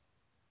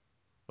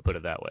put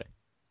it that way.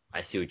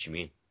 I see what you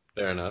mean.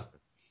 Fair enough.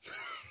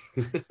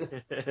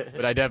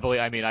 But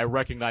I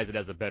recognize it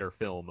as a better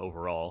film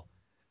overall.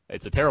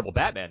 It's a terrible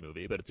Batman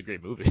movie, but it's a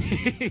great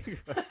movie.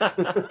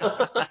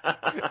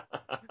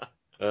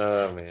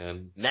 Oh,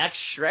 man. Max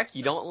Schreck,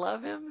 you don't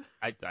love him?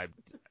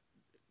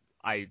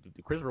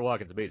 Christopher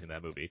Walken's amazing in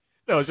that movie.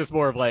 No, it's just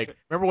more of like,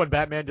 remember when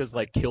Batman just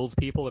like kills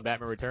people in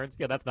Batman Returns?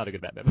 Yeah, that's not a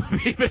good Batman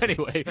movie. But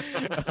anyway,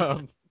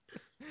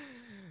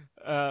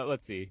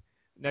 let's see.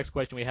 Next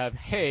question we have,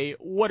 hey,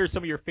 what are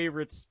some of your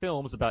favorite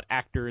films about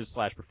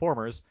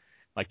actors/performers?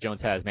 Mike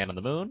Jones has Man on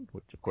the Moon,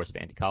 which of course is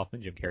Andy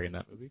Kaufman, Jim Carrey in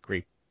that movie.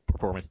 Great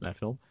performance in that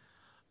film.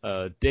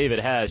 David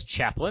has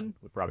Chaplin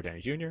with Robert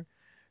Downey Jr.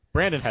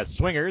 Brandon has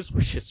Swingers,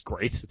 which is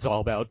great. It's all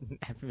about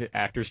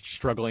actors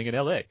struggling in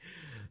L.A.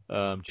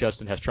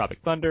 Justin has Tropic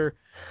Thunder.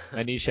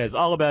 Manish has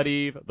All About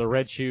Eve, The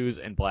Red Shoes,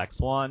 and Black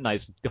Swan.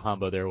 Nice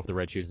combo there with The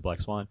Red Shoes and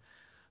Black Swan.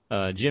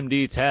 Jim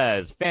Dietz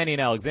has Fanny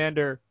and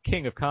Alexander,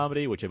 King of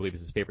Comedy, which I believe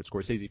is his favorite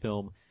Scorsese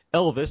film.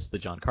 Elvis, the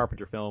John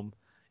Carpenter film.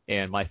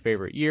 And my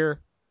favorite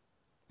year.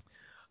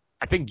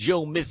 I think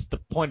Joe missed the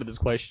point of this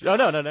question. Oh,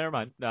 no, never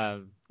mind.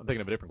 I'm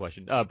thinking of a different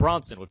question.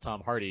 Bronson with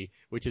Tom Hardy,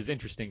 which is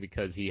interesting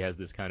because he has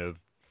this kind of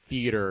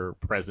theater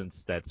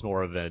presence that's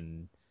more of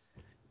an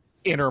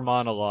inner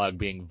monologue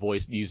being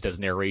used as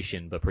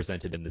narration, but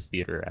presented in this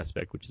theater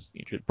aspect, which is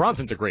interesting.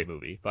 Bronson's a great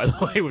movie, by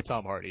the way, with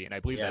Tom Hardy, and I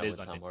believe that is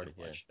on Instant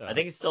Watch. I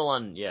think it's still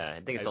on. Yeah,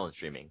 I think it's still on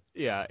streaming.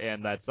 Yeah,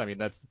 and that's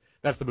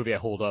the movie I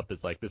hold up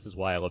as like, this is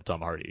why I love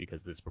Tom Hardy,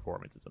 because this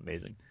performance is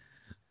amazing.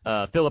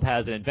 Philip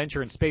has An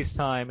Adventure in Space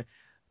Time,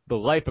 The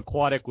Life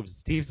Aquatic with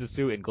Steve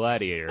Zissou, and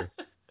Gladiator.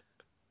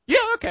 Yeah,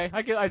 okay,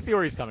 I see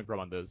where he's coming from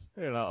on this.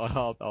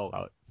 I'll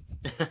allow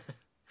it.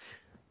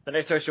 The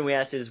next question we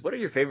asked is, what are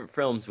your favorite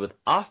films with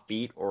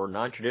offbeat or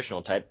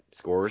non-traditional type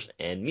scores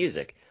and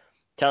music?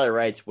 Tyler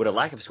writes, would a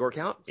lack of score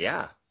count?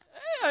 Yeah.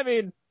 I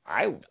mean,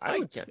 I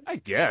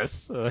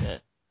guess.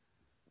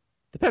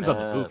 Depends on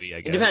the movie,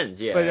 I guess. It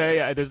depends, yeah. But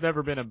yeah, there's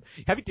never been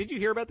did you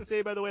hear about this,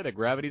 by the way, that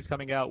Gravity's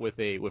coming out with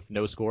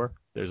no score?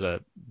 There's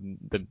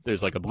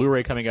like a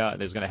Blu-ray coming out,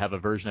 and there's going to have a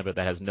version of it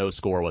that has no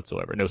score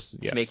whatsoever.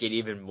 To make it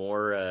even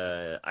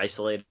more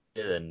isolated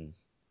and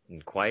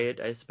quiet,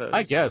 I suppose.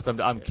 I guess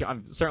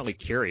I'm certainly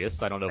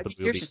curious. I don't know if the movie.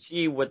 I'm curious to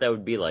see what that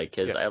would be like,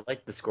 because I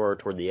like the score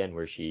toward the end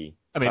where she.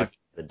 I mean, it's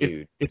the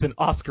dude. It's an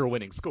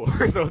Oscar-winning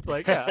score, so it's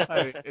like,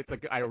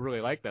 I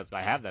really like that. So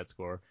I have that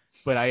score,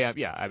 but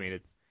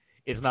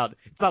it's not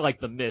like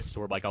The Mist,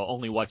 where like I'll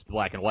only watch the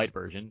black and white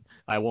version.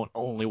 I won't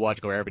only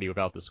watch Gravity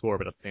without the score,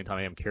 but at the same time,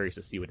 I am curious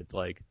to see what it's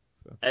like.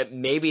 So.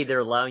 Maybe they're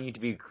allowing you to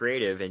be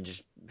creative and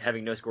just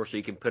having no score so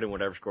you can put in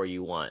whatever score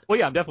you want. Well,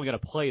 yeah, I'm definitely going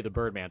to play the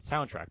Birdman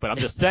soundtrack, but I'm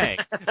just saying.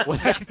 When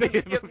I say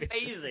it's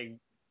amazing.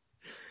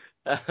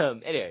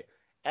 Anyway,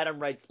 Adam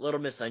writes Little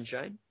Miss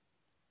Sunshine.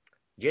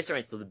 Jason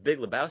writes The Big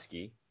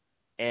Lebowski.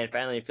 And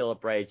finally,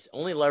 Philip writes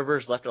Only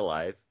Lovers Left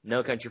Alive,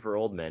 No Country for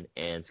Old Men,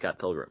 and Scott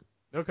Pilgrim.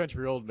 No Country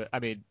for Old Men. I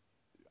mean,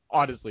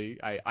 honestly,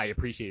 I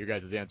appreciate your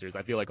guys' answers.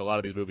 I feel like a lot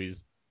of these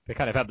movies, they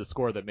kind of have the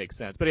score that makes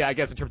sense. But yeah, I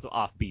guess in terms of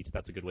offbeat,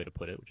 that's a good way to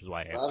put it, which is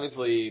why I asked.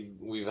 Obviously,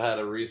 we've had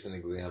a recent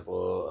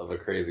example of a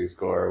crazy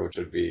score, which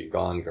would be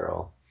Gone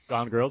Girl.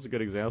 Gone Girl's a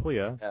good example,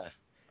 yeah.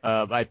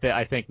 I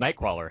think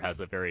Nightcrawler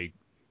has a very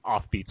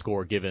offbeat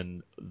score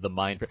given the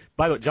mind.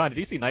 By the way, John, did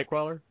you see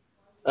Nightcrawler?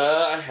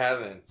 I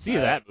haven't. See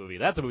that movie.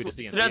 That's a movie to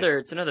see. It's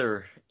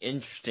another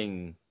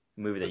interesting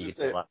movie that you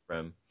get a lot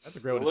from. That's a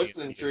great one. It looks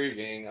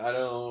intriguing. I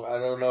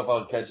don't know if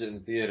I'll catch it in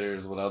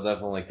theaters, but I'll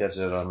definitely catch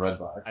it on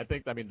Redbox. I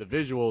think, the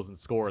visuals and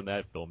score in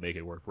that film make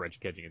it worth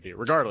catching in theater.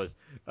 Regardless,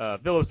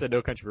 Philip said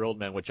No Country for Old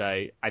Men, which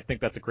I think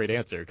that's a great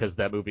answer, because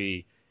that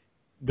movie,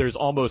 there's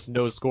almost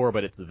no score,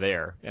 but it's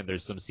there, and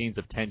there's some scenes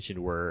of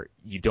tension where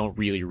you don't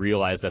really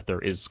realize that there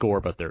is score,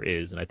 but there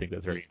is, and I think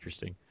that's very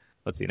interesting.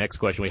 Let's see, next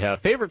question we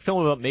have. Favorite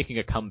film about making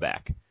a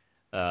comeback?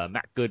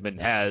 Matt Goodman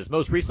has,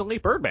 most recently,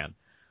 Birdman.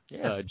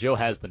 Yeah. Joe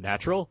has The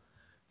Natural.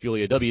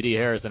 Julia W.D.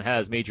 Harrison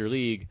has Major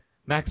League.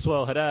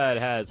 Maxwell Haddad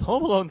has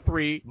Home Alone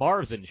 3,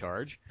 Marv's in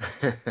Charge.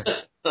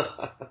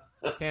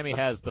 Tammy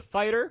has The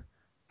Fighter.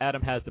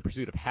 Adam has The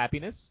Pursuit of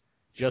Happiness.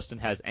 Justin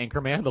has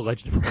Anchorman, The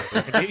Legend of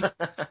Brandy.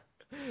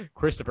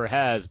 Christopher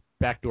has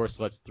Backdoor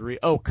Sluts 3.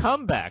 Oh,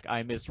 Comeback.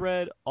 I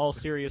misread. All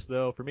serious,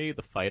 though, for me,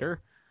 The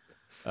Fighter.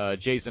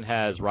 Jason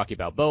has Rocky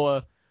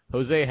Balboa.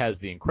 Jose has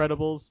The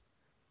Incredibles.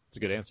 It's a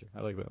good answer.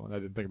 I like that one. I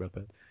didn't think about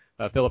that.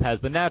 Philip has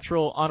The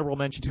Natural, honorable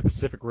mention to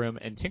Pacific Rim,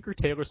 and Tinker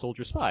Tailor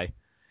Soldier Spy.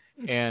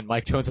 And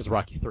Mike Jones has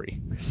Rocky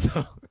 3.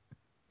 So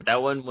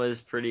that one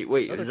was pretty.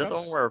 Wait, is that the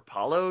one where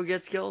Apollo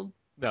gets killed?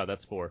 No,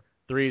 that's 4.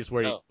 3 is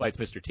where he fights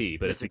Mr. T,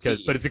 but it's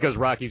because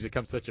Rocky's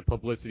become such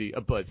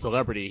a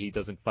celebrity, he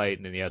doesn't fight,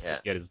 and then he has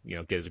to get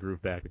his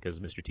groove back because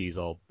Mr. T's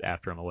all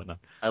after him and whatnot.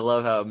 I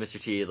love how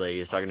Mr. T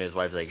is talking to his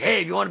wife, like,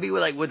 "Hey, if you want to be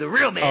with a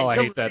real man." Oh, I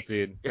hate that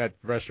scene. That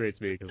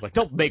frustrates me because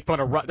don't make fun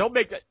of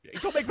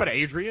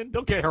Adrian.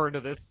 Don't get her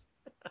into this.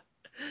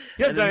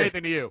 She hasn't done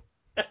anything to you.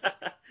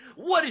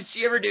 What did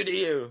she ever do to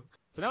you?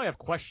 So now we have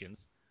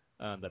questions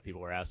that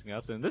people are asking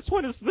us, and this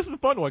is a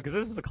fun one because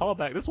this is a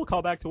callback. This will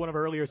call back to one of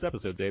our earlier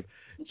episodes, Dave.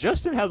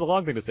 Justin has a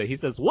long thing to say. He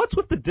says, "What's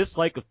with the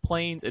dislike of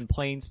Planes and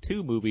Planes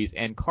 2 movies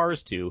and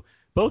Cars 2?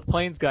 Both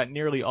planes got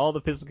nearly all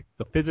the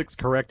physics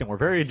correct and were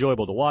very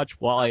enjoyable to watch.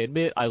 While I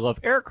admit I love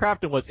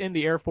aircraft and was in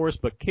the Air Force,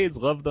 but kids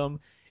love them.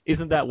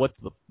 Isn't that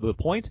what's the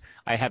point?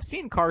 I have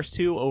seen Cars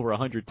 2 over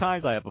 100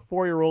 times. I have a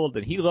 4-year-old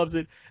and he loves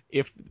it.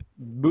 If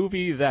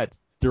movie that's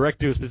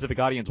directed to a specific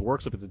audience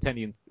works if it's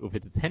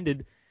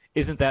intended,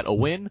 isn't that a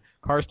win?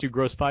 Cars 2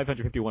 grossed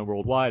 $551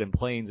 worldwide, and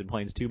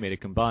Planes 2 made a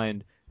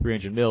combined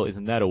 $300 million.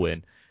 Isn't that a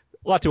win?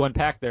 a lot to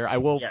unpack there. I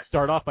will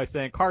start off by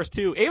saying Cars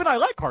 2. Abe and I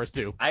like Cars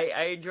 2.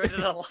 I enjoyed it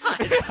a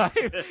lot.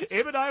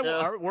 Abe and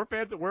I we're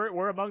fans.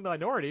 We're among the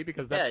minority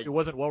because it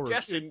wasn't well reviewed.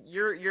 Justin,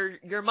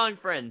 you're among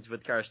friends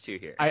with Cars 2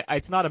 here.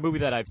 It's not a movie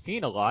that I've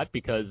seen a lot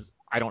because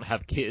I don't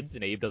have kids,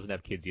 and Abe doesn't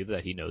have kids either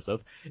that he knows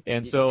of.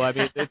 And so, I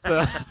mean, it's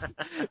I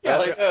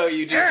like how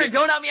you just Aaron,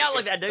 don't knock me out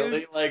like that, dude.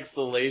 Really like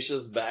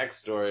salacious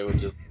backstory with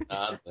just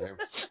not there.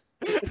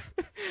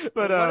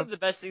 But one of the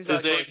best things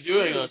about Cars 2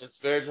 doing on his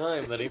spare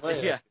time that he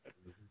might have.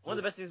 One of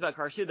the best things about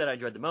Cars 2 that I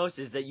enjoyed the most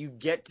is that you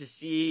get to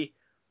see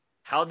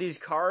how these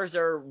cars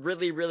are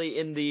really, really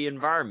in the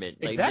environment.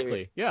 Like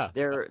exactly.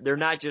 They're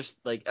not just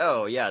like,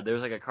 oh yeah,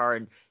 there's like a car,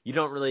 and you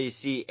don't really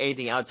see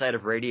anything outside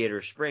of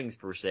Radiator Springs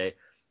per se.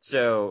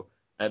 So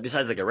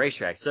besides like a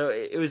racetrack. So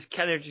it was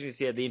kind of interesting to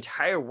see that the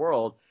entire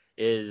world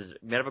is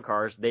made up of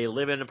cars. They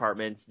live in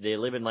apartments. They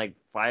live in like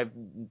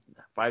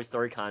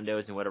five-story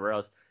condos and whatever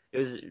else. It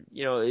was,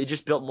 it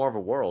just built more of a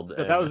world.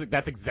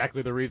 That's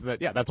exactly the reason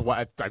that's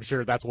why I'm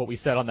sure that's what we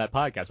said on that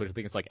podcast, which I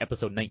think it's like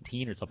episode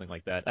 19 or something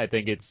like that. I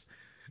think it's,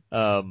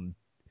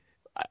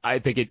 I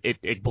think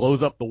it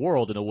blows up the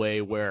world in a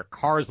way where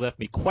Cars left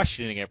me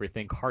questioning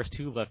everything. Cars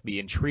 2 left me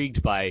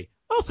intrigued by,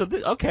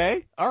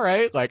 okay, all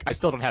right. Like, I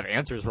still don't have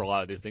answers for a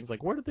lot of these things.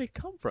 Like, where did they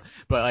come from?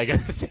 But like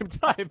at the same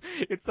time,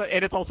 it's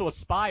also a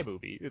spy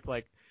movie. It's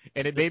like,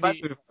 and it made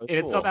me, and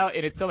it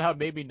somehow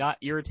made me not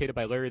irritated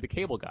by Larry the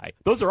Cable Guy.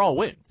 Those are all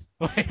wins.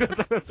 Like,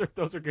 those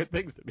are good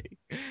things to me.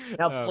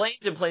 Now,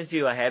 Planes and Planes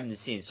 2 I haven't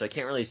seen, so I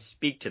can't really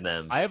speak to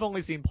them. I have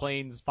only seen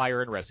Planes,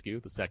 Fire and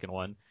Rescue, the second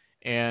one,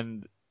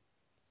 and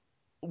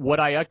what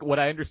I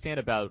understand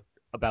about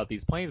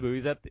these Planes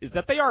movies is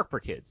that they are for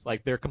kids.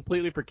 Like, they're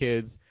completely for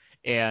kids,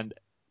 and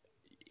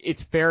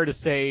it's fair to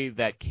say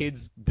that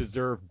kids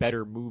deserve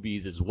better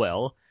movies as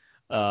well.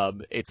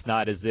 It's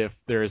not as if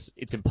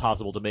it's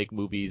impossible to make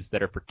movies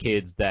that are for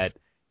kids that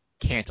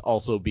can't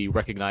also be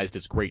recognized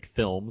as great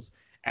films.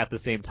 At the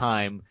same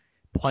time,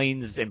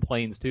 Planes and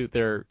Planes 2,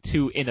 they're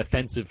too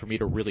inoffensive for me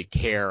to really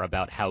care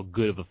about how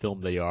good of a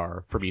film they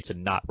are for me to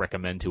not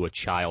recommend to a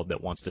child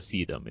that wants to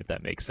see them, if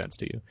that makes sense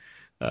to you.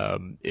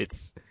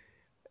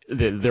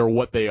 They're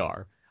what they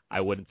are.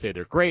 I wouldn't say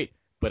they're great,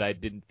 but I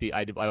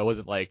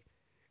wasn't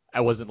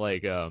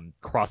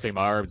crossing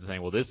my arms and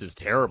saying, well, this is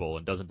terrible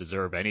and doesn't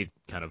deserve any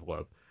kind of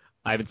love.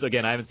 I haven't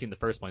seen the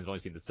first Planes, I've only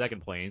seen the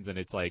second Planes, and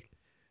it's like,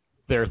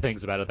 there are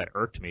things about it that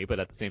irked me, but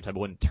at the same time, I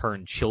wouldn't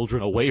turn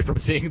children away from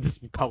seeing this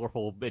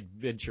colorful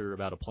adventure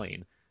about a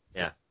plane.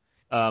 So,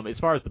 as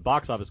far as the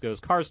box office goes,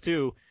 Cars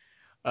 2,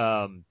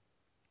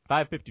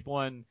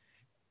 551,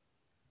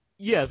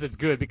 yes, it's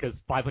good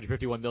because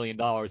 $551 million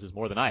is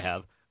more than I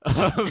have.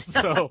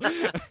 So,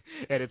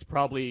 and it's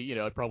probably,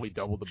 it probably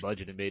doubled the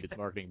budget and made its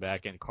marketing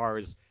back. And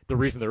Cars, the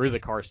reason there is a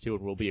Cars 2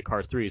 and will be a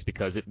Cars 3 is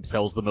because it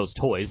sells the most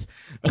toys.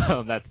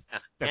 And there's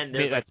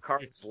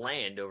Cars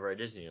Land over at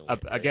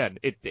Disneyland. Again,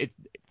 it's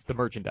the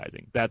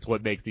merchandising. That's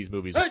what makes these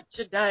movies.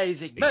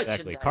 Merchandising.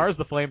 Exactly. Cars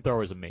the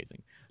Flamethrower is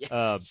amazing.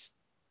 Yeah.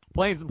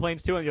 Planes and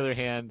Planes 2, on the other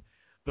hand,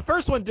 the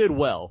first one did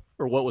well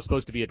for what was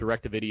supposed to be a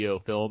direct-to-video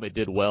film. It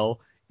did well,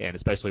 and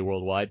especially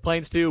worldwide.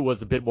 Planes 2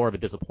 was a bit more of a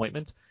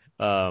disappointment.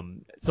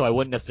 So I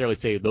wouldn't necessarily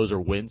say those are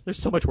wins.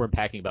 There's so much we're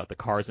unpacking about the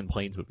Cars and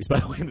Planes movies, by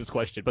the way, in this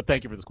question. But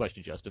thank you for this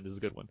question, Justin. This is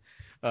a good one.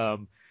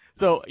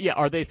 So, yeah,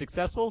 are they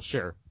successful?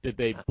 Sure. Did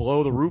they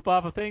blow the roof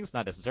off of things?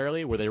 Not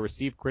necessarily. Were they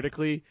received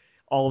critically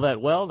all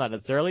that well? Not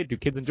necessarily. Do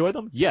kids enjoy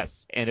them?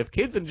 Yes. And if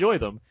kids enjoy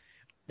them,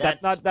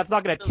 that's not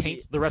going to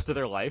taint the rest of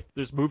their life.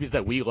 There's movies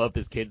that we loved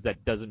as kids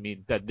that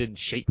didn't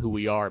shape who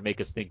we are,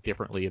 make us think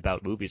differently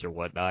about movies or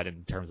whatnot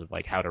in terms of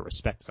like how to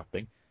respect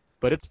something.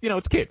 But it's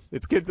kids.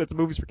 It's kids. It's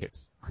movies for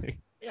kids.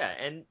 Yeah,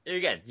 and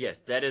again, yes,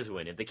 that is a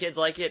win. If the kids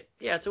like it,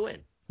 yeah, it's a win.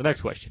 The next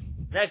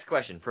question. Next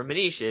question from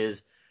Manish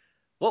is,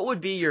 what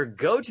would be your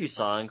go-to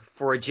song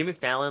for a Jimmy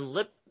Fallon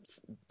lip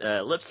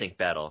sync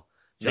battle?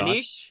 John?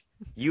 Manish,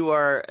 you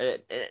are.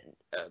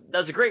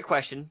 That's a great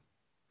question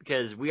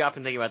because we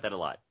often think about that a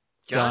lot.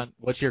 John,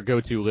 what's your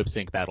go-to lip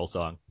sync battle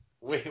song?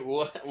 Wait,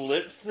 what?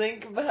 Lip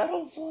sync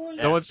battle song?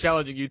 Someone's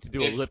challenging you to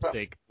do a lip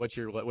sync. What's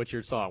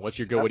your song? What's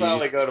your go? I'll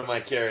probably go to my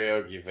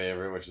karaoke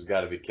favorite, which has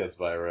got to be "Kissed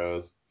by a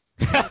Rose."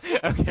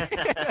 Okay.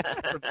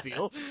 From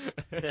Seal.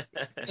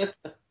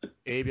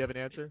 Abe, you have an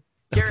answer?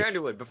 Carrie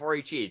Underwood before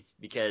he cheats,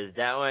 because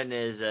that one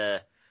is.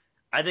 I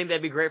think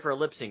that'd be great for a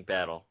lip sync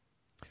battle.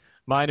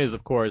 Mine is,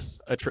 of course,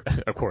 like,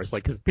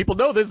 because people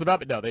know this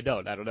about me. No, they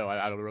don't. I don't know.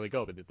 I don't really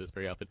go into this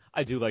very often.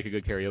 I do like a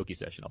good karaoke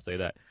session. I'll say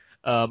that.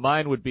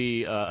 Mine would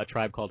be a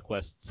Tribe Called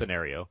Quest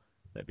scenario.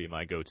 That'd be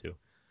my go-to.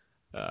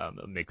 A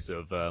mix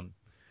of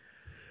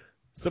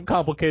some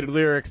complicated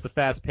lyrics, the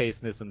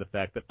fast-pacedness, and the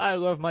fact that I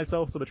love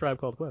myself some A Tribe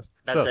Called Quest.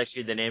 That's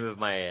actually the name of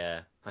my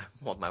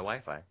my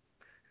Wi-Fi.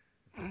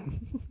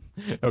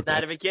 Okay.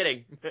 Not even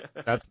kidding.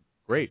 That's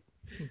great.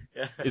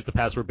 Is the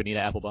password Benita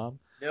Applebaum?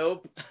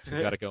 Nope. She's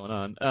got it going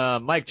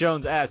on. Mike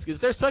Jones asks, is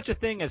there such a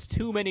thing as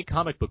too many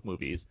comic book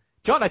movies?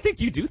 John, I think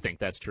you do think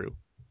that's true.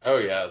 Oh,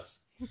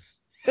 yes.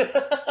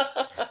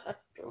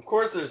 Of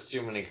course there's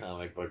too many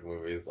comic book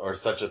movies, or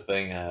such a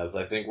thing as.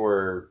 I think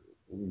we're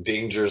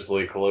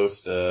dangerously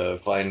close to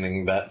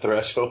finding that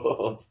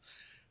threshold.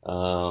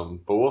 But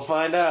we'll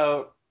find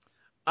out.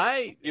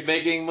 I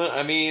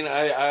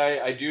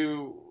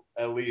do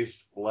at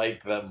least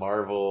like that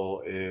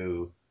Marvel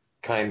is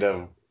kind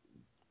of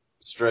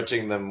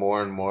stretching them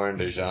more and more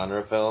into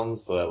genre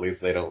films, so at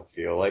least they don't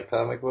feel like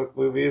comic book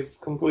movies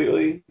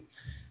completely.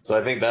 So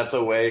I think that's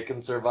a way it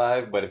can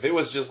survive. But if it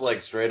was just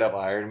like straight up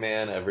Iron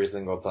Man every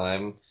single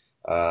time,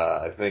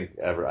 I think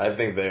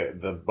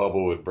the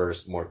bubble would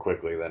burst more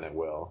quickly than it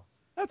will.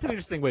 That's an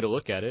interesting way to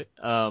look at it.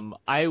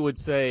 I would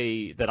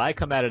say that I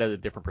come at it at a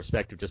different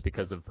perspective just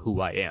because of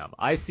who I am.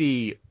 I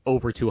see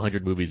over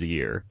 200 movies a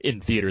year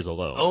in theaters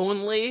alone.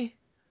 Only?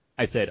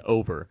 I said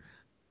over.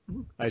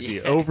 I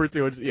see over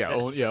 200. Yeah,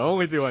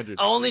 only 200.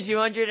 Only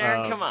 200,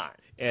 Aaron? Come on.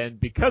 And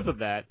because of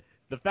that,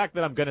 the fact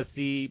that I'm going to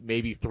see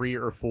maybe 3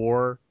 or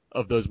 4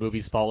 of those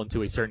movies fall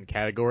into a certain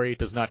category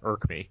does not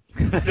irk me.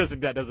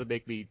 that doesn't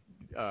make me,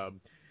 that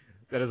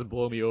doesn't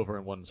blow me over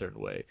in one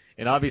certain way.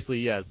 And obviously,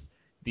 yes,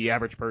 the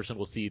average person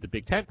will see the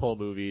big tentpole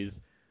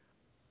movies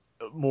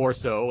more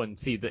so and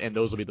and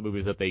those will be the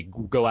movies that they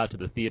go out to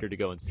the theater to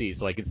go and see.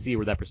 So I can see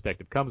where that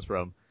perspective comes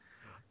from.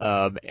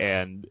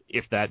 And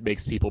if that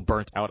makes people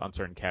burnt out on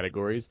certain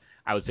categories,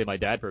 I would say my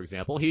dad, for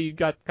example, he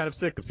got kind of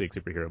sick of seeing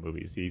superhero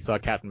movies. He saw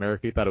Captain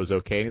America, he thought it was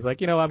okay, and he's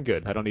like, I'm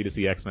good. I don't need to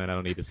see X-Men. I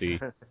don't need to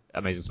see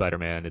Amazing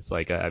Spider-Man. It's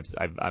like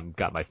I've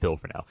got my fill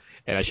for now.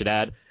 And I should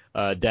add,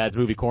 Dad's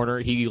movie corner.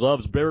 He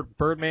loves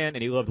Birdman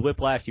and he loved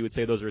Whiplash. He would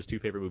say those are his 2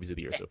 favorite movies of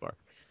the year so far.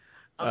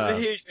 I'm a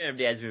huge fan of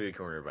Dad's movie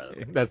corner, by the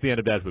way. That's the end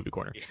of Dad's movie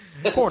corner.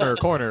 Corner.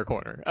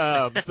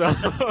 So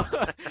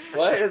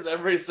why is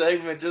every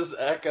segment just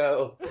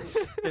echo?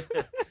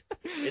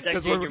 It's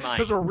actually in your mind.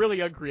 Because we're really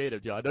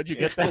uncreative, John. Don't you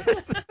get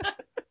that?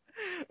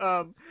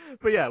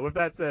 But yeah, with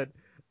that said,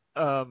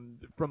 from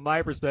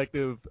my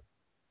perspective,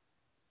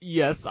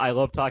 yes, I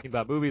love talking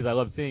about movies. I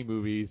love seeing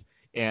movies.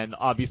 And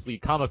obviously,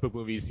 comic book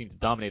movies seem to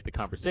dominate the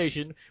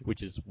conversation,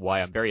 which is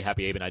why I'm very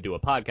happy Abe and I do a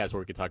podcast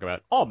where we can talk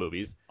about all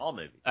movies. All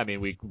movies. I mean,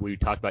 we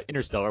talked about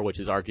Interstellar, which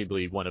is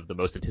arguably one of the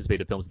most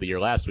anticipated films of the year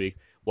last week,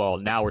 while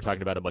now we're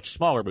talking about a much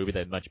smaller movie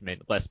that much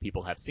less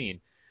people have seen,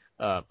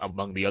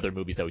 among the other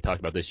movies that we talked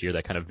about this year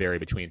that kind of vary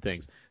between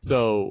things.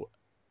 So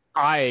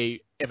I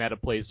am at a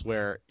place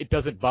where it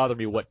doesn't bother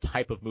me what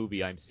type of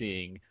movie I'm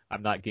seeing.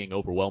 I'm not getting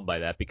overwhelmed by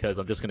that because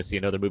I'm just going to see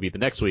another movie the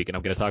next week and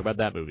I'm going to talk about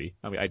that movie.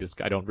 I mean,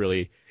 I don't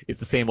really, it's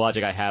the same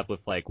logic I have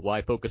with like,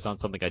 why focus on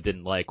something I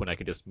didn't like when I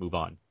can just move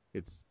on?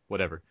 It's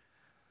whatever.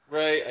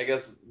 Right. I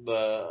guess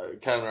the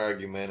counter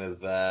argument is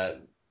that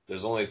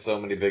there's only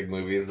so many big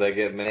movies that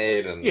get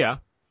made and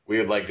we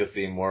would like to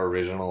see more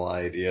original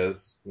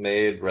ideas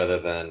made rather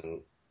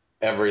than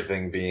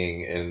everything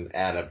being an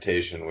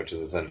adaptation, which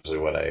is essentially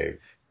what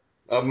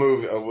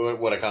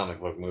what a comic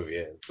book movie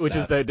is. Which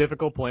is the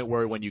difficult point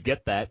where when you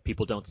get that,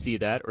 people don't see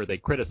that or they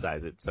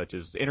criticize it, such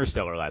as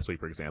Interstellar last week,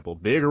 for example.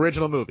 Big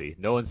original movie.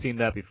 No one's seen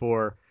that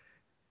before,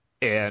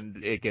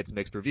 and it gets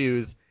mixed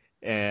reviews.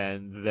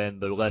 And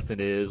then the lesson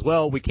is,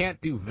 well, we can't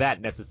do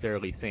that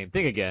necessarily same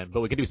thing again,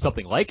 but we can do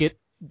something like it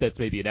that's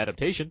maybe an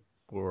adaptation,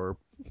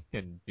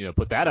 and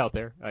put that out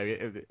there.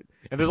 And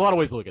there's a lot of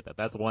ways to look at that.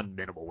 That's one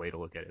minimal way to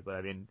look at it. But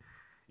I mean,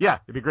 yeah,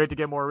 it'd be great to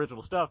get more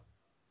original stuff.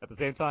 At the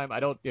same time, I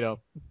don't,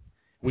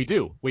 we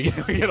do. We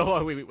get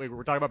along.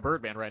 We're talking about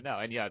Birdman right now,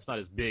 and yeah, it's not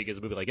as big as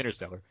a movie like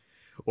Interstellar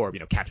or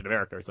Captain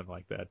America or something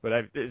like that.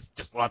 But there's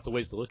just lots of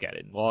ways to look at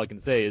it. And all I can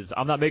say is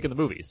I'm not making the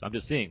movies. I'm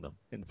just seeing them,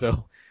 and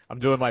so I'm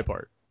doing my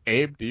part.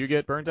 Abe, do you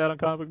get burnt out on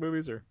comic book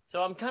movies or?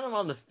 So I'm kind of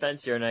on the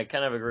fence here, and I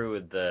kind of agree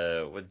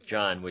with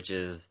John, which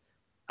is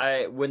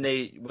when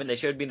they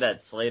showed me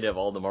that slate of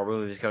all the Marvel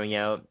movies coming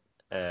out,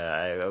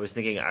 I was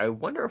thinking, I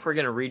wonder if we're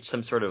gonna reach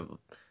some sort of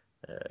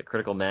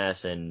critical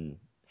mass and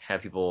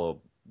have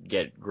people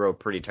grow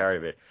pretty tired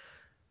of it.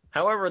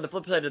 However, the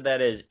flip side of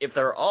that is if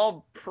they're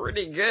all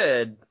pretty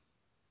good,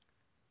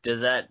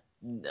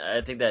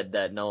 I think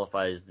that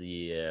nullifies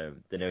the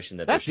notion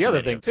that that's the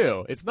other thing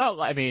too. It's not,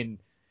 I mean,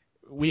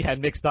 we had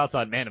mixed thoughts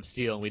on Man of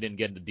Steel and we didn't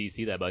get into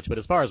DC that much, but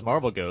as far as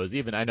Marvel goes,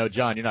 even I know,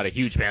 John, you're not a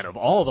huge fan of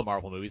all the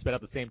Marvel movies, but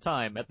at the same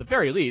time, at the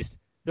very least,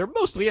 they're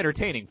mostly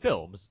entertaining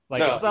filmes.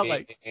 Like, no, it's not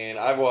like. And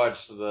I've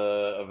watched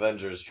the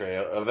Avengers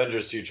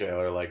 2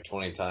 trailer like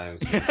 20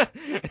 times. I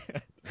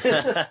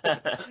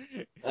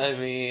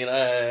mean,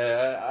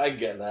 I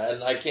get that,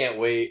 and I can't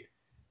wait.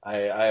 I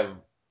have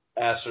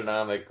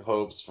astronomical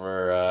hopes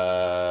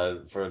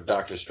for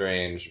Doctor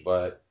Strange,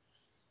 but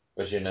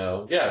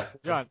yeah.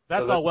 John,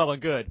 that's all well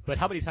and good, but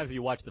how many times have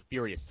you watched the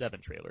Furious 7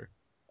 trailer?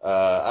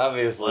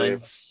 Obviously,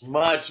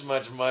 much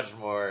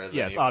more.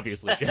 Yes,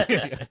 obviously.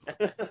 Because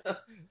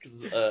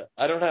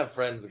I don't have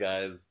friends,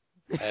 guys.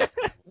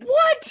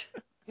 What?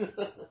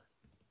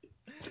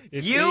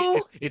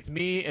 It's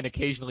me and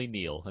occasionally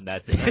Neil, and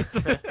that's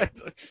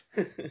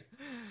it.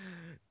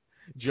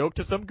 Joke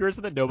to some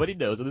person that nobody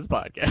knows in this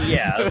podcast.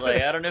 Yeah,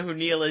 I don't know who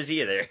Neil is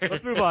either.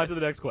 Let's move on to the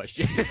next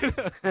question.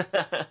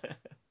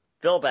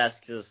 Philip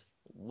asks us,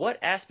 what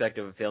aspect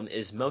of a film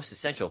is most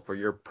essential for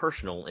your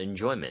personal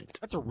enjoyment?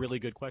 That's a really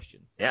good question.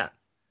 Yeah.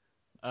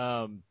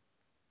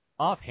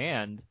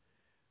 Offhand,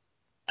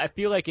 I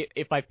feel like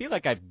if I feel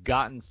like I've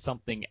gotten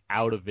something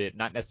out of it,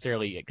 not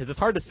necessarily because it's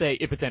hard to say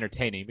if it's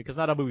entertaining because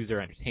not all movies are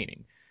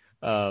entertaining.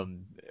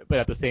 But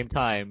at the same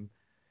time,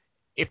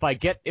 if I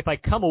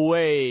come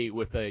away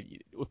with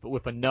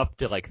enough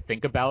to like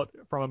think about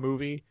from a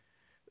movie,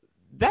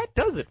 that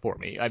does it for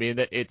me. I mean,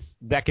 that's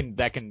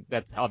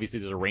obviously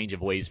there's a range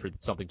of ways for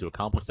something to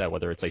accomplish that,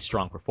 whether it's a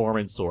strong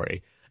performance or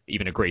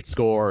even a great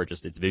score or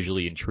just it's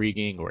visually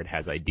intriguing or it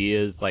has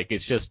ideas. Like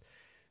it's just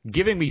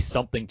giving me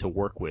something to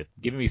work with,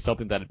 giving me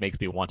something that it makes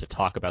me want to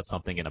talk about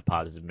something in a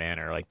positive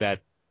manner. Like that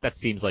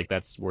seems like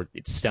that's where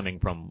it's stemming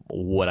from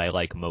what I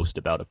like most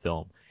about a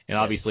film. And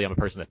obviously I'm a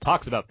person that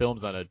talks about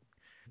films on a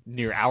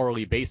near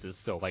hourly basis,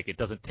 so like it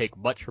doesn't take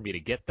much for me to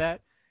get that.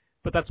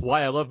 But that's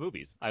why I love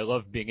movies. I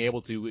love being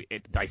able to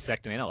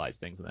dissect and analyze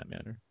things in that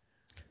manner.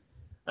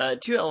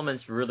 Two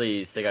elements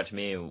really stick out to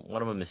me.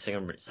 One of them is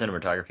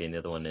cinematography, and the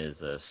other one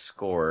is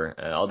score.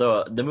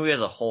 Although the movie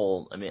as a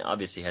whole, I mean,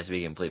 obviously has to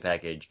be a complete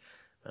package.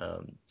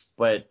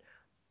 But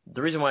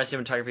the reason why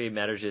cinematography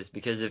matters is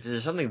because if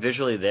there's something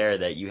visually there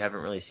that you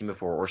haven't really seen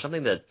before, or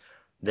something that's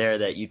there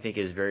that you think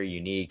is very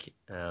unique,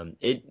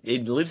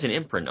 it leaves an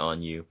imprint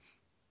on you.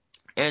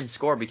 And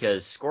score,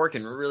 because score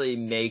can really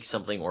make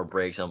something or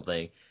break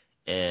something.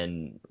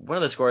 And one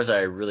of the scores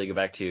I really go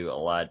back to a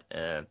lot,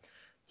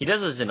 he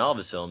does this in all of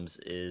his films,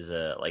 is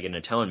like an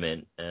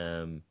Atonement.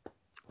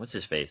 What's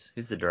his face?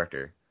 Who's the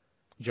director?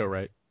 Joe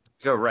Wright.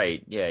 Joe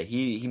Wright, yeah.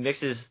 He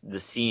mixes the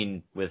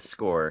scene with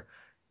score,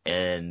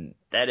 and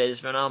that is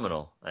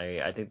phenomenal.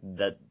 I think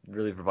that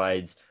really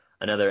provides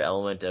another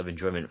element of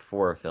enjoyment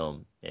for a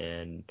film.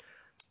 And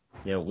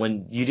you know,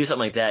 when you do something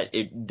like that,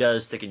 it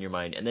does stick in your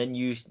mind. And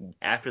then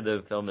after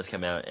the film has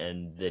come out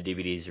and the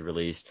DVDs are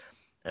released,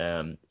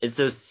 it's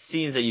those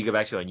scenes that you go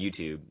back to on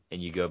YouTube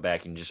and you go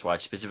back and just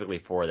watch specifically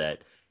for that.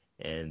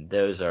 And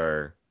those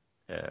are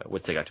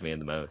what stick out to me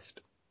the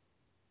most.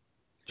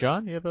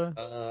 John, you have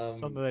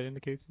something that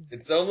indicates?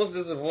 It's almost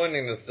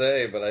disappointing to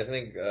say, but I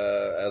think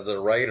as a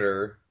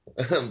writer,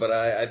 but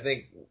I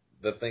think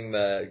the thing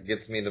that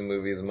gets me to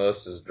movies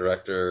most is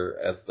director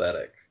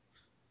aesthetic.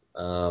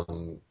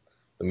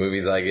 The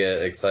movies I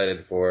get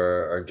excited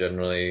for are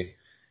generally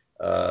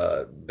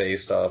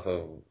based off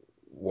of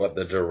what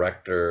the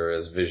director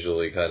is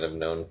visually kind of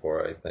known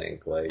for, I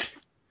think. Like,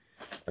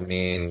 I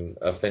mean,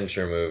 a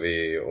Fincher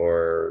movie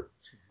or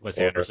Wes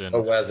Anderson.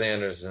 A Wes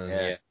Anderson,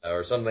 yeah.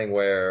 Or something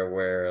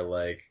where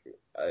like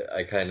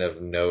I kind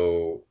of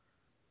know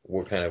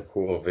what kind of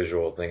cool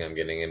visual thing I'm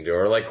getting into.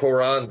 Or like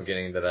Quran's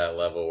getting to that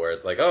level where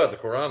it's like, oh, it's a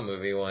Quran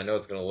movie, well I know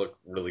it's gonna look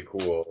really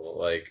cool.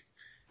 Like,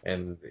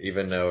 and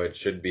even though it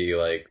should be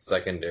like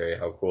secondary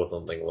how cool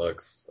something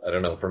looks, I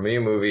don't know. For me,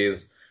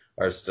 movies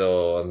are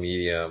still a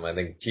medium. I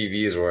think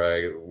TV's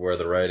where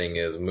the writing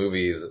is.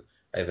 Movies,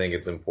 I think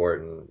it's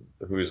important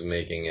who's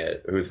making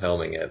it, who's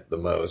helming it the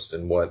most,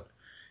 and what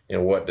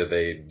do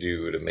they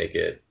do to make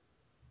it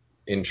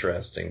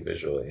interesting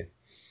visually.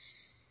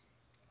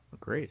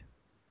 Great.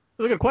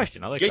 That was a good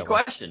question. I like that. Good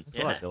question.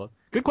 Yeah.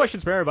 Good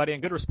questions for everybody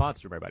and good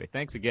response from everybody.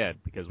 Thanks again,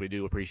 because we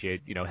do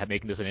appreciate,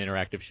 making this an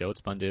interactive show.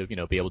 It's fun to,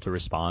 be able to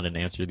respond and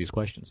answer these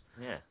questions.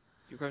 Yeah.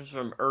 Good questions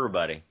from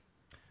everybody.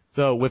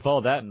 So with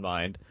all that in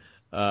mind,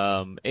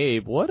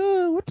 Abe,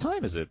 what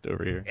time is it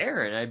over here?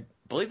 Aaron, I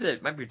believe that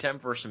it might be time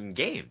for some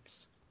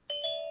games.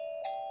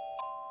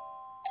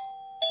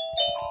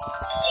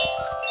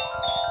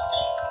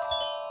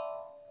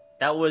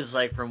 That was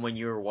like from when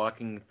you were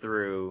walking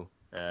through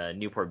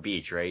Newport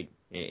Beach, right?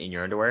 In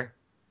your underwear?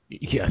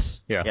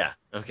 Yes. Yeah. Yeah.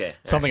 Okay.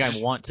 Something I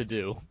want to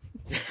do.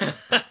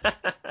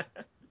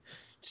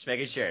 Just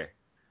making sure.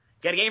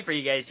 Got a game for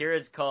you guys here.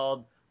 It's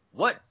called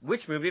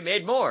Which Movie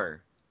Made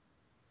More?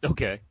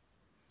 Okay.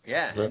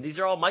 Yeah. And these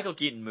are all Michael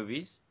Keaton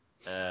movies,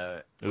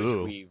 which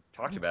we've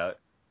talked about.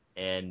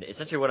 And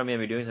essentially what I'm going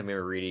to be doing is I'm going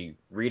to be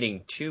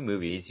reading two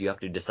movies. You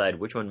have to decide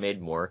which one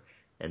made more,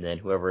 and then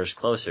whoever is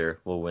closer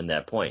will win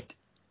that point.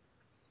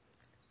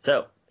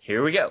 So,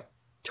 here we go.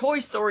 Toy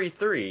Story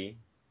 3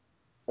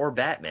 or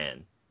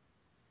Batman?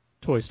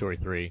 Toy Story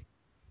 3.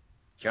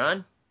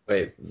 John?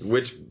 Wait,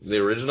 the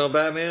original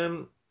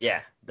Batman?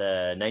 Yeah,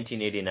 the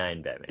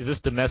 1989 Batman. Is this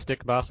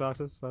domestic box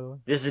office, by the way?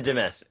 This is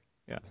domestic.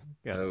 Yeah.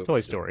 Toy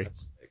Story.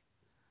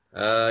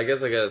 I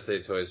guess I gotta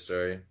say Toy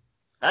Story.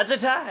 That's a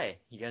tie.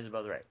 You guys are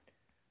both right.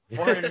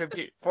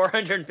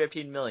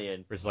 415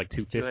 million. Versus like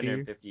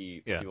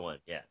 250? 251,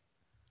 yeah.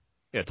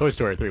 Yeah, Toy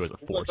Story 3 was a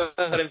force. What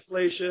about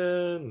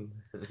inflation?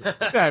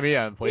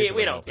 Inflation.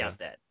 We don't count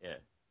that.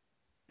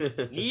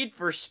 Yeah. Need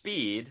for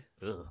Speed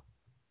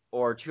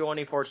or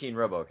 2014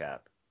 RoboCop?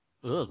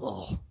 The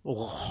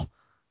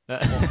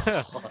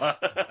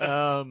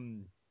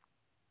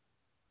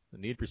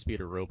Need for Speed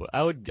or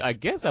I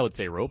guess I would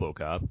say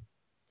RoboCop.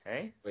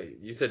 Okay. Wait,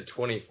 you said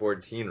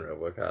 2014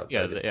 RoboCop. Yeah.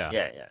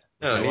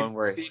 No, Need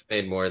for Speed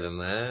made more than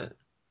that.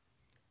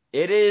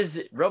 It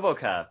is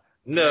RoboCop.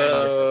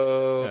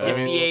 No.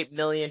 58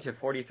 million to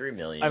 43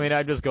 million. I mean,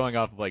 I'm just going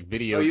off of like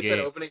video. Oh, you said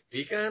opening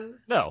weekend?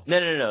 No.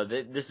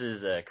 This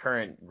is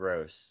current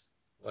gross.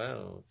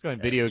 Wow. It's going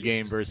video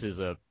game versus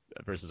a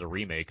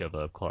remake of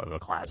a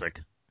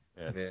classic.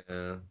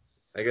 Yeah.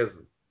 I guess,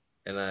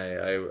 and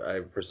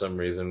I for some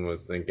reason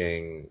was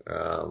thinking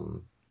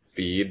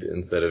Speed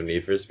instead of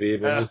Need for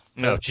Speed.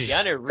 No, geez.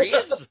 Keanu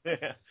Reeves?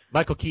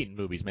 Michael Keaton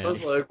movies, man. I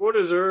was like, what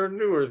is Aaron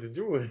Newworth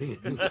doing?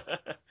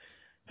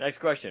 Next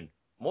question.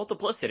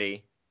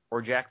 Multiplicity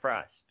or Jack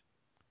Frost?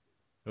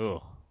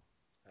 Oh.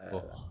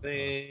 I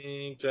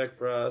think Jack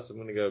Frost. I'm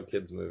going to go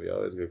kids movie. I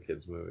always go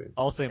kids movie.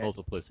 I'll say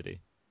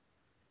Multiplicity.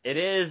 It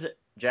is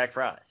Jack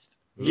Frost.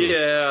 Ooh.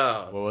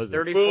 Yeah. What was it?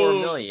 34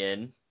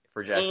 million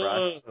for Jack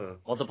Frost.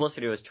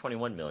 Multiplicity was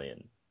 21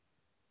 million.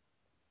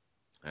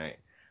 All right.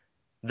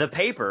 The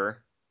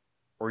Paper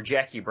or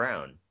Jackie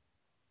Brown?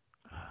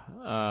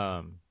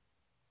 I'll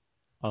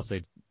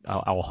say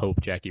I'll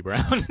hope Jackie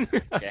Brown.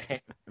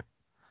 Okay.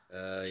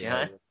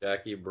 Yeah,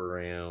 Jackie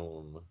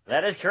Brown.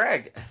 That is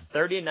correct.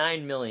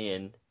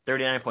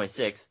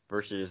 39.6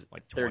 versus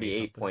like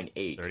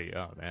 38.8. 30.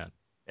 Oh man.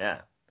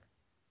 Yeah.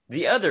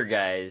 The Other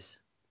Guys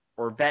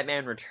or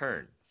Batman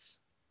Returns?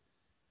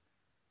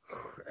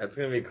 That's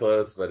gonna be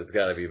close, but it's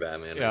got to be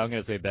Batman. Yeah, I'm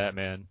gonna say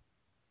Batman.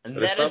 And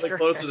but it's probably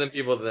closer than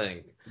people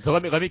think. So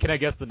let me. Can I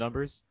guess the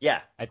numbers? Yeah.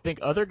 I think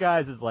Other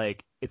Guys is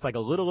like it's like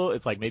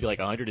maybe like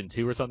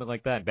 102 or something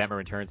like that. And Batman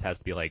Returns has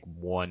to be like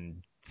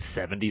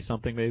 170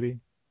 something maybe.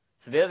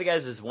 So The Other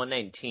Guys is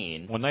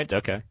 119. 119.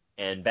 Okay.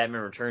 And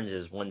Batman Returns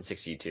is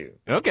 162.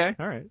 Okay.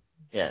 All right.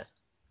 Yeah.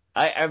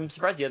 I'm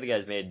surprised The Other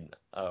Guys made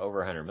over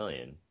 100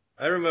 million.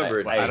 I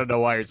remember. I don't know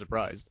why you're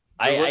surprised.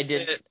 I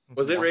did.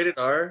 Was it rated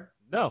R?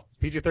 No,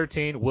 it's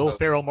PG-13. Will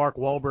Ferrell, Mark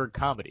Wahlberg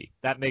comedy.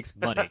 That makes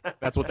money.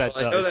 That's what that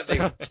does. I know that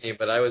makes money,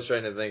 but I was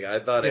trying to think. I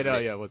thought it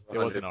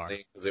wasn't R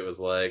because it was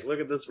like, look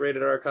at this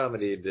rated R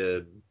comedy it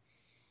did.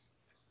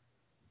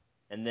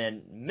 And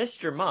then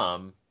Mr.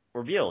 Mom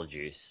or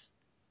Beetlejuice?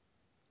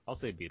 I'll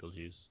say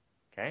Beetlejuice.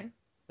 Okay.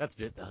 That's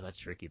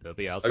tricky though.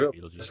 But yeah, I'll say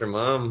Beetlejuice. Mr.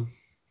 Mom.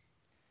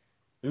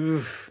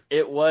 Oof!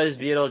 It was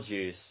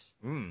Beetlejuice.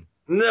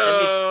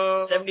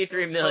 No.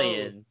 73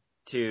 million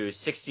to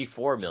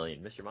 64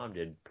 million. Mr. Mom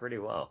did pretty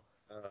well.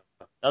 That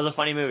was a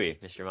funny movie,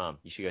 Mr. Mom.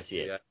 You should go see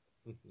it.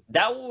 Yeah.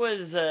 That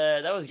was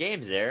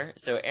games there.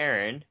 So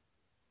Aaron,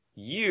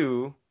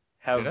 you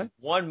have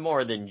one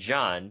more than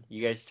John.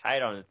 You guys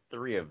tied on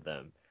 3 of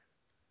them.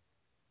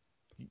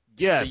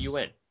 Yes. So you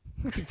win.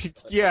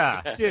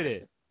 Yeah, did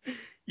it.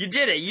 You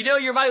did it. You know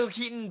your Michael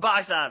Keaton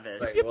box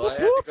office. Right, well, I had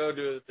to go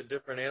to the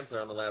different answer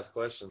on the last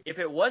question. If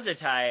it was a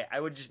tie, I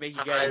would just make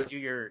you guys do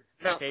your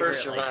not favorite.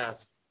 First or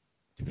last.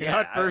 Yeah,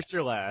 not first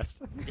or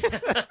last.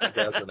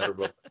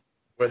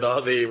 With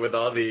all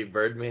the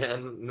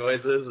Birdman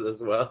noises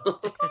as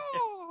well.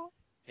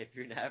 If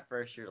you're not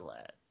first, you're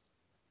last.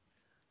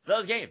 So that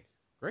was games.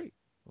 Great.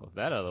 Well, with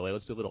that out of the way,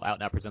 let's do a little Out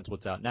Now Presents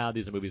What's Out Now.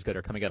 These are movies that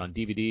are coming out on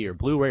DVD or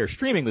Blu-ray or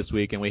streaming this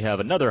week, and we have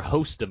another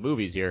host of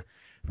movies here.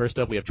 First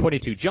up, we have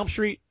 22 Jump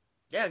Street.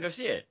 Yeah, go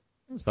see it.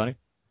 That's funny.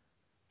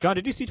 John,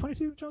 did you see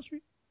 22 Jump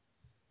Street?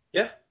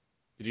 Yeah.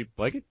 Did you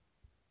like it?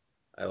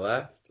 I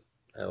laughed.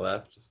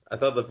 I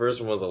thought the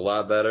first one was a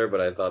lot better,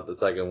 but I thought the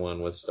second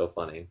one was still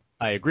funny.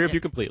 I agree with you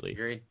completely.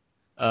 Agreed.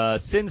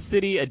 Sin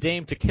City, A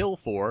Dame to Kill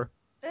For.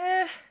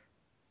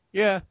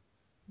 Yeah.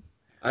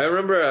 I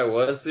remember I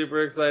was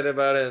super excited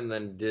about it and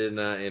then did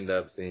not end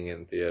up seeing it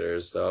in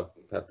theaters, so I'll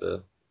have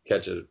to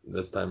catch it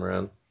this time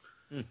around.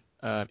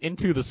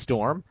 Into the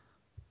Storm.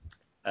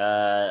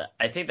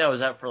 I think that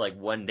was out for like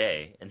one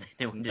day, and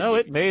then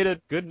it made a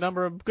good amount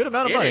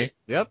of money.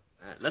 Yep.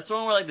 That's the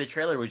one where like the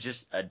trailer was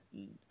just a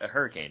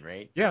hurricane,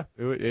 right? Yeah,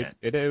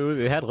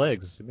 it had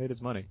legs. It made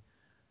its money.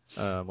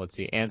 Let's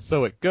see. And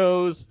So It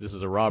Goes. This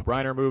is a Rob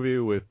Reiner movie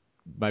with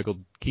Michael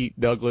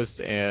Douglas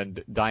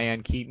and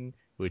Diane Keaton,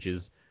 which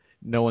is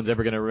no one's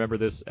ever going to remember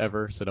this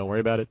ever, so don't worry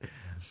about it.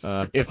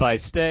 If I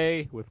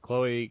Stay with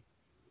Chloe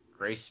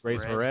Grace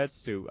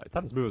Moretz, who I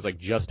thought this movie was like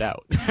just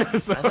out.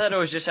 So, I thought it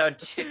was just out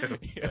too.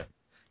 Yeah.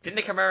 Didn't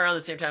it come out around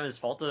the same time as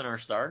Fault in Our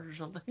Stars or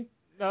something?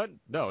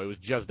 No, it was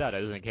just out.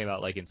 It came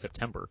out like in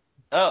September.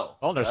 Oh.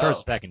 Fault in Our Stars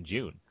was back in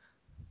June.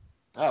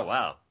 Oh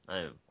wow,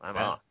 I'm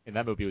off. And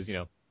that movie was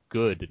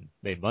good and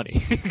made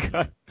money.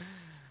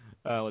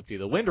 Let's see,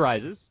 The Wind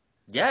Rises.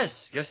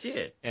 Yes, go see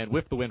it. And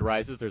with The Wind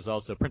Rises, there's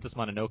also Princess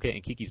Mononoke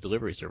and Kiki's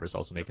Delivery Service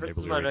also making their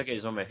Blu-ray. Princess Mononoke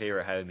is one of my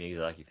favorite Hayao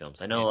Miyazaki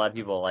films. I know a lot of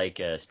people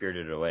like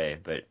Spirited Away,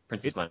 but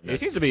Princess Mononoke.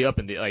 It seems to be up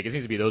in it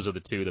seems to be those are the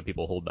two that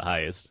people hold the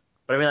highest.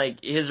 But I mean,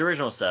 like his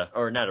original stuff,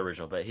 or not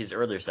original, but his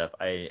earlier stuff,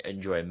 I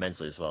enjoy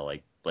immensely as well.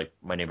 Like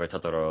My Neighbor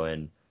Totoro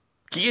and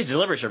Kiki's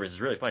Delivery Service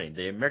is really funny.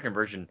 The American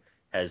version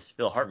has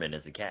Phil Hartman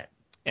as the cat.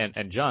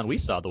 And John, we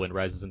saw The Wind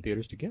Rises in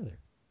theaters together.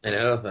 I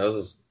know, that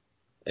was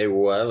a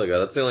while ago.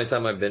 That's the only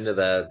time I've been to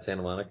that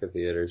Santa Monica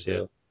theater,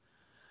 too.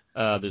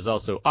 Yeah. There's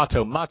also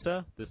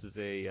Automata. This is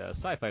a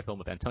sci-fi film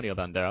with Antonio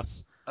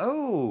Banderas.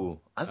 Oh,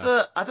 I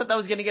thought that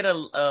was going to get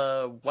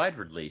a wide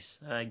release.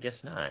 I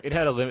guess not. It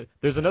had a limit.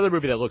 There's another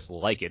movie that looks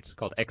like it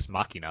called Ex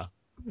Machina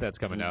that's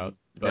coming out.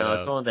 But, no,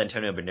 it's the one with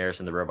Antonio Banderas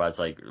and the robots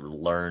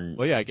learn.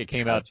 Well, yeah, it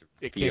came out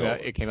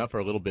for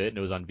a little bit and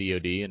it was on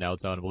VOD and now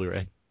it's on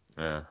Blu-ray.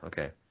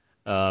 Okay.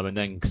 And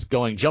then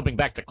jumping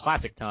back to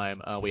classic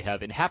time, we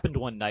have It Happened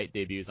One Night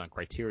debuts on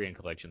Criterion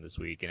Collection this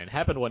week. And It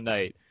Happened One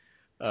Night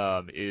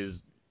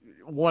is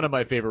one of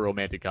my favorite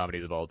romantic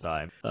comedies of all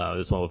time.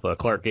 This one with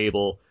Clark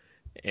Gable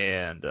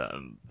and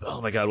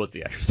oh my God, what's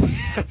the actress name?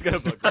 That's gonna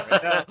bug me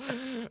right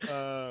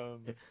now.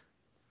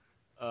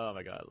 Oh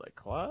my God, like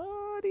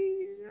Claudette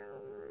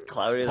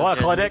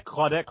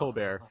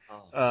Colbert.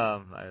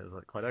 I was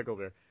like Claudette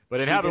Colbert.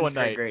 But It Happened One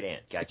Night. Great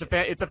aunt. Gotcha.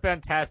 It's a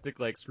fantastic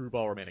like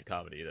screwball romantic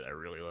comedy that I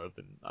really love,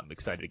 and I'm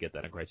excited to get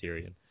that on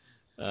Criterion.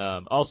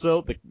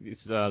 Also,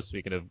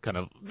 speaking of kind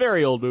of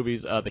very old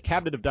movies, The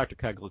Cabinet of Dr.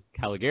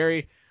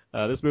 Caligari.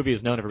 This movie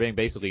is known for being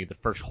basically the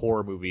first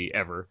horror movie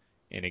ever,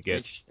 and it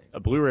gets a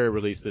Blu-ray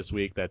release this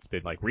week that's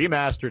been like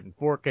remastered in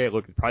 4K.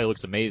 It probably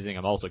looks amazing.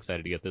 I'm also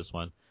excited to get this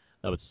one.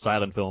 It's a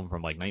silent film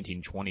from like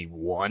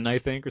 1921, I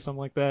think, or something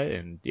like that.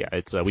 And yeah,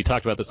 it's we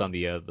talked about this on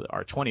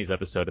our 20s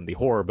episode in the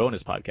horror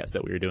bonus podcast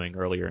that we were doing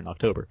earlier in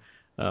October.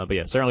 But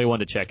yeah, certainly one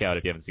to check out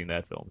if you haven't seen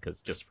that film,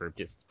 because just for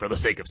the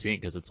sake of seeing,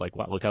 because it's like,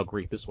 wow, look how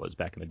great this was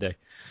back in the day.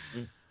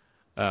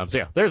 So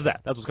yeah, there's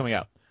that. That's what's coming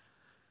out.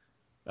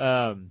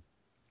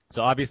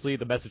 So obviously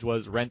the message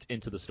was rent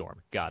Into the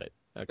Storm. Got it.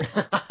 Okay.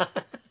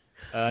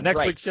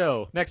 Next week's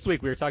show. Next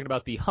week we were talking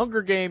about the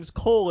Hunger Games: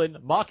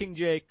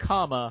 Mockingjay,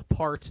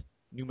 Part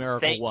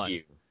numerical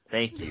 1.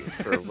 Thank you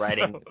for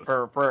writing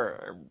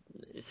for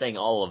saying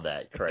all of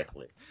that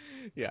correctly.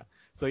 Yeah.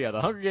 So yeah,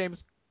 the Hunger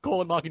Games: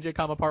 Mockingjay,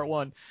 Part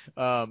 1.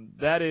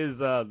 That is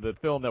the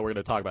film that we're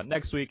going to talk about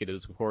next week. It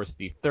is of course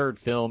the third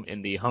film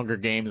in the Hunger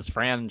Games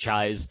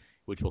franchise,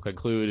 which will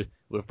conclude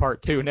with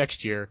Part 2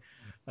 next year.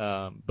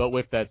 But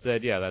with that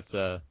said, yeah, that's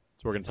what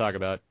we're going to talk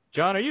about.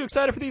 John, are you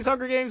excited for these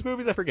Hunger Games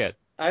movies? I forget.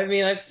 I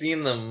mean, I've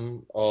seen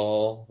them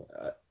all.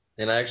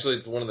 And actually,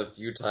 it's one of the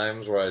few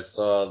times where I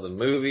saw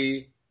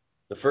the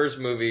first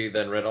movie,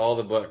 then read all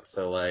the books.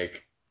 So,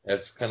 like,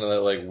 it's kind of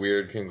that, like,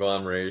 weird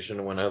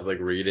conglomeration when I was, like,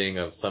 reading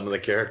of some of the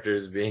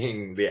characters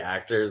being the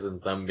actors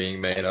and some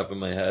being made up in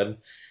my head,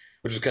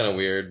 which is kind of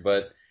weird.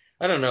 But,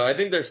 I don't know. I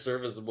think they're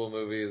serviceable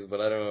movies,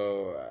 but I don't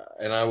know.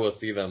 And I will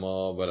see them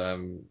all, but I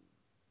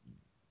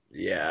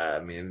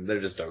mean,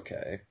 they're just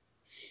okay.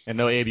 And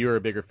no, Abe, you're a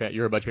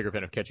much bigger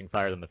fan of Catching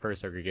Fire than the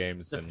first Hunger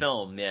Games. The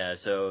film, yeah.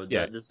 So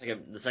the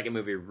second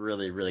movie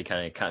really, really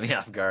kind of caught me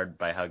off guard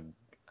by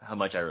how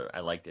much I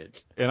liked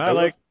it. And I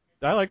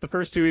like the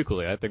first two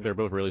equally. I think they're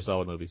both really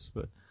solid movies.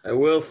 But I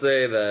will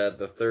say that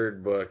the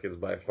third book is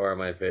by far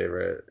my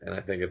favorite, and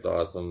I think it's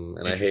awesome.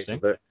 And I hate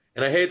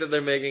that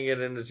they're making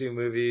it into two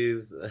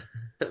movies.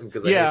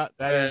 Because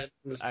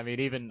I mean,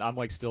 even I'm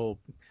like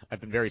I've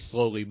been very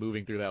slowly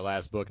moving through that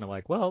last book, and I'm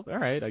like, well, all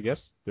right, I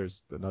guess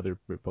there's another,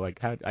 like,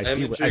 I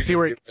see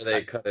where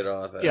they cut it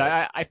off.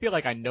 Yeah, I feel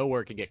like I know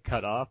where it can get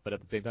cut off, but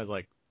at the same time, it's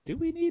like, do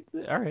we need?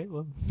 All right,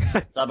 well,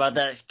 it's all about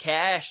that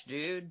cash,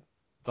 dude.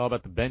 It's all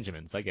about the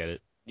Benjamins. I get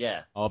it.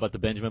 Yeah. All about the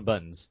Benjamin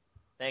Buttons.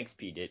 Thanks,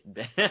 Pete.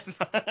 Benjamin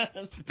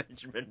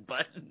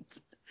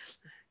Buttons.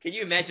 Can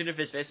you imagine if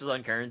his face was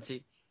on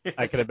currency?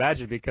 I can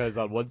imagine, because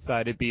on one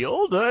side it'd be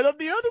older, and on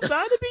the other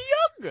side it'd be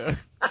younger.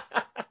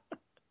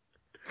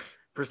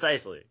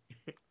 Precisely.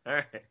 All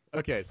right.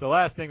 Okay, so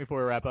last thing before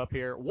we wrap up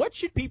here. What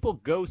should people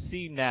go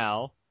see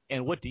now,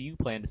 and what do you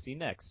plan to see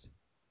next?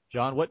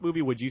 John, what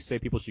movie would you say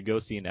people should go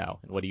see now,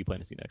 and what do you plan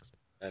to see next?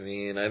 I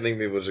mean, I think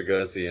people should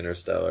go see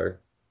Interstellar,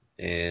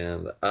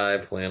 and I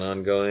plan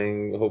on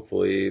going,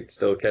 hopefully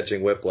still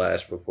catching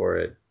Whiplash before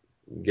it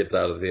gets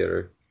out of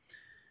theater.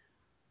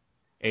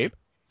 Abe?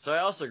 So I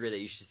also agree that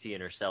you should see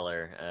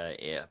Interstellar,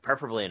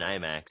 preferably in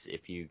IMAX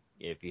if you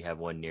have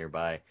one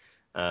nearby.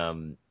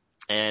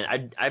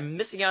 And I'm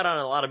missing out on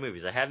a lot of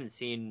movies. I haven't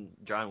seen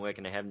John Wick,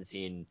 and I haven't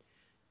seen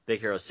Big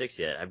Hero 6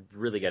 yet. I've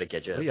really got to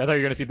catch up. I thought you were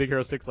going to see Big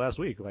Hero 6 last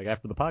week, like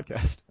after the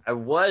podcast. I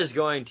was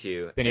going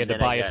to. Then you had to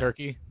buy a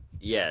turkey?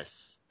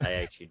 Yes, I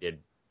actually did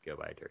go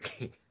buy a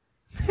turkey.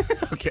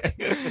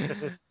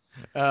 Okay.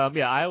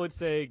 I would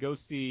say go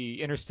see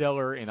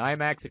Interstellar in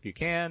IMAX if you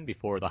can,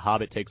 before The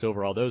Hobbit takes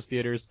over all those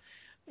theaters.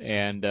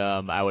 And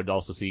I would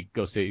also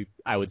go see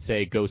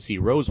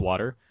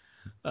Rosewater.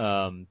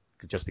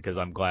 Just because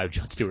I'm glad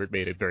Jon Stewart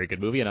made a very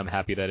good movie, and I'm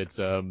happy that it's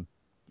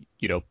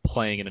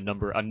playing in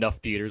enough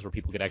theaters where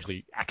people could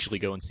actually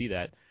go and see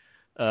that.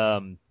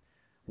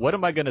 What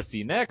am I going to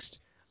see next?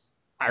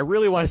 I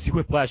really want to see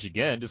Whiplash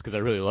again, just because I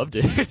really loved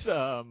it.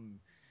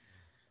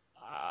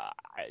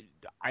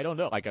 I don't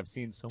know. Like, I've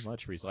seen so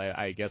much recently.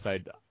 I guess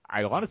I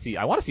want to see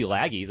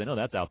Laggies. I know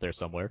that's out there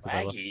somewhere.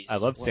 Laggies. I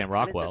love Sam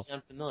Rockwell. Why does that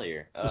sound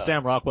familiar? So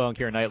Sam Rockwell and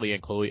Keira Knightley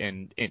and Chloe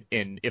and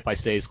If I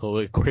Stay is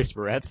Chloe Grace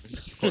Moretz,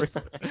 of course.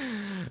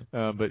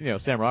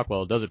 But Sam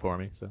Rockwell does it for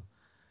me. So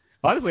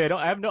honestly,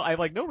 I have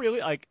no really,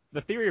 like,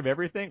 The Theory of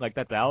Everything, like,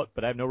 that's out,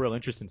 but I have no real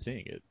interest in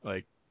seeing it.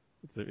 Like,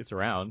 it's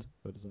around,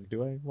 but it's like,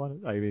 do I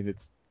want it? I mean,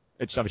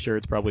 I'm sure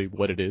it's probably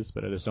what it is,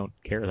 but I just don't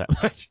care that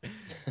much.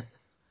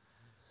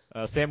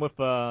 Same with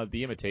The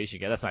Imitation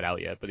Game. That's not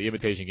out yet, but The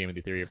Imitation Game and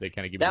The Theory, if they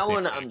kind of give me that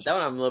one, I'm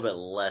a little bit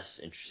less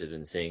interested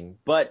in seeing,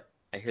 but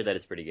I hear that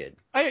it's pretty good.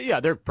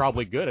 They're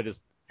probably good.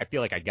 I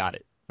feel like I got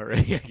it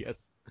already, I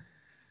guess.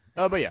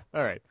 But yeah,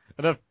 all right.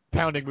 Enough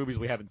pounding movies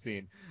we haven't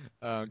seen.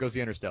 Go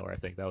see Interstellar, I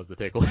think. That was the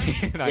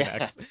takeaway in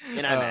IMAX. Yeah,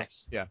 in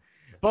IMAX. Yeah.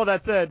 With all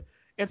that said,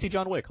 and see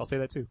John Wick. I'll say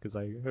that too, because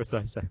I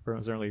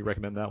certainly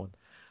recommend that one.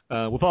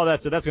 With all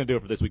that said, that's going to do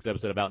it for this week's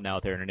episode of Out Now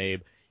with Aaron and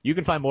Abe. You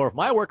can find more of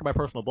my work on my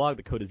personal blog,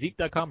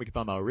 thecodeofzeke.com,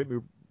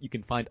 where you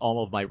can find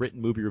all of my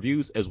written movie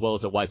reviews, as well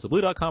as at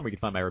wiseofblue.com, where you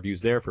can find my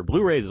reviews there for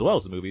Blu-rays as well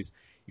as the movies.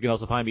 You can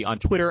also find me on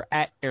Twitter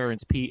at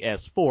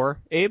AaronsPS4.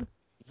 Abe? You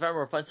can find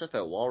more fun stuff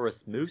at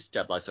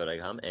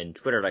walrusmoose.blogspot.com and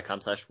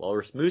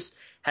twitter.com/walrusmoose.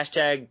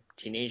 Hashtag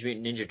Teenage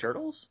Mutant Ninja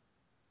Turtles?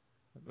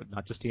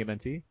 Not just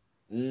TMNT?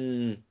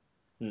 I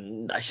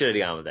should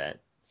have gone with that.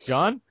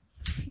 John?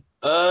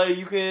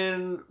 You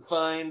can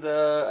find,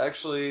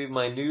 actually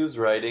my news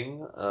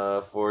writing,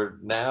 for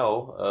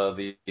now,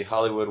 the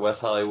Hollywood,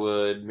 West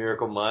Hollywood,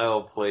 Miracle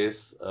Mile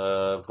places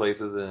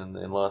in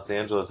Los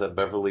Angeles at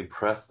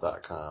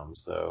BeverlyPress.com.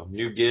 So,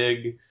 new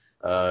gig,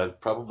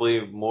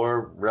 probably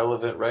more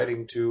relevant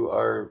writing to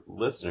our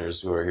listeners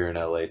who are here in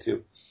LA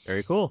too.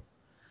 Very cool.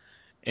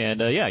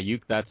 And,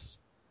 thanks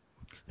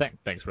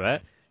for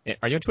that.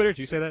 Are you on Twitter? Did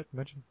you say that?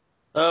 Mention?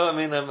 Oh, I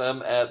mean,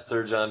 I'm at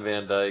Sir John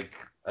Van Dyke.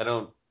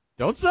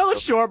 Don't sell it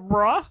short,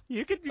 brah.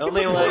 You can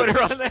only put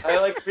Twitter on there.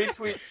 I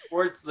retweet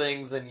sports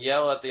things and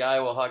yell at the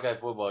Iowa Hawkeye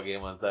football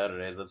game on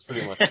Saturdays. That's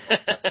pretty much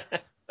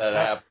that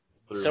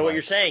happens. So what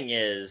you're saying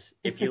is,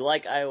 if you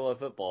like Iowa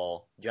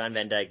football, John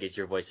Van Dyke is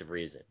your voice of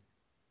reason.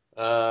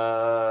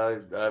 Yeah.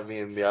 Go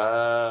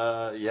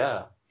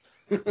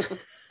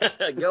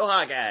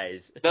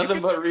Hawkeyes.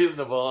 Nothing but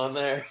reasonable on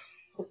there.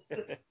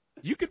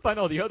 You can find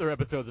all the other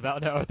episodes of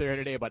Out Now with Aaron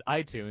and Abe on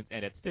iTunes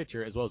and at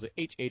Stitcher, as well as at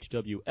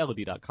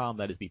hhwlod.com.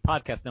 That is the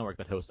podcast network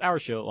that hosts our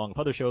show, along with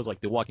other shows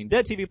like the Walking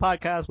Dead TV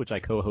podcast, which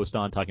I co-host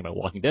on, talking about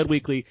Walking Dead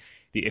Weekly,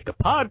 the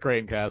Ichabod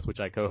Cranecast, which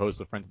I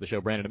co-host with friends of the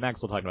show, Brandon and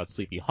Maxwell, talking about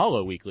Sleepy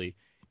Hollow Weekly,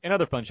 and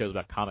other fun shows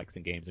about comics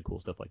and games and cool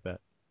stuff like that.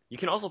 You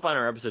can also find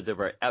our episodes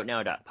over at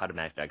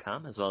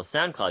outnow.podomatic.com, as well as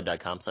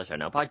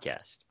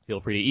soundcloud.com/outnowpodcast.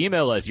 Feel free to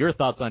email us your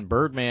thoughts on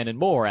Birdman and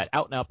more at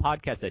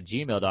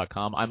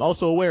outnowpodcast@gmail.com. I'm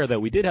also aware that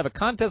we did have a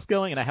contest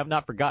going, and I have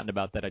not forgotten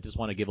about that. I just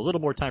want to give a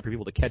little more time for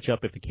people to catch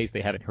up if in case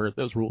they haven't heard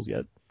those rules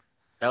yet.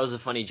 That was a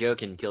funny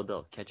joke in Kill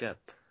Bill. Catch up.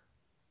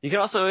 You can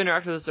also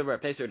interact with us over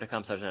at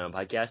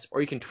facebook.com/outnowpodcast,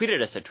 or you can tweet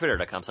at us at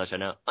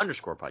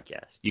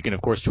twitter.com/outnow_podcast. You can, of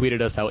course, tweet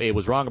at us how Abe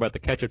was wrong about the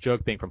ketchup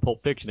joke being from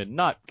Pulp Fiction and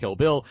not Kill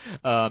Bill.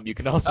 You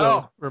can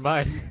also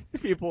remind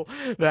people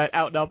that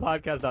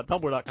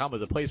outnowpodcast.tumblr.com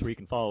is a place where you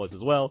can follow us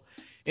as well.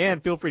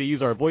 And feel free to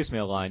use our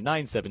voicemail line,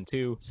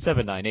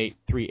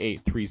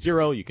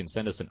 972-798-3830. You can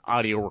send us an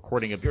audio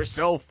recording of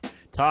yourself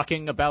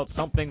talking about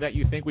something that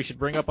you think we should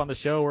bring up on the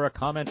show or a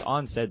comment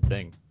on said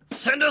thing.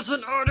 Send us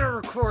an audio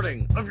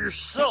recording of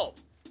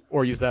yourself.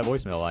 Or use that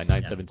voicemail line,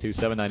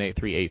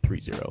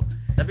 972-798-3830.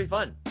 That'd be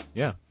fun.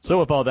 Yeah. So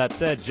with all that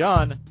said,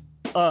 John,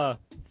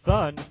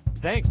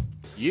 thank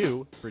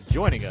you for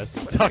joining us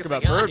to talk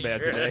about Birdman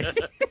today.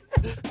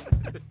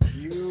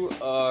 You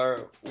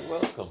are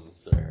welcome,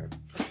 sir.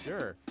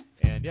 Sure.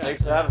 And yeah.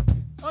 Thanks for having me.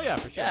 Oh yeah,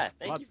 for sure. Yeah,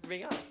 thank you for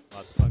being on.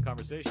 Lots of fun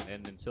conversation.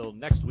 And until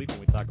next week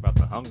when we talk about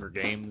the Hunger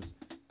Games,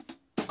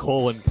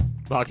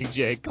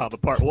 Mockingjay,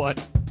 Part 1.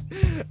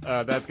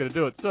 That's going to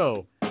do it.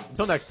 So,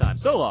 until next time,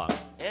 so long.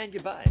 And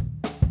goodbye.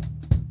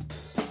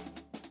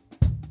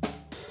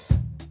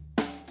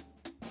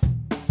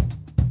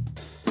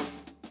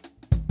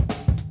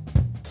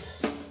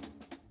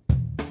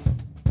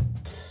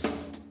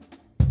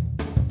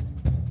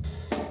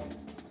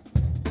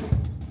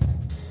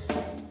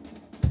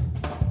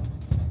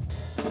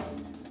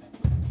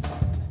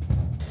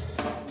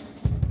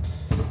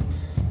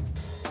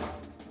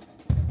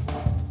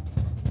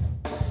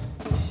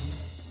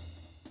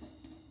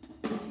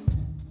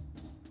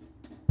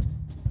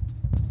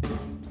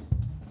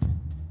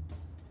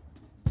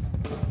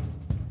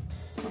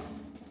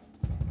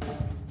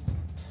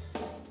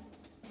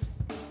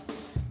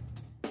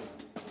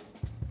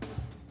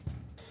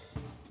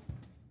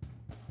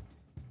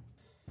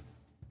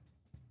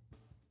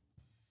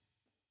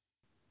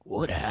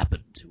 What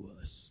happened to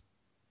us?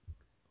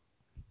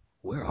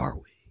 Where are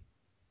we?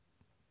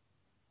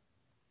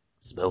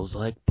 Smells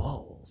like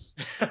balls.